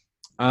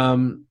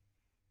 And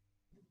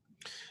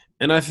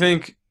I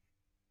think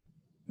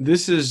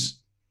this is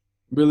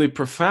really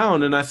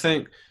profound. And I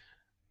think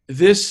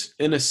this,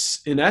 in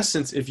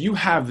essence, if you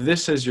have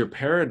this as your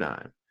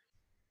paradigm,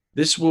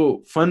 this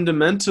will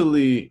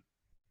fundamentally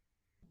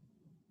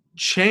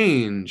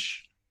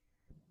change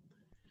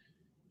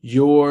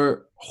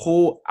your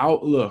whole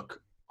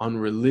outlook on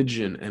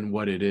religion and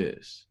what it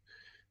is.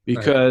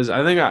 Because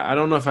right. I think, I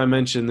don't know if I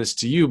mentioned this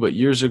to you, but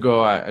years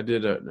ago I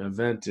did an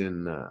event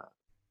in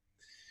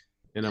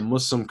a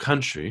Muslim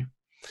country,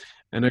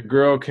 and a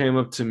girl came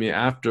up to me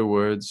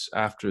afterwards,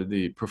 after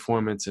the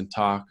performance and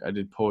talk. I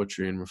did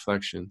poetry and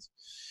reflections.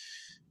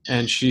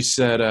 And she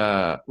said,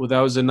 well, that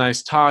was a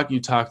nice talk. You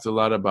talked a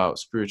lot about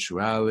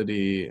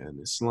spirituality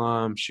and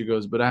Islam. She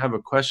goes, but I have a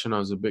question. I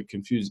was a bit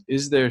confused.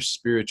 Is there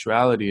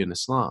spirituality in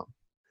Islam?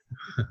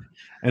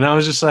 And I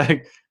was just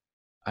like,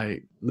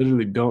 I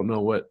literally don't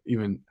know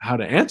how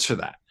to answer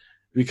that,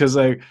 because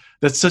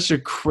that's such a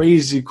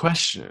crazy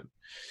question.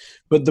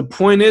 But the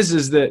point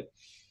is that,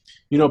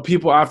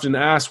 people often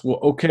ask, well,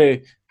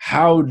 okay,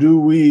 how do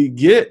we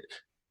get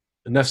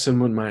nafs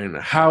al-mutmainna?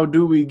 How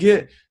do we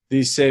get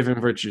these saving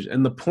virtues?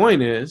 And the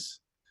point is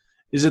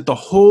that the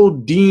whole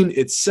deen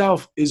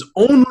itself is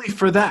only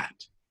for that.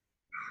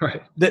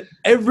 Right. That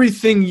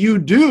everything you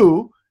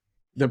do,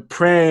 the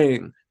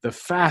praying, the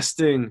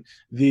fasting,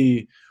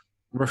 the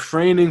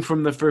refraining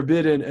from the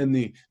forbidden, and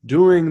the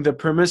doing the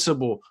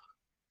permissible,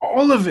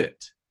 all of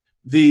it,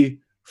 the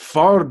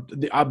fard,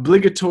 the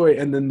obligatory,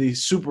 and then the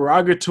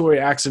supererogatory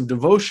acts of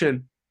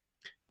devotion,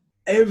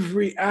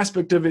 every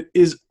aspect of it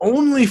is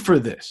only for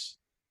this,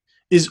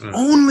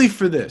 only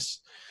for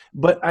this.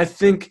 But I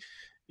think,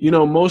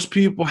 most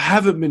people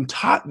haven't been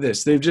taught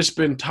this. They've just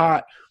been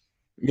taught,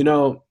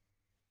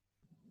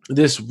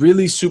 this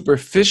really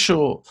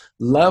superficial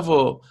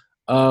level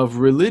of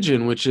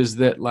religion, which is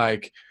that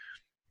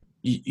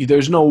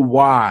there's no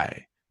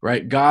why,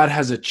 right? God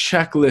has a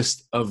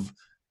checklist of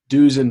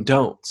do's and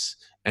don'ts.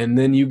 And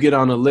then you get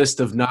on a list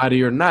of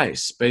naughty or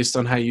nice based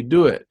on how you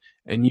do it.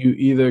 And you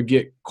either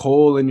get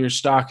coal in your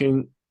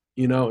stocking,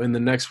 in the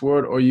next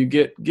world, or you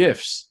get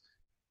gifts.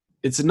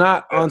 It's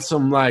not on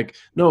some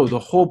no, the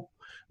whole,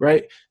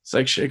 right? It's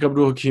like Sheikh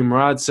Abdul Hakim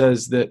Murad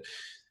says that,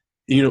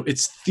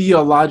 it's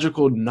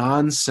theological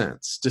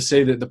nonsense to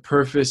say that the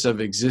purpose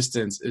of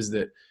existence is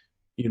that,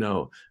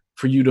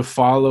 for you to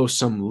follow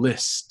some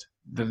list,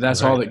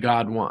 that's right. All that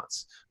God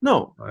wants.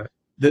 No, right.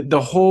 The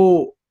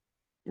whole,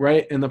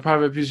 right? And the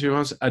Prophet, peace be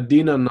upon him,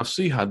 adina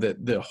nasiha,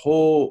 that the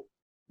whole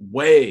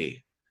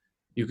way,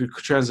 you could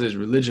translate as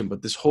religion,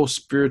 but this whole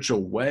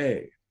spiritual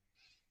way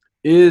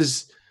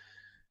is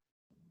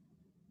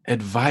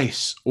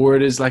advice, or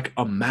it is like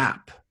a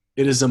map.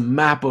 It is a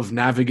map of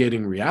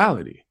navigating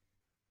reality.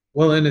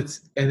 Well, and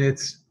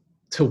it's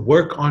to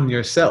work on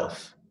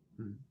yourself,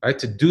 right?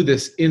 To do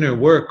this inner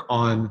work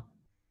on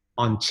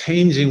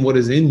changing what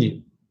is in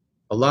you.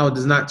 Allah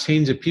does not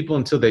change the people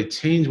until they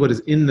change what is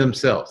in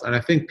themselves. And I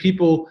think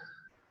people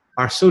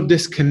are so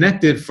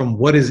disconnected from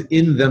what is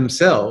in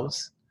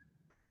themselves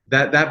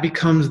that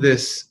becomes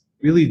this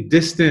really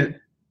distant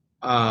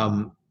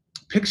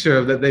picture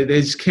of that they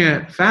just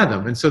can't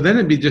fathom. And so then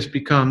it just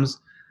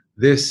becomes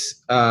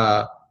this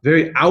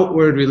very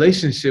outward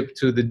relationship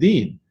to the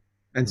deen.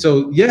 And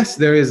so, yes,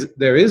 there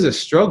is a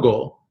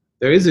struggle.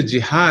 There is a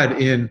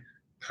jihad in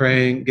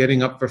praying,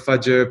 getting up for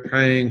Fajr,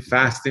 praying,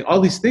 fasting. All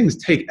these things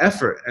take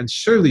effort, and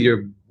surely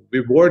you're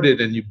rewarded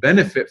and you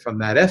benefit from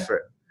that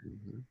effort.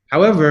 Mm-hmm.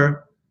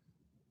 However,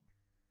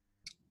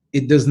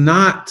 it does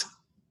not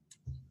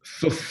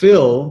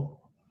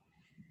fulfill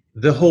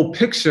the whole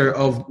picture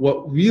of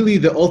what really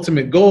the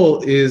ultimate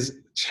goal is: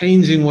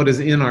 changing what is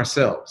in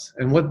ourselves.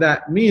 And what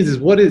that means is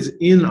what is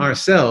in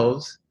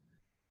ourselves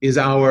is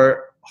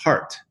our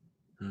heart.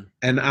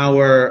 And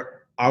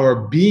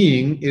our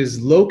being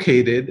is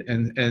located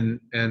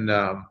and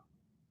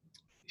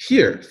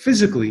here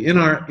physically in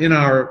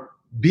our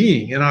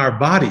being, in our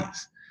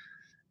bodies.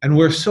 And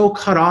we're so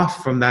cut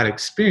off from that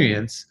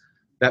experience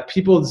that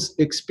people's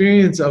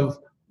experience of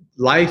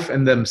life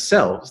and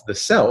themselves, the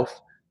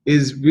self,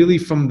 is really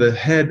from the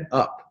head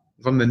up,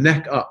 from the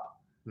neck up.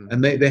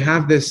 And they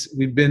have this,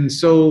 we've been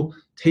so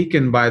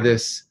taken by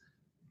this,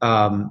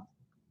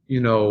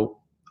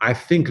 I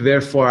think,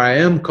 therefore I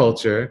am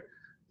culture,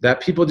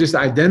 that people just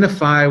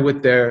identify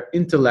with their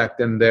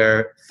intellect and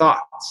their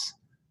thoughts.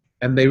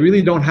 And they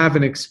really don't have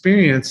an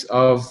experience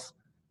of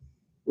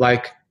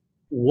like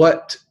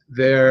what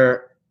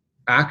their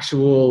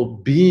actual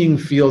being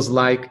feels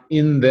like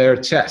in their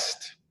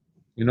chest.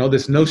 You know,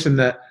 this notion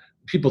that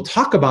people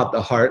talk about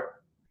the heart,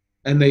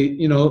 and they,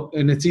 you know,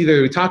 and it's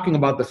either talking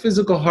about the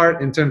physical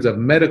heart in terms of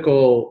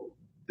medical,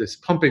 this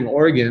pumping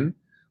organ,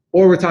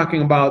 or we're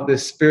talking about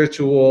this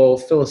spiritual,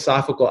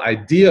 philosophical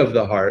idea of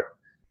the heart.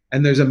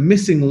 And there's a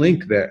missing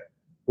link there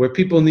where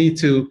people need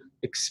to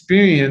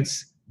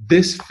experience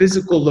this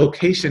physical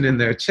location in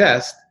their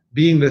chest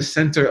being the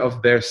center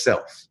of their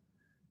self.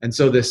 And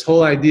so this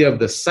whole idea of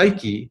the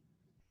psyche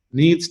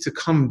needs to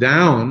come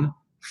down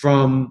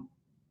from,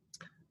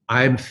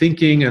 I'm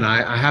thinking and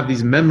I have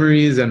these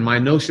memories and my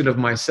notion of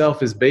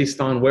myself is based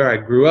on where I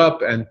grew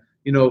up. And,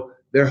 you know,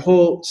 their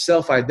whole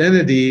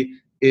self-identity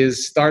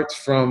starts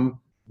from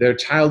their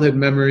childhood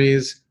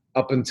memories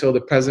up until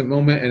the present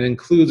moment and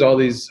includes all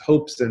these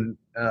hopes and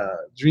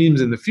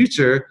dreams in the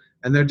future.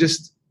 And they're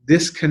just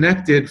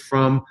disconnected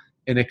from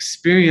an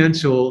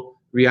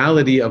experiential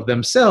reality of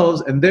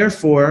themselves, and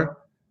therefore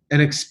an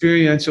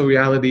experiential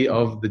reality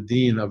of the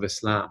deen of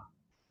Islam.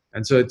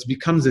 And so it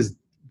becomes this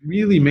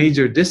really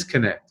major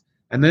disconnect.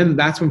 And then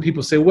that's when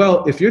people say,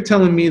 well, if you're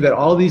telling me that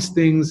all these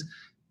things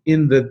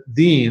in the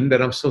deen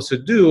that I'm supposed to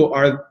do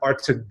are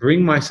to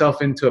bring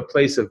myself into a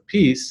place of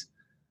peace,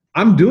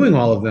 I'm doing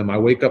all of them. I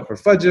wake up for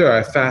Fajr,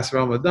 I fast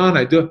Ramadan,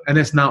 I do it, and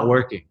it's not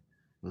working,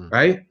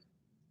 right?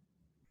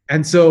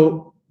 And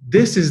so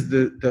this is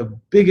the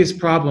biggest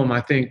problem,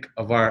 I think,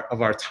 of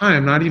our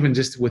time, not even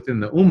just within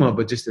the Ummah,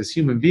 but just as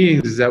human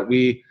beings, is that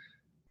we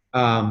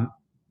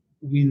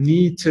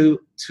need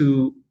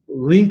to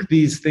link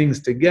these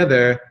things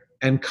together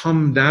and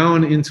come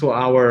down into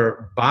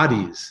our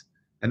bodies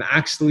and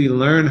actually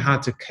learn how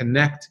to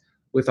connect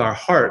with our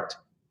heart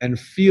and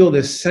feel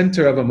this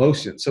center of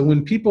emotion. So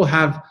when people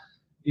have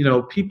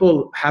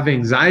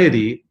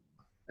anxiety,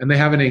 and they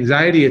have an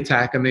anxiety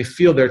attack and they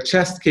feel their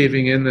chest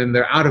caving in and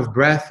they're out of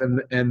breath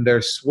and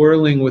they're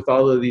swirling with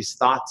all of these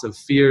thoughts of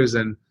fears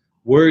and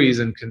worries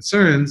and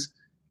concerns,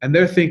 and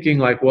they're thinking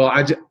like, well,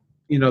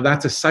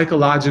 that's a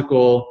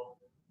psychological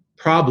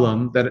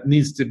problem that it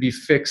needs to be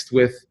fixed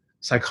with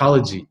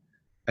psychology.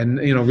 And,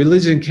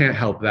 religion can't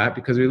help that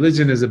because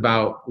religion is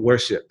about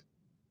worship.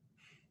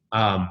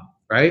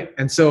 Right?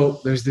 And so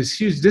there's this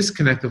huge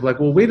disconnect of like,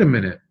 well, wait a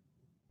minute.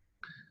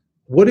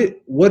 What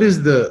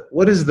is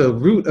the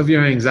root of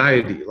your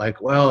anxiety? Like,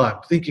 well, I'm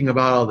thinking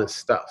about all this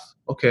stuff.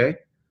 Okay.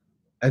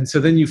 And so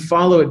then you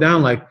follow it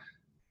down, like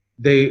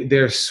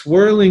they're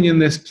swirling in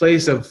this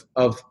place of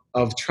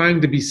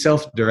trying to be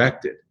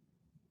self-directed.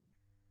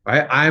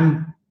 Right?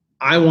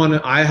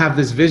 I have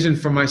this vision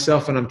for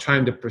myself and I'm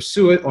trying to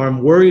pursue it, or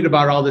I'm worried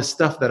about all this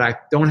stuff that I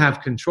don't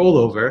have control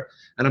over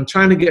and I'm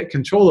trying to get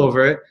control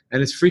over it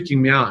and it's freaking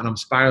me out and I'm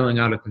spiraling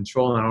out of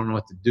control and I don't know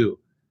what to do.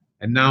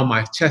 And now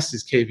my chest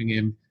is caving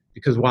in.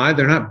 Because why?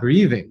 They're not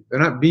breathing. They're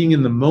not being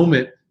in the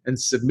moment and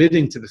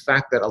submitting to the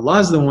fact that Allah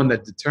is the one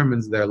that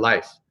determines their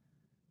life.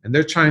 And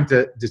they're trying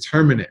to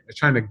determine it. They're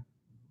trying to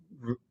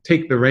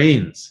take the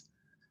reins.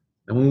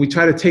 And when we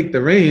try to take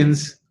the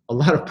reins, a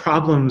lot of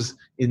problems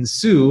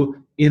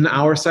ensue in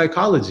our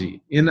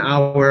psychology, in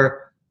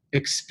our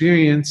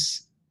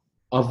experience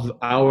of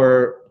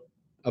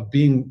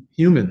being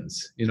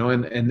humans,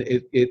 and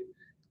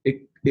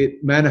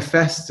it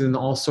manifests in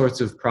all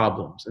sorts of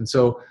problems. And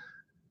so,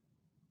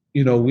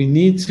 we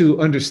need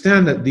to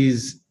understand that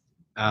these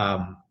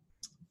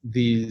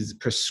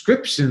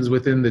prescriptions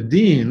within the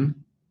deen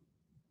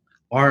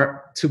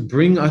are to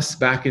bring us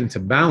back into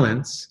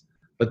balance,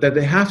 but that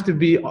they have to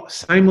be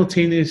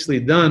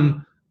simultaneously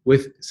done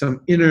with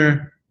some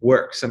inner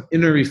work, some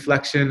inner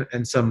reflection,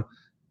 and some,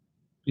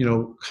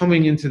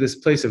 coming into this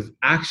place of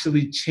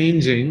actually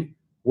changing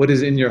what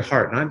is in your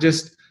heart, not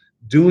just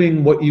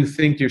doing what you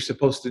think you're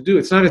supposed to do.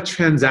 It's not a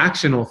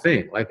transactional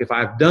thing. Like, if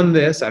I've done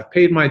this, I've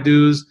paid my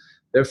dues,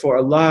 therefore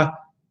Allah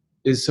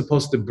is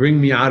supposed to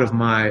bring me out of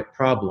my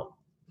problem.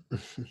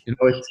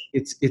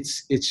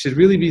 It should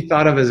really be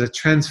thought of as a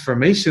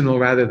transformational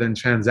rather than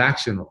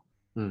transactional,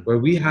 where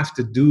we have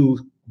to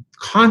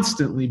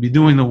constantly be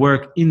doing the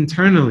work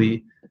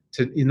internally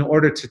in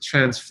order to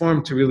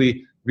transform, to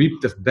really reap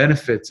the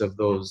benefits of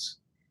those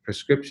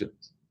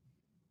prescriptions.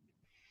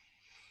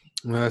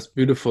 Well, that's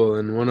beautiful.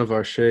 And one of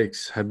our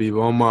sheikhs, Habib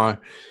Omar,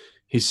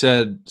 he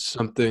said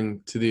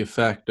something to the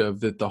effect of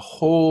that the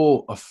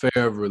whole affair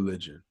of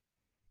religion,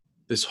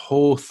 this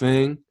whole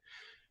thing,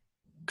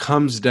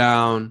 comes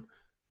down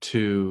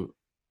to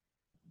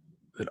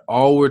that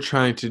all we're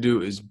trying to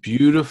do is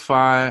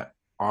beautify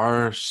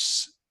our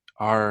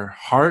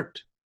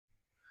heart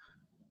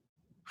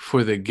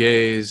for the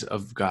gaze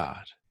of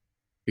God.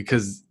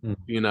 Because,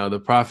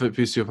 the Prophet,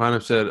 peace be upon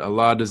him, said,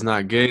 Allah does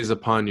not gaze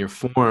upon your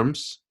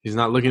forms. He's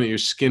not looking at your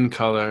skin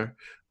color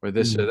or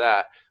this or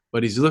that,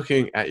 but he's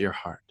looking at your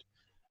heart.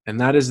 And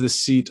that is the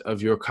seat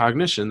of your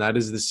cognition. That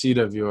is the seat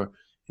of your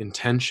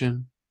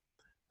intention.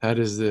 That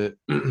is the,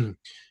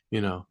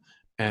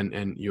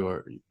 and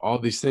your all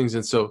these things.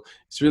 And so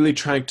it's really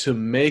trying to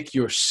make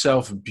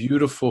yourself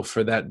beautiful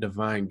for that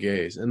divine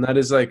gaze. And that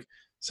is like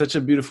such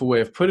a beautiful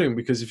way of putting it,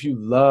 because if you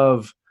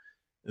love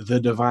the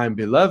divine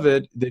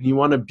beloved, then you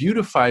want to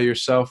beautify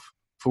yourself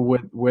for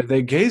where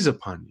they gaze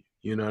upon you.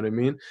 You know what I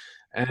mean?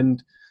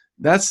 And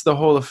that's the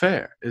whole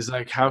affair, is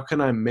like, how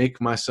can I make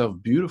myself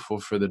beautiful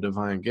for the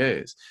divine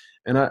gaze?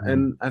 And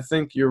I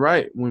think you're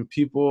right. When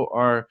people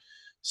are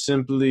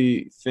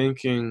simply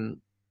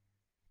thinking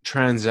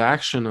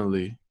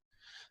transactionally,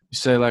 you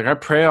say like, I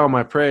pray all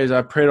my praise.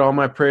 I prayed all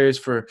my praise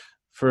for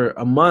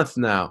a month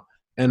now,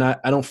 and I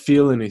don't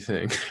feel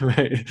anything.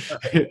 Right?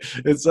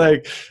 It's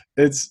like,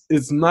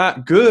 it's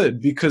not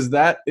good, because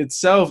that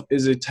itself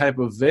is a type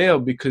of veil,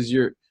 because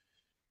you're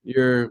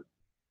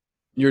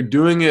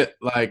doing it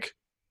like,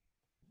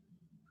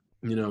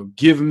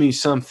 give me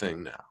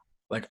something now.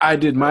 Like, I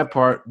did my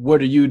part.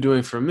 What are you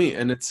doing for me?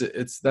 And that's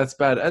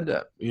bad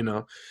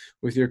edep,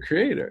 with your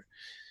creator.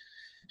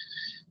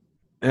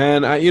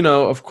 And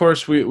of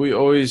course, we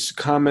always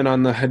comment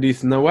on the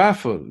hadith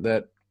Nawafil,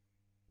 that,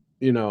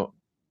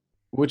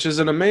 which is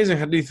an amazing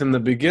hadith, in the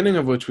beginning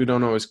of which we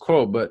don't always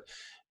quote, but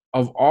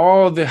of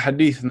all the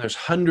hadith, and there's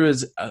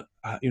hundreds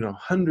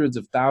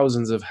of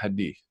thousands of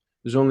hadith,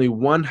 there's only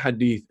one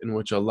hadith in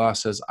which Allah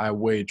says, I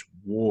wage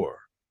war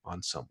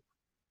on someone.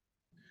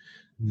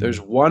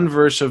 There's one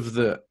verse of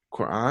the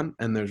Quran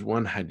and there's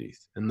one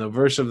hadith. And the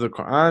verse of the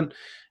Quran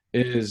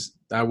is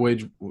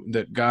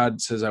that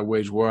God says, I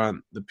wage war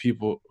on the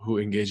people who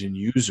engage in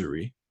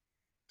usury,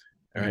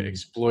 right?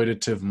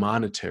 Exploitative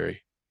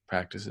monetary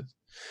practices.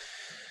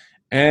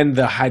 And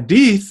the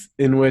hadith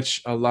in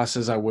which Allah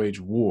says, I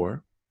wage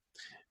war,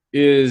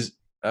 is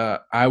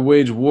I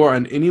wage war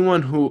on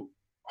anyone who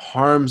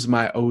harms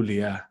my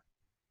awliya,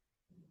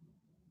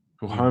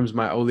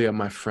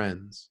 my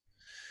friends.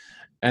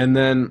 And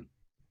then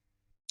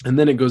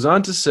it goes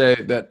on to say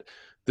that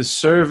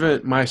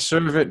my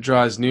servant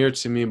draws near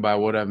to me by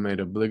what I've made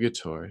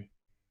obligatory,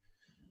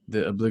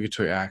 the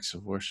obligatory acts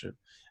of worship,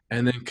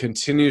 and then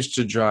continues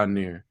to draw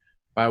near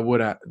by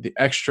the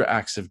extra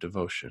acts of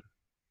devotion.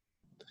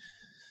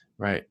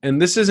 Right?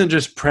 And this isn't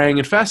just praying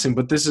and fasting,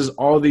 but this is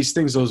all these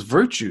things, those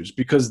virtues,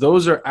 because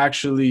those are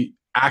actually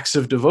acts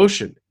of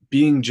devotion.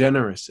 Being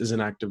generous is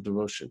an act of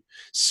devotion.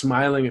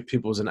 Smiling at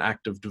people is an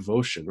act of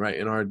devotion, right?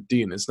 In our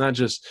deen, it's not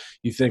just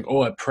you think,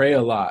 oh, I pray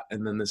a lot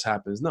and then this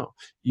happens. No,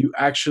 you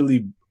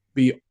actually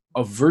be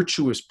a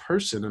virtuous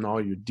person in all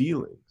your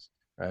dealings,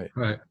 right?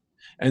 Right.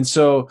 And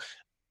so,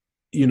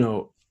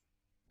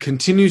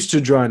 continues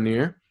to draw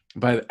near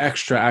by the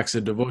extra acts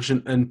of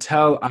devotion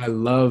until I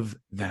love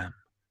them.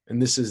 And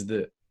this is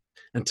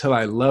until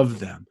I love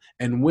them.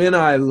 And when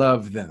I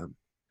love them,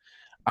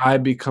 I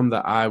become the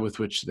eye with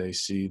which they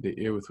see, the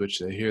ear with which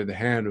they hear, the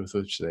hand with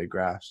which they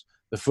grasp,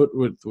 the foot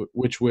with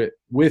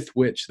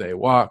which they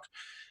walk,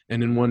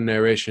 and in one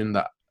narration,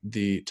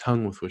 the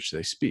tongue with which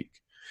they speak.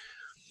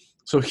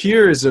 So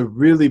here is a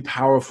really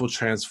powerful,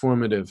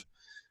 transformative,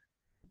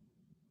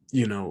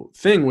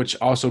 thing, which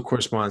also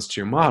corresponds to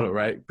your model,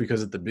 right?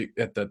 Because at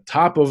the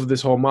top of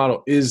this whole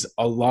model is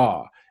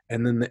Allah,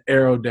 and then the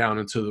arrow down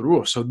into the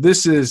ruh. So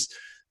this is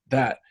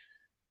that,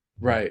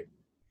 right?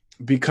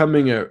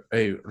 Becoming a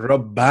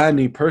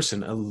Rabbani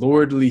person, a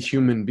lordly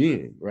human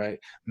being, right?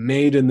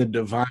 Made in the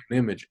divine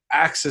image,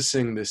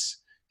 accessing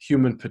this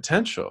human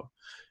potential.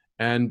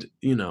 And,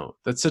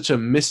 that's such a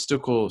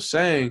mystical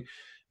saying,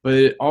 but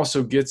it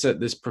also gets at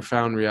this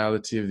profound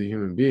reality of the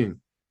human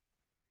being.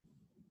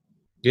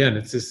 Yeah, and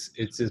it's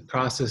this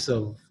process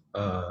of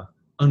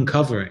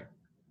uncovering,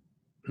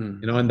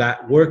 and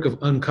that work of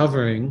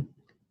uncovering,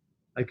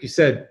 like you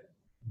said,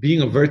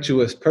 being a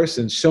virtuous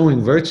person,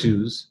 showing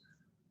virtues,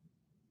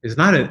 is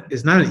not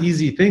an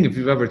easy thing if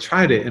you've ever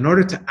tried it. In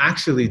order to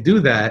actually do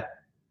that,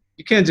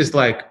 you can't just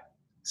like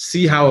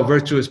see how a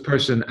virtuous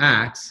person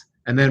acts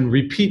and then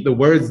repeat the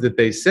words that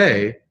they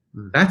say.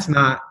 That's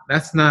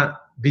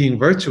not being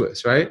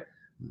virtuous, right?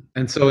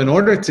 And so in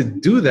order to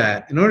do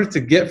that, in order to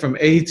get from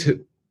A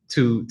to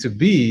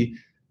B,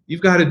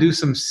 you've got to do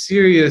some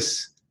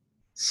serious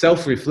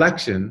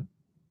self-reflection,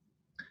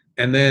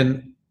 and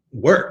then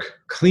work,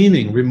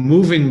 cleaning,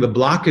 removing the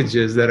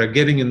blockages that are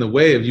getting in the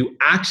way of you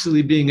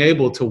actually being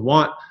able to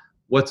want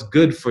what's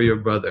good for your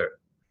brother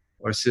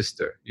or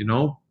sister,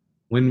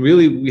 when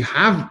really we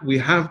have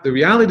the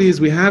reality is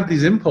we have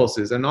these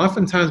impulses, and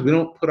oftentimes we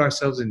don't put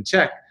ourselves in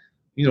check.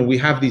 We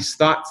have these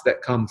thoughts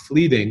that come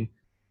fleeting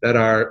that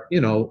are,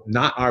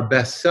 not our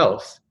best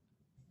self.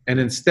 And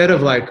instead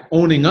of like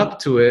owning up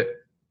to it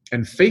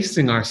and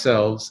facing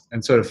ourselves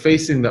and sort of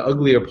facing the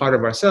uglier part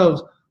of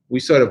ourselves, we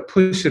sort of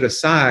push it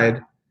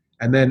aside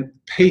and then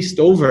paste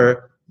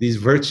over these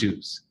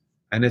virtues.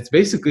 And it's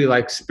basically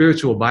like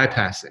spiritual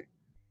bypassing.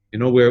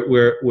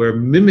 We're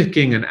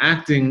mimicking and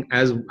acting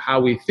as how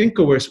we think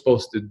we're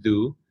supposed to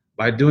do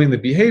by doing the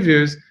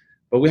behaviors,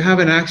 but we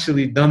haven't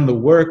actually done the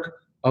work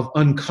of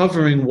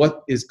uncovering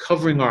what is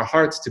covering our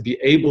hearts to be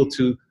able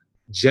to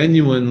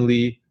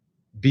genuinely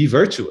be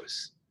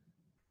virtuous.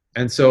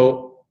 And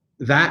so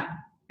that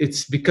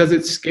it's because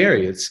it's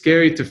scary. It's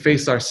scary to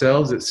face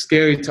ourselves. It's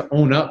scary to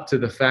own up to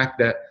the fact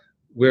that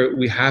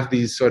we have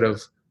these sort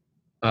of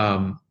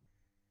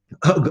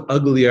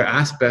uglier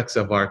aspects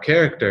of our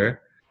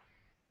character.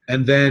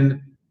 And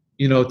then,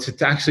 to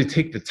actually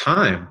take the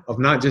time of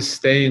not just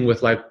staying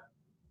with like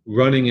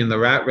running in the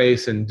rat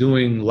race and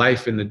doing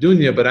life in the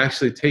dunya, but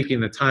actually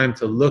taking the time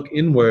to look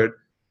inward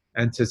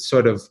and to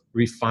sort of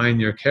refine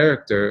your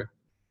character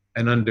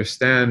and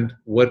understand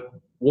what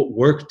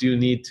work do you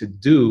need to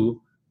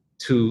do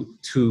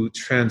to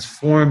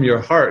transform your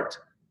heart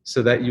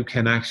so that you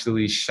can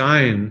actually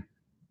shine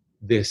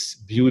this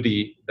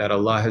beauty that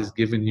Allah has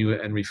given you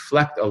and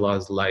reflect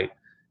Allah's light.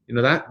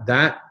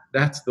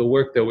 That's the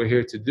work that we're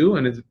here to do,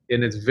 and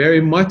it's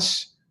very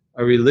much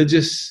a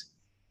religious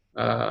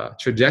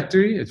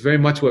trajectory. It's very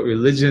much what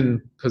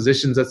religion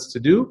positions us to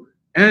do,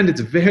 and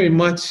it's very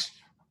much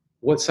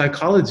what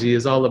psychology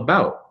is all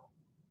about.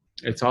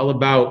 It's all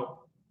about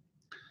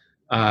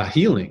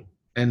healing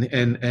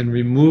and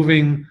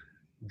removing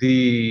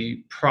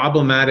the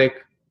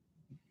problematic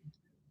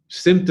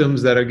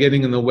symptoms that are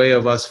getting in the way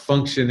of us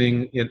functioning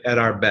at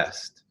our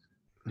best.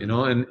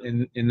 And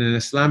in an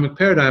Islamic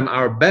paradigm,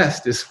 our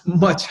best is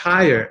much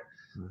higher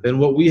than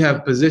what we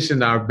have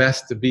positioned our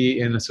best to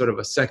be in a sort of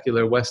a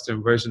secular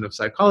Western version of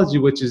psychology,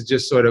 which is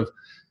just sort of,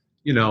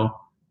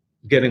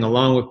 getting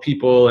along with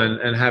people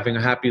and having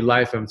a happy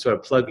life and sort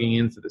of plugging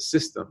into the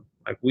system.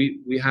 Like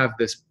we have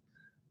this,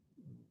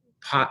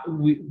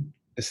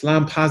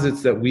 Islam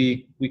posits that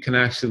we can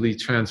actually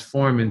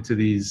transform into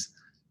these,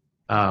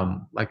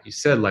 like you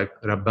said, like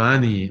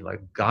Rabbani,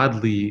 like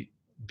godly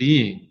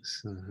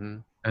beings. Mm-hmm.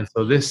 And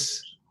so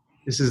this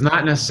is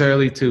not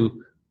necessarily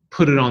to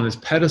put it on this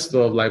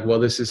pedestal of like, well,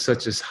 this is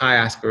such a high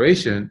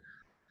aspiration,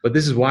 but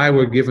this is why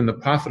we're given the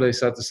Prophet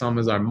ﷺ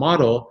as our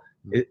model,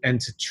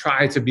 and to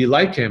try to be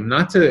like him,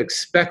 not to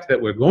expect that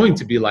we're going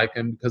to be like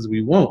him, because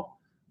we won't.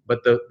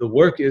 But the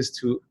work is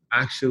to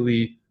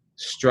actually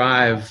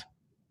strive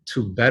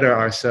to better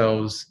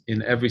ourselves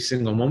in every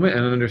single moment,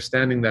 and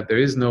understanding that there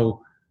is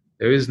no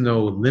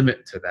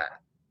limit to that.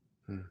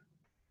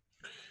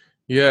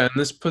 Yeah, and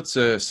this puts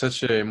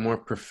such a more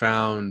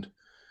profound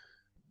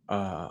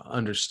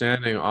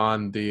understanding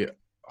on the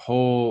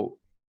whole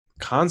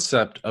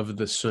concept of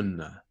the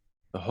Sunnah,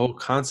 the whole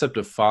concept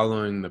of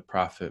following the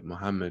Prophet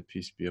Muhammad,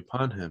 peace be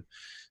upon him,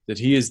 that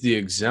he is the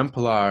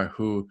exemplar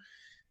who,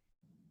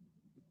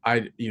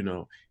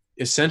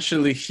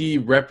 essentially he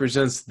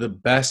represents the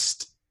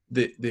best,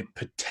 the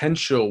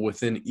potential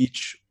within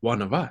each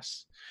one of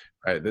us,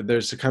 right? That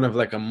there's a kind of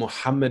like a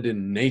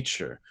Muhammadan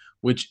nature,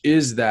 which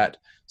is that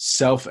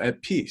self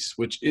at peace,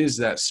 which is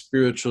that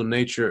spiritual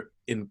nature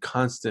in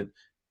constant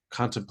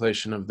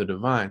contemplation of the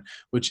divine,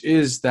 which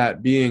is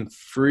that being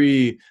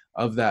free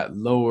of that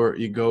lower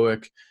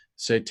egoic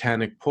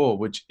satanic pull,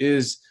 which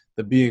is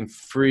the being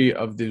free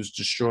of those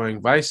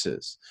destroying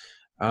vices,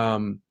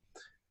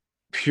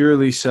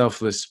 purely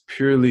selfless,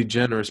 purely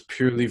generous,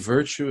 purely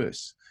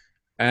virtuous.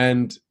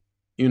 And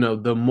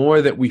the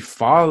more that we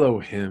follow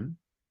him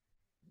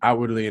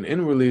outwardly and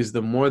inwardly, is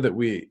the more that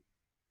we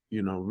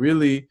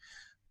really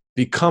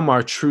become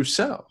our true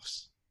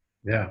selves.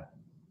 Yeah,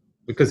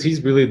 because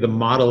he's really the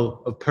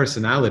model of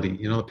personality.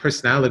 The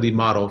personality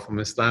model from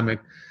Islamic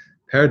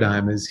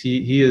paradigm is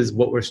he is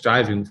what we're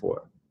striving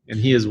for, and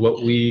he is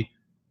what we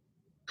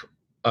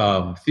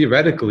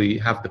theoretically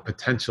have the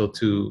potential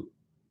to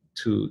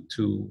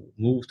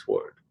move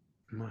toward.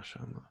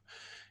 MashaAllah.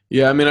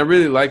 Yeah, I mean, I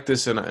really like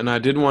this, and I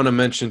did want to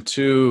mention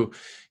too,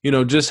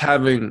 just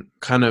having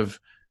kind of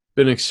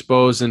been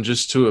exposed and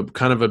just to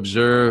kind of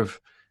observe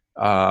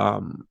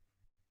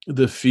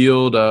the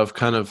field of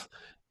kind of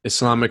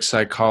Islamic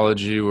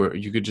psychology, or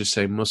you could just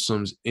say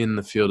Muslims in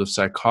the field of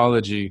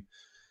psychology.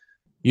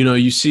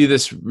 You see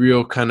this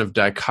real kind of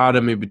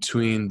dichotomy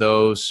between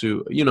those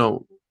who,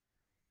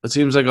 it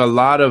seems like a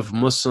lot of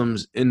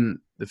Muslims in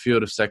the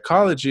field of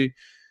psychology,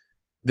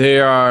 they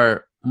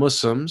are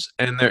Muslims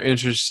and they're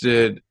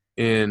interested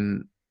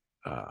in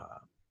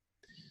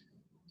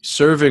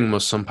serving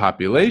Muslim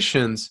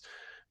populations,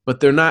 but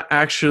they're not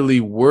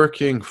actually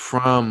working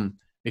from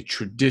a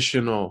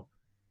traditional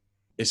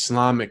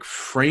Islamic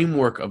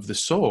framework of the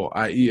soul,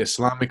 i.e.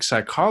 Islamic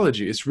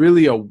psychology. It's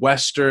really a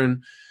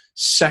Western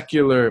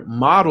secular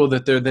model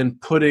that they're then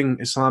putting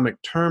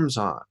Islamic terms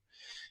on.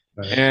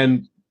 Right.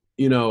 And,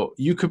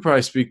 you could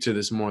probably speak to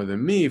this more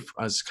than me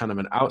as kind of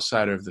an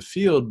outsider of the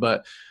field,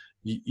 but,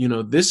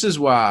 this is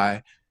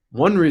why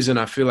one reason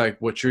I feel like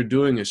what you're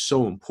doing is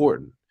so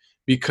important,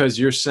 because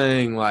you're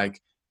saying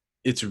like,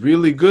 it's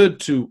really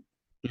good to,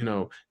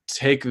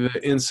 take the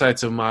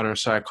insights of modern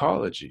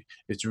psychology.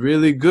 It's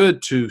really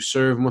good to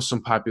serve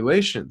Muslim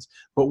populations,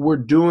 but we're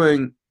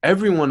doing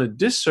everyone a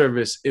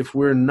disservice if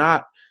we're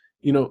not,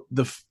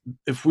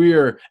 if we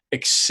are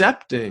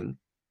accepting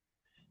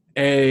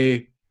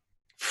a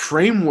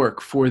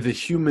framework for the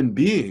human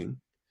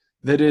being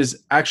that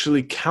is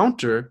actually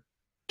counter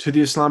to the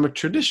Islamic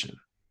tradition.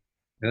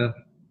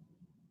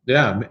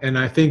 Yeah, and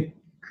I think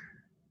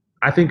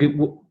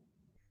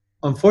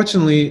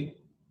unfortunately,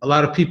 a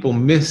lot of people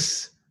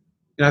miss.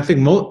 And I think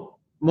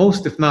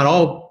most, if not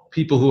all,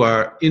 people who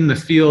are in the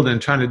field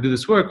and trying to do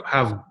this work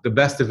have the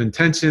best of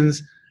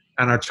intentions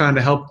and are trying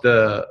to help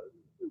the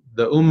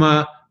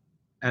ummah,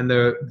 and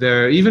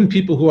they're even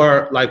people who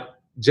are like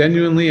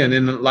genuinely and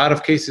in a lot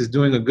of cases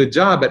doing a good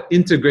job at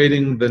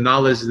integrating the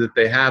knowledge that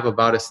they have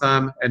about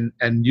Islam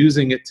and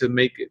using it to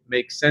make it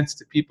make sense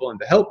to people and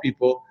to help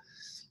people.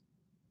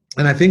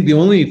 And I think the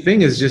only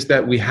thing is just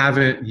that we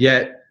hadn't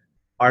yet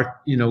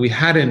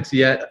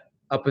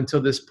up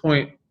until this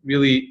point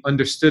really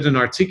understood and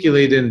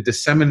articulated and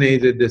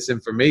disseminated this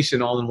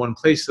information all in one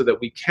place so that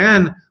we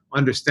can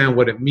understand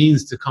what it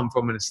means to come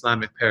from an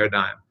Islamic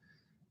paradigm.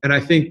 And I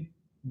think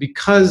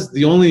because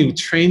the only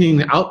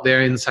training out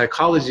there in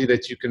psychology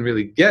that you can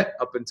really get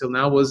up until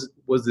now was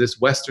this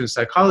Western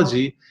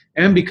psychology,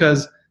 and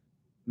because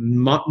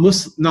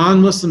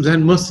non-Muslims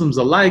and Muslims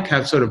alike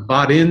have sort of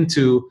bought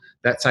into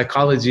that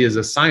psychology as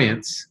a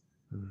science.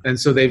 And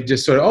so they've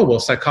just sort of, oh, well,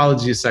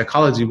 psychology is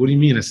psychology. What do you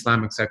mean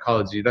Islamic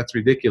psychology? That's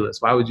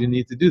ridiculous. Why would you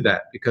need to do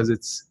that? Because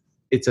it's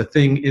a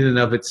thing in and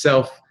of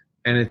itself,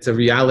 and it's a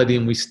reality,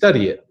 and we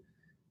study it.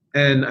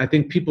 And I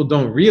think people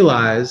don't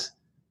realize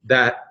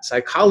that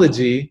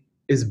psychology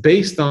is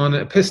based on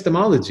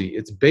epistemology.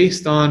 It's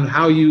based on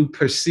how you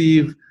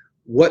perceive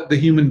what the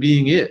human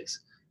being is.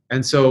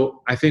 And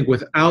so I think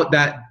without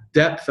that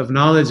depth of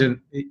knowledge, and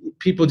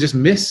people just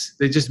miss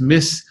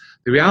the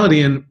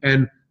reality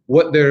and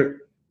what they're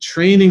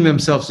training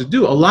themselves to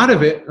do. A lot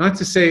of it, I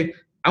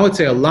would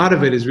say a lot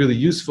of it is really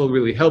useful,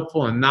 really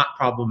helpful, and not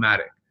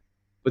problematic.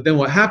 But then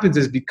what happens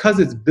is, because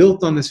it's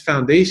built on this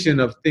foundation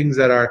of things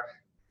that are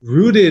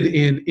rooted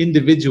in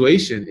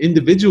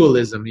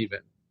individualism even,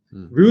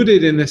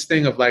 rooted in this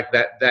thing of like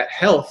that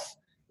health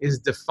is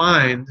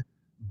defined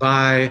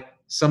by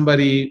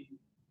somebody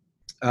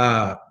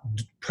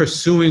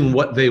pursuing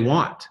what they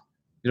want,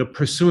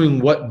 pursuing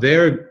what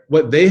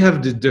they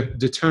have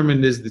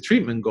determined is the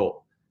treatment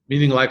goal.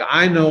 Meaning, like,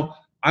 I know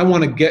I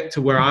want to get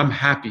to where I'm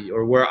happy,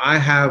 or where I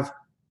have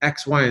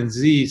X, Y, and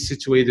Z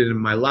situated in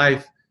my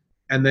life.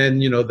 And then,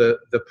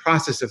 the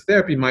process of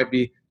therapy might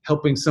be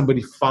helping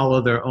somebody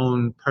follow their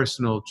own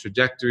personal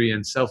trajectory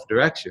and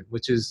self-direction,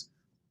 which is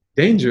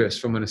dangerous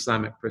from an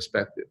Islamic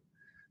perspective.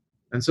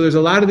 And so there's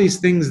a lot of these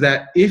things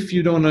that if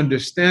you don't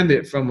understand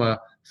it from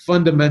a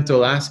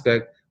fundamental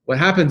aspect, what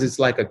happens is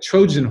like a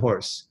Trojan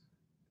horse.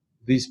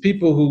 These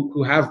people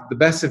who have the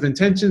best of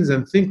intentions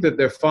and think that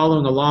they're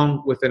following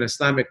along with an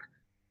Islamic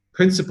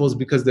principles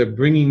because they're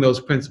bringing those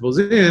principles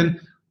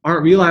in,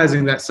 aren't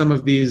realizing that some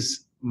of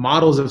these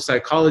models of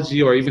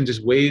psychology, or even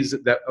just ways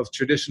of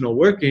traditional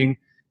working,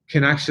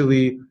 can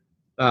actually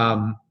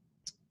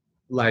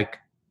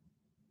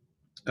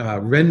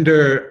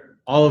render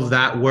all of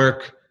that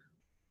work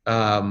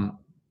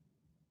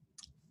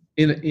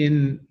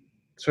in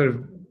sort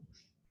of,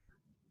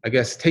 I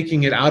guess,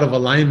 taking it out of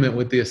alignment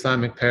with the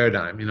Islamic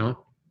paradigm,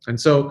 And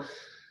so,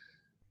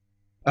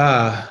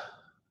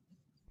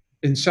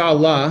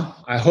 inshallah,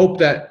 I hope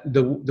that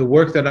the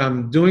work that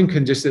I'm doing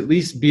can just at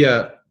least be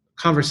a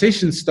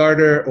conversation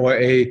starter, or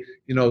a,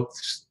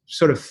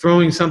 sort of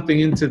throwing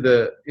something into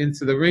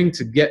the ring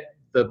to get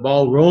the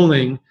ball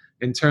rolling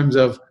in terms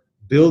of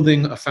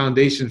building a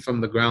foundation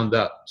from the ground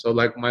up. So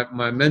like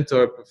my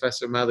mentor,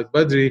 Professor Malik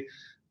Badri,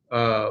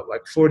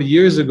 like 40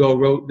 years ago,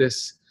 wrote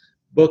this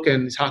book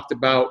and talked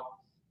about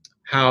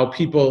how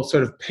people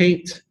sort of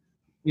paint,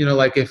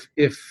 like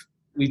if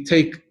we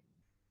take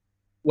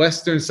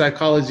Western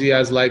psychology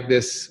as like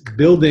this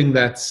building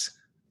that's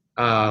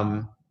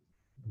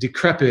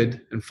decrepit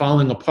and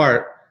falling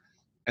apart,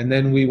 and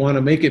then we want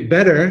to make it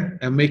better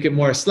and make it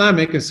more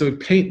Islamic, and so we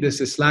paint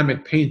this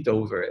Islamic paint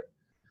over it,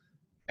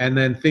 and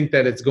then think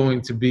that it's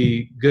going to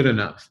be good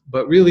enough.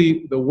 But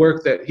really, the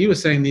work that he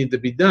was saying needed to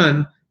be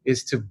done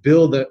is to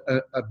build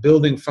a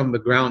building from the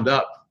ground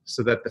up,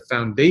 so that the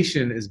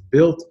foundation is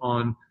built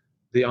on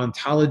the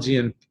ontology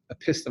and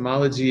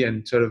epistemology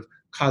and sort of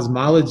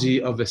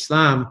cosmology of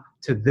Islam,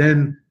 to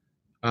then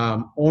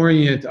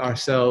orient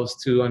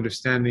ourselves to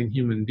understanding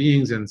human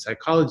beings and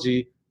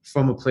psychology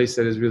from a place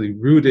that is really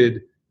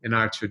rooted in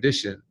our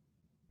tradition.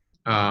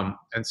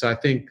 And so I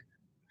think,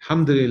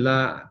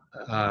 alhamdulillah,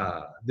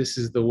 this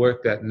is the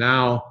work that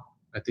now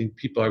I think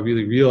people are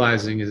really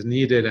realizing is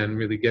needed and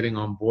really getting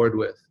on board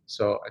with.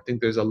 So I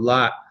think there's a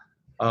lot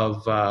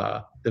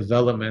of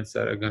developments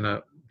that are going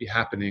to be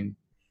happening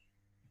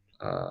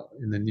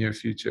in the near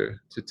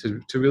future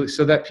to really,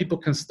 so that people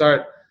can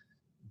start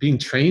being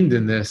trained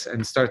in this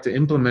and start to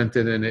implement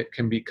it, and it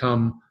can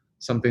become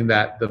something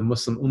that the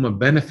Muslim Ummah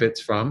benefits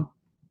from.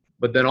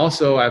 But then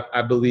also,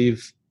 I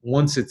believe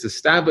once it's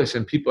established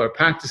and people are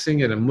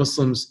practicing it, and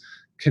Muslims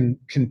can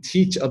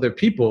teach other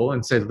people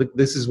and say, look,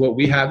 this is what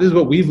we have, this is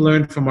what we've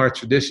learned from our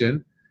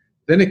tradition,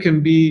 then it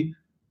can be,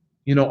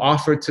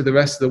 offered to the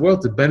rest of the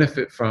world to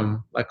benefit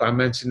from, like I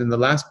mentioned in the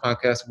last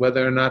podcast,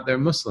 whether or not they're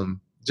Muslim,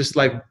 just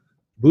like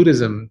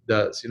Buddhism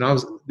does.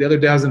 The other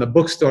day I was in a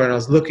bookstore and I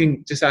was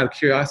looking, just out of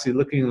curiosity,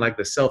 looking in like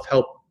the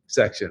self-help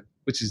section,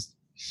 which is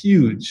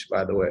huge,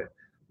 by the way.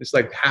 It's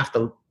like half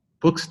the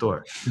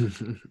bookstore.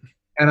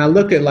 and I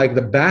look at like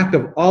the back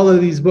of all of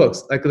these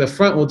books, like the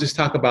front will just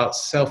talk about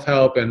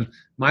self-help and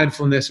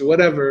mindfulness or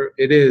whatever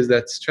it is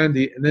that's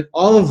trendy. And then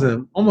all of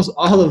them, almost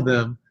all of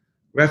them,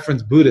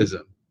 reference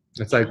Buddhism.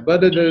 It's like da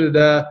da da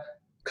da,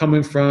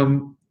 coming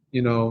from,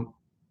 you know,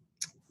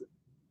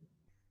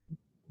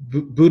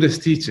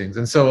 Buddhist teachings.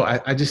 And so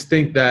I just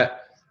think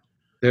that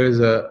there's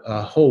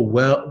a whole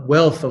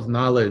wealth of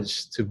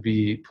knowledge to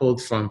be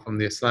pulled from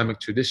the Islamic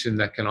tradition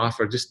that can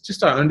offer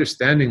just our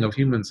understanding of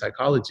human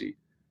psychology.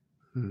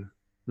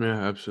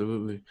 Yeah,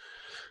 absolutely.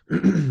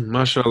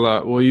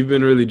 MashaAllah. Well, you've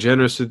been really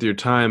generous with your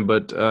time,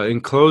 but in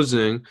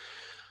closing,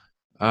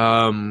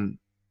 so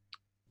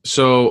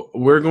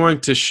we're going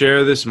to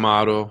share this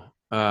model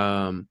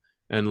and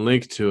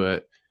link to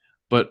it,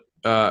 but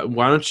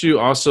why don't you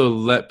also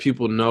let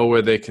people know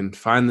where they can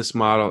find this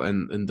model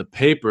and the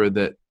paper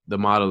that the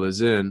model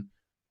is in.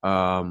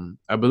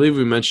 I believe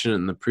we mentioned it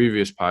in the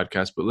previous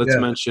podcast, but let's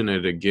mention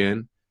it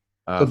again.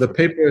 So the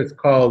paper is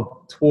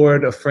called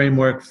Toward a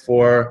Framework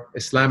for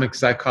Islamic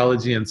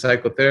Psychology and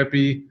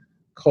Psychotherapy,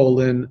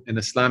 an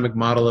Islamic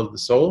Model of the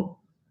Soul.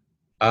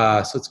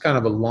 So it's kind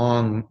of a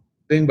long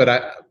thing,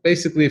 but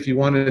basically if you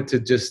wanted to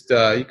just,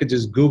 you could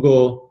just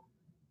Google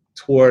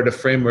Toward a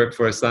Framework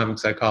for Islamic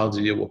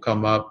Psychology, it will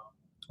come up.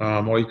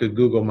 Or you could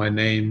Google my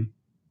name,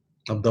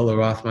 Abdullah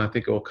Rothman, I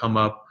think it will come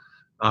up.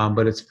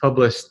 But it's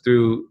published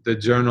through the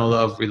Journal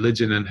of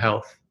Religion and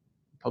Health,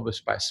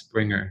 published by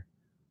Springer.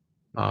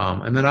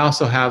 And then I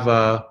also have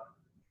a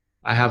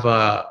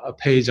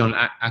page on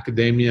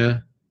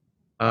academia,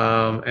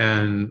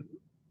 and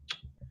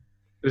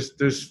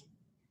there's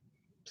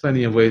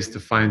plenty of ways to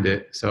find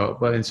it. So,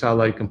 but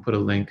inshallah, you can put a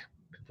link,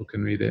 people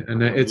can read it,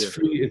 and it's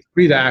free. It's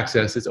free to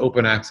access. It's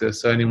open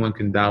access, so anyone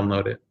can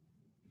download it.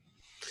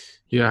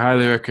 Yeah, I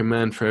highly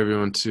recommend for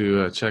everyone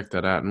to check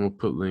that out, and we'll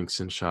put links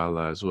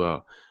inshallah as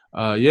well.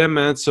 Yeah,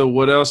 man. So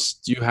what else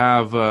do you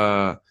have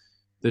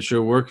that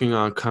you're working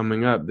on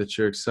coming up that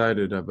you're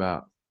excited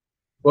about?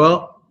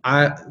 Well,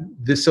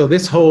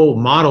 this whole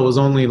model was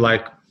only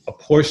like a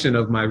portion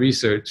of my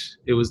research.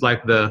 It was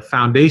like the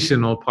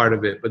foundational part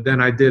of it. But then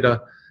I did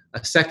a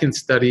second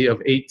study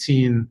of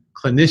 18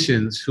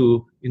 clinicians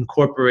who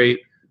incorporate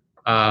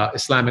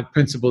Islamic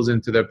principles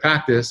into their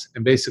practice,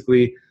 and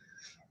basically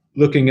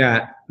looking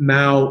at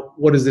now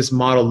what does this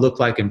model look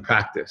like in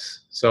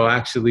practice. So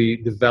actually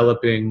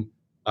developing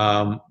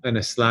an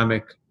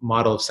Islamic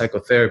model of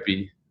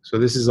psychotherapy. So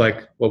this is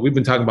like what we've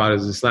been talking about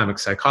is Islamic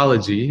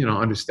psychology, you know,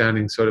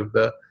 understanding sort of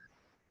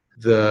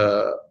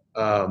the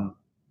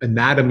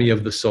anatomy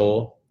of the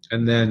soul.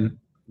 And then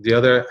the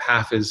other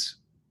half is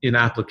in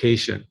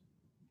application.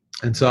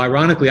 And so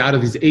ironically, out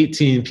of these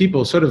 18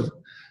 people, sort of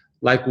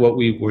like what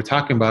we were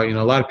talking about, you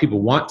know, a lot of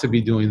people want to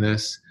be doing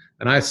this.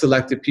 And I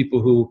selected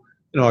people who,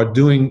 you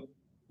know,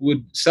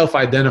 would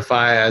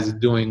self-identify as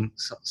doing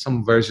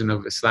some version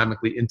of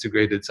Islamically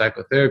integrated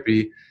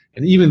psychotherapy.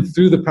 And even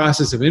through the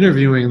process of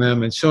interviewing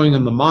them and showing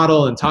them the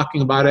model and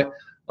talking about it,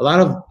 a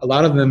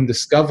lot of them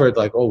discovered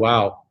like, oh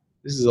wow,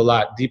 this is a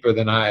lot deeper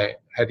than I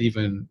had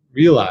even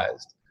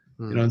realized.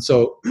 You know, and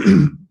so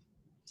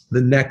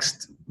the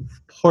next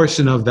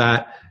portion of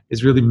that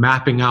is really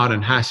mapping out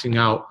and hashing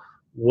out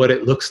what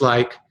it looks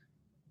like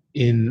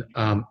in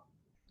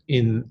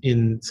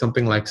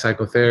something like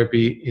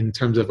psychotherapy in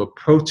terms of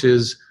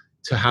approaches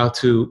to how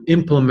to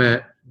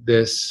implement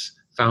this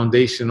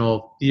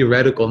foundational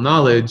theoretical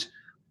knowledge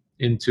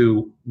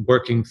into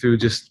working through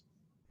just,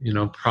 you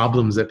know,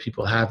 problems that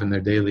people have in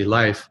their daily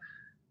life.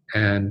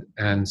 And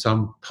so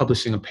I'm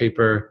publishing a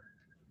paper,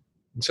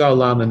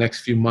 inshallah, in the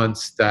next few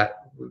months that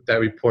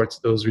reports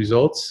those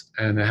results,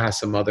 and it has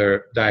some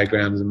other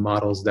diagrams and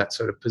models that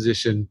sort of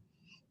position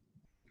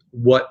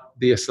what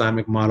the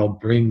Islamic model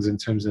brings in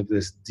terms of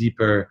this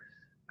deeper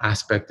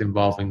aspect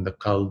involving the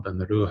qalb and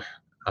the ruh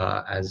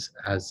as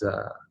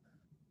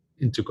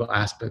integral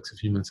aspects of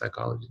human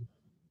psychology.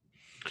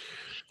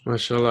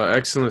 MashaAllah,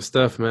 excellent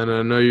stuff, man. And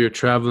I know you're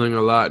traveling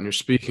a lot and you're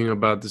speaking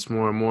about this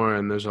more and more,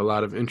 and there's a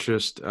lot of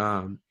interest.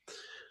 And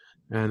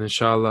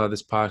inshallah,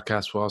 this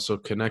podcast will also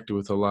connect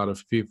with a lot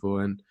of people.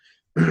 And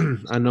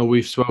I know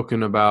we've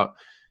spoken about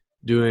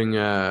doing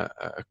a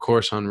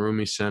course on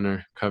Rumi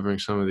Center covering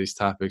some of these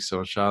topics. So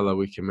inshallah,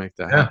 we can make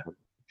that happen.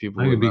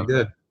 People would be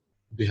good.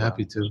 I'd be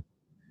happy to.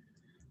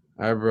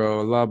 All right, bro.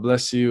 Allah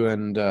bless you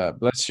and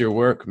bless your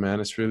work, man.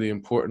 It's really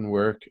important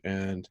work,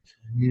 and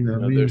you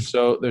know,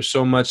 there's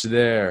so much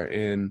there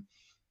in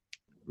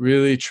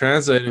really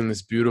translating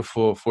this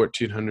beautiful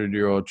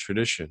 1400-year-old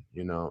tradition.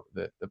 You know,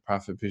 that the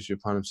Prophet, peace be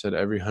upon him, said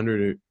every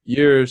 100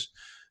 years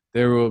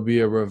there will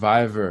be a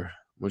reviver,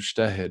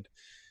 mujtahid.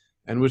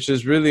 And which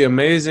is really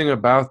amazing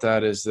about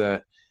that is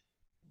that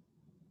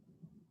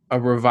a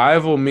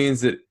revival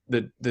means that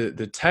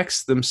the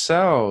texts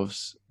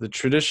themselves, the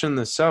tradition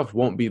itself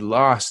won't be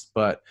lost,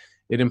 but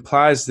it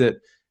implies that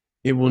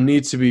it will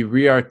need to be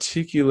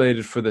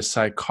re-articulated for the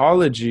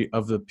psychology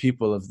of the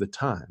people of the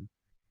time.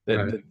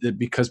 That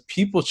because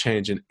people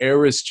change and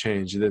eras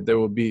change, that there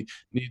will need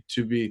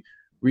to be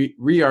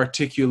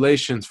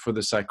re-articulations for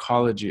the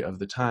psychology of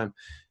the time.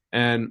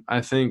 And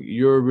I think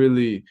you're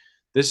really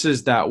this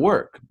is that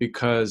work,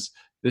 because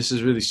this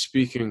is really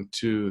speaking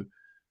to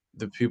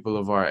the people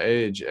of our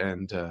age,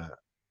 and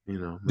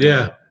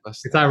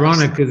it's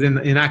ironic because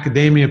in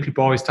academia,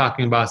 people are always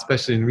talking about,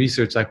 especially in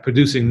research, like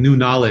producing new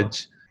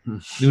knowledge.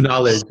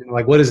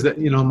 Like, what is the,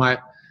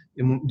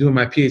 doing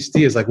my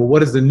PhD is like, well,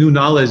 what is the new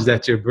knowledge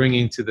that you're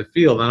bringing to the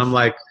field? And I'm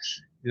like,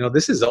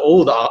 this is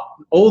old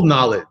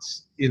knowledge.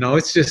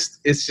 It's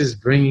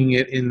just bringing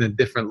it in a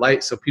different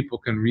light so people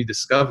can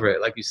rediscover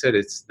it. Like you said,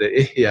 it's the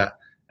ihya.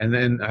 And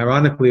then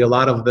ironically, a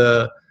lot of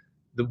the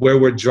where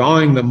we're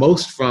drawing the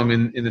most from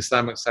in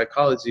Islamic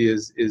psychology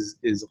is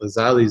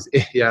Ghazali's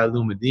Ihya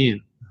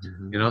Ulumuddin.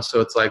 So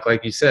it's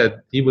like you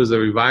said, he was a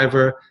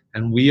reviver,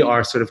 and we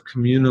are sort of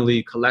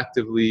communally,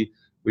 collectively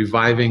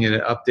reviving it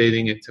and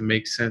updating it to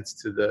make sense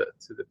to the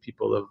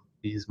people of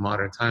these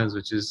modern times,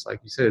 which is, like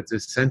you said, it's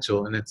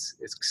essential and it's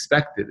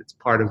expected. It's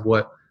part of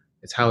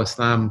it's how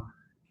Islam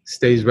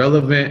stays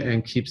relevant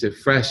and keeps it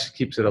fresh,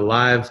 keeps it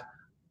alive.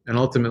 And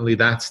ultimately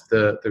that's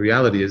the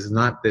reality. It's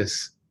not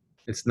this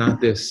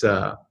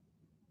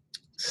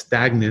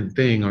stagnant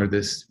thing, or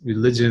this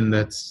religion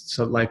that's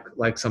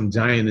like some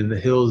giant in the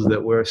hills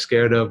that we're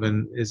scared of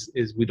and is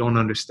we don't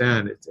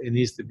understand. It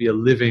needs to be a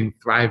living,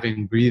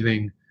 thriving,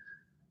 breathing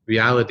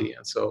reality.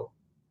 And so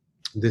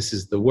this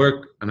is the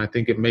work, and I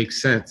think it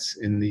makes sense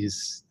in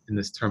this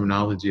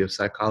terminology of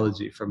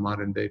psychology for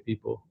modern day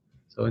people.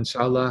 So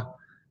inshallah,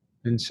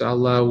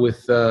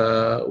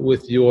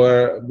 with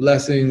your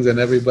blessings and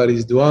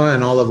everybody's dua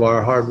and all of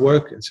our hard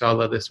work,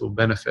 inshallah, this will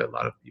benefit a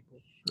lot of people.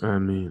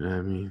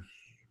 Ameen.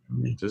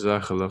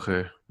 Jazakallah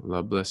khair.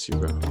 Allah bless you,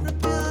 bro.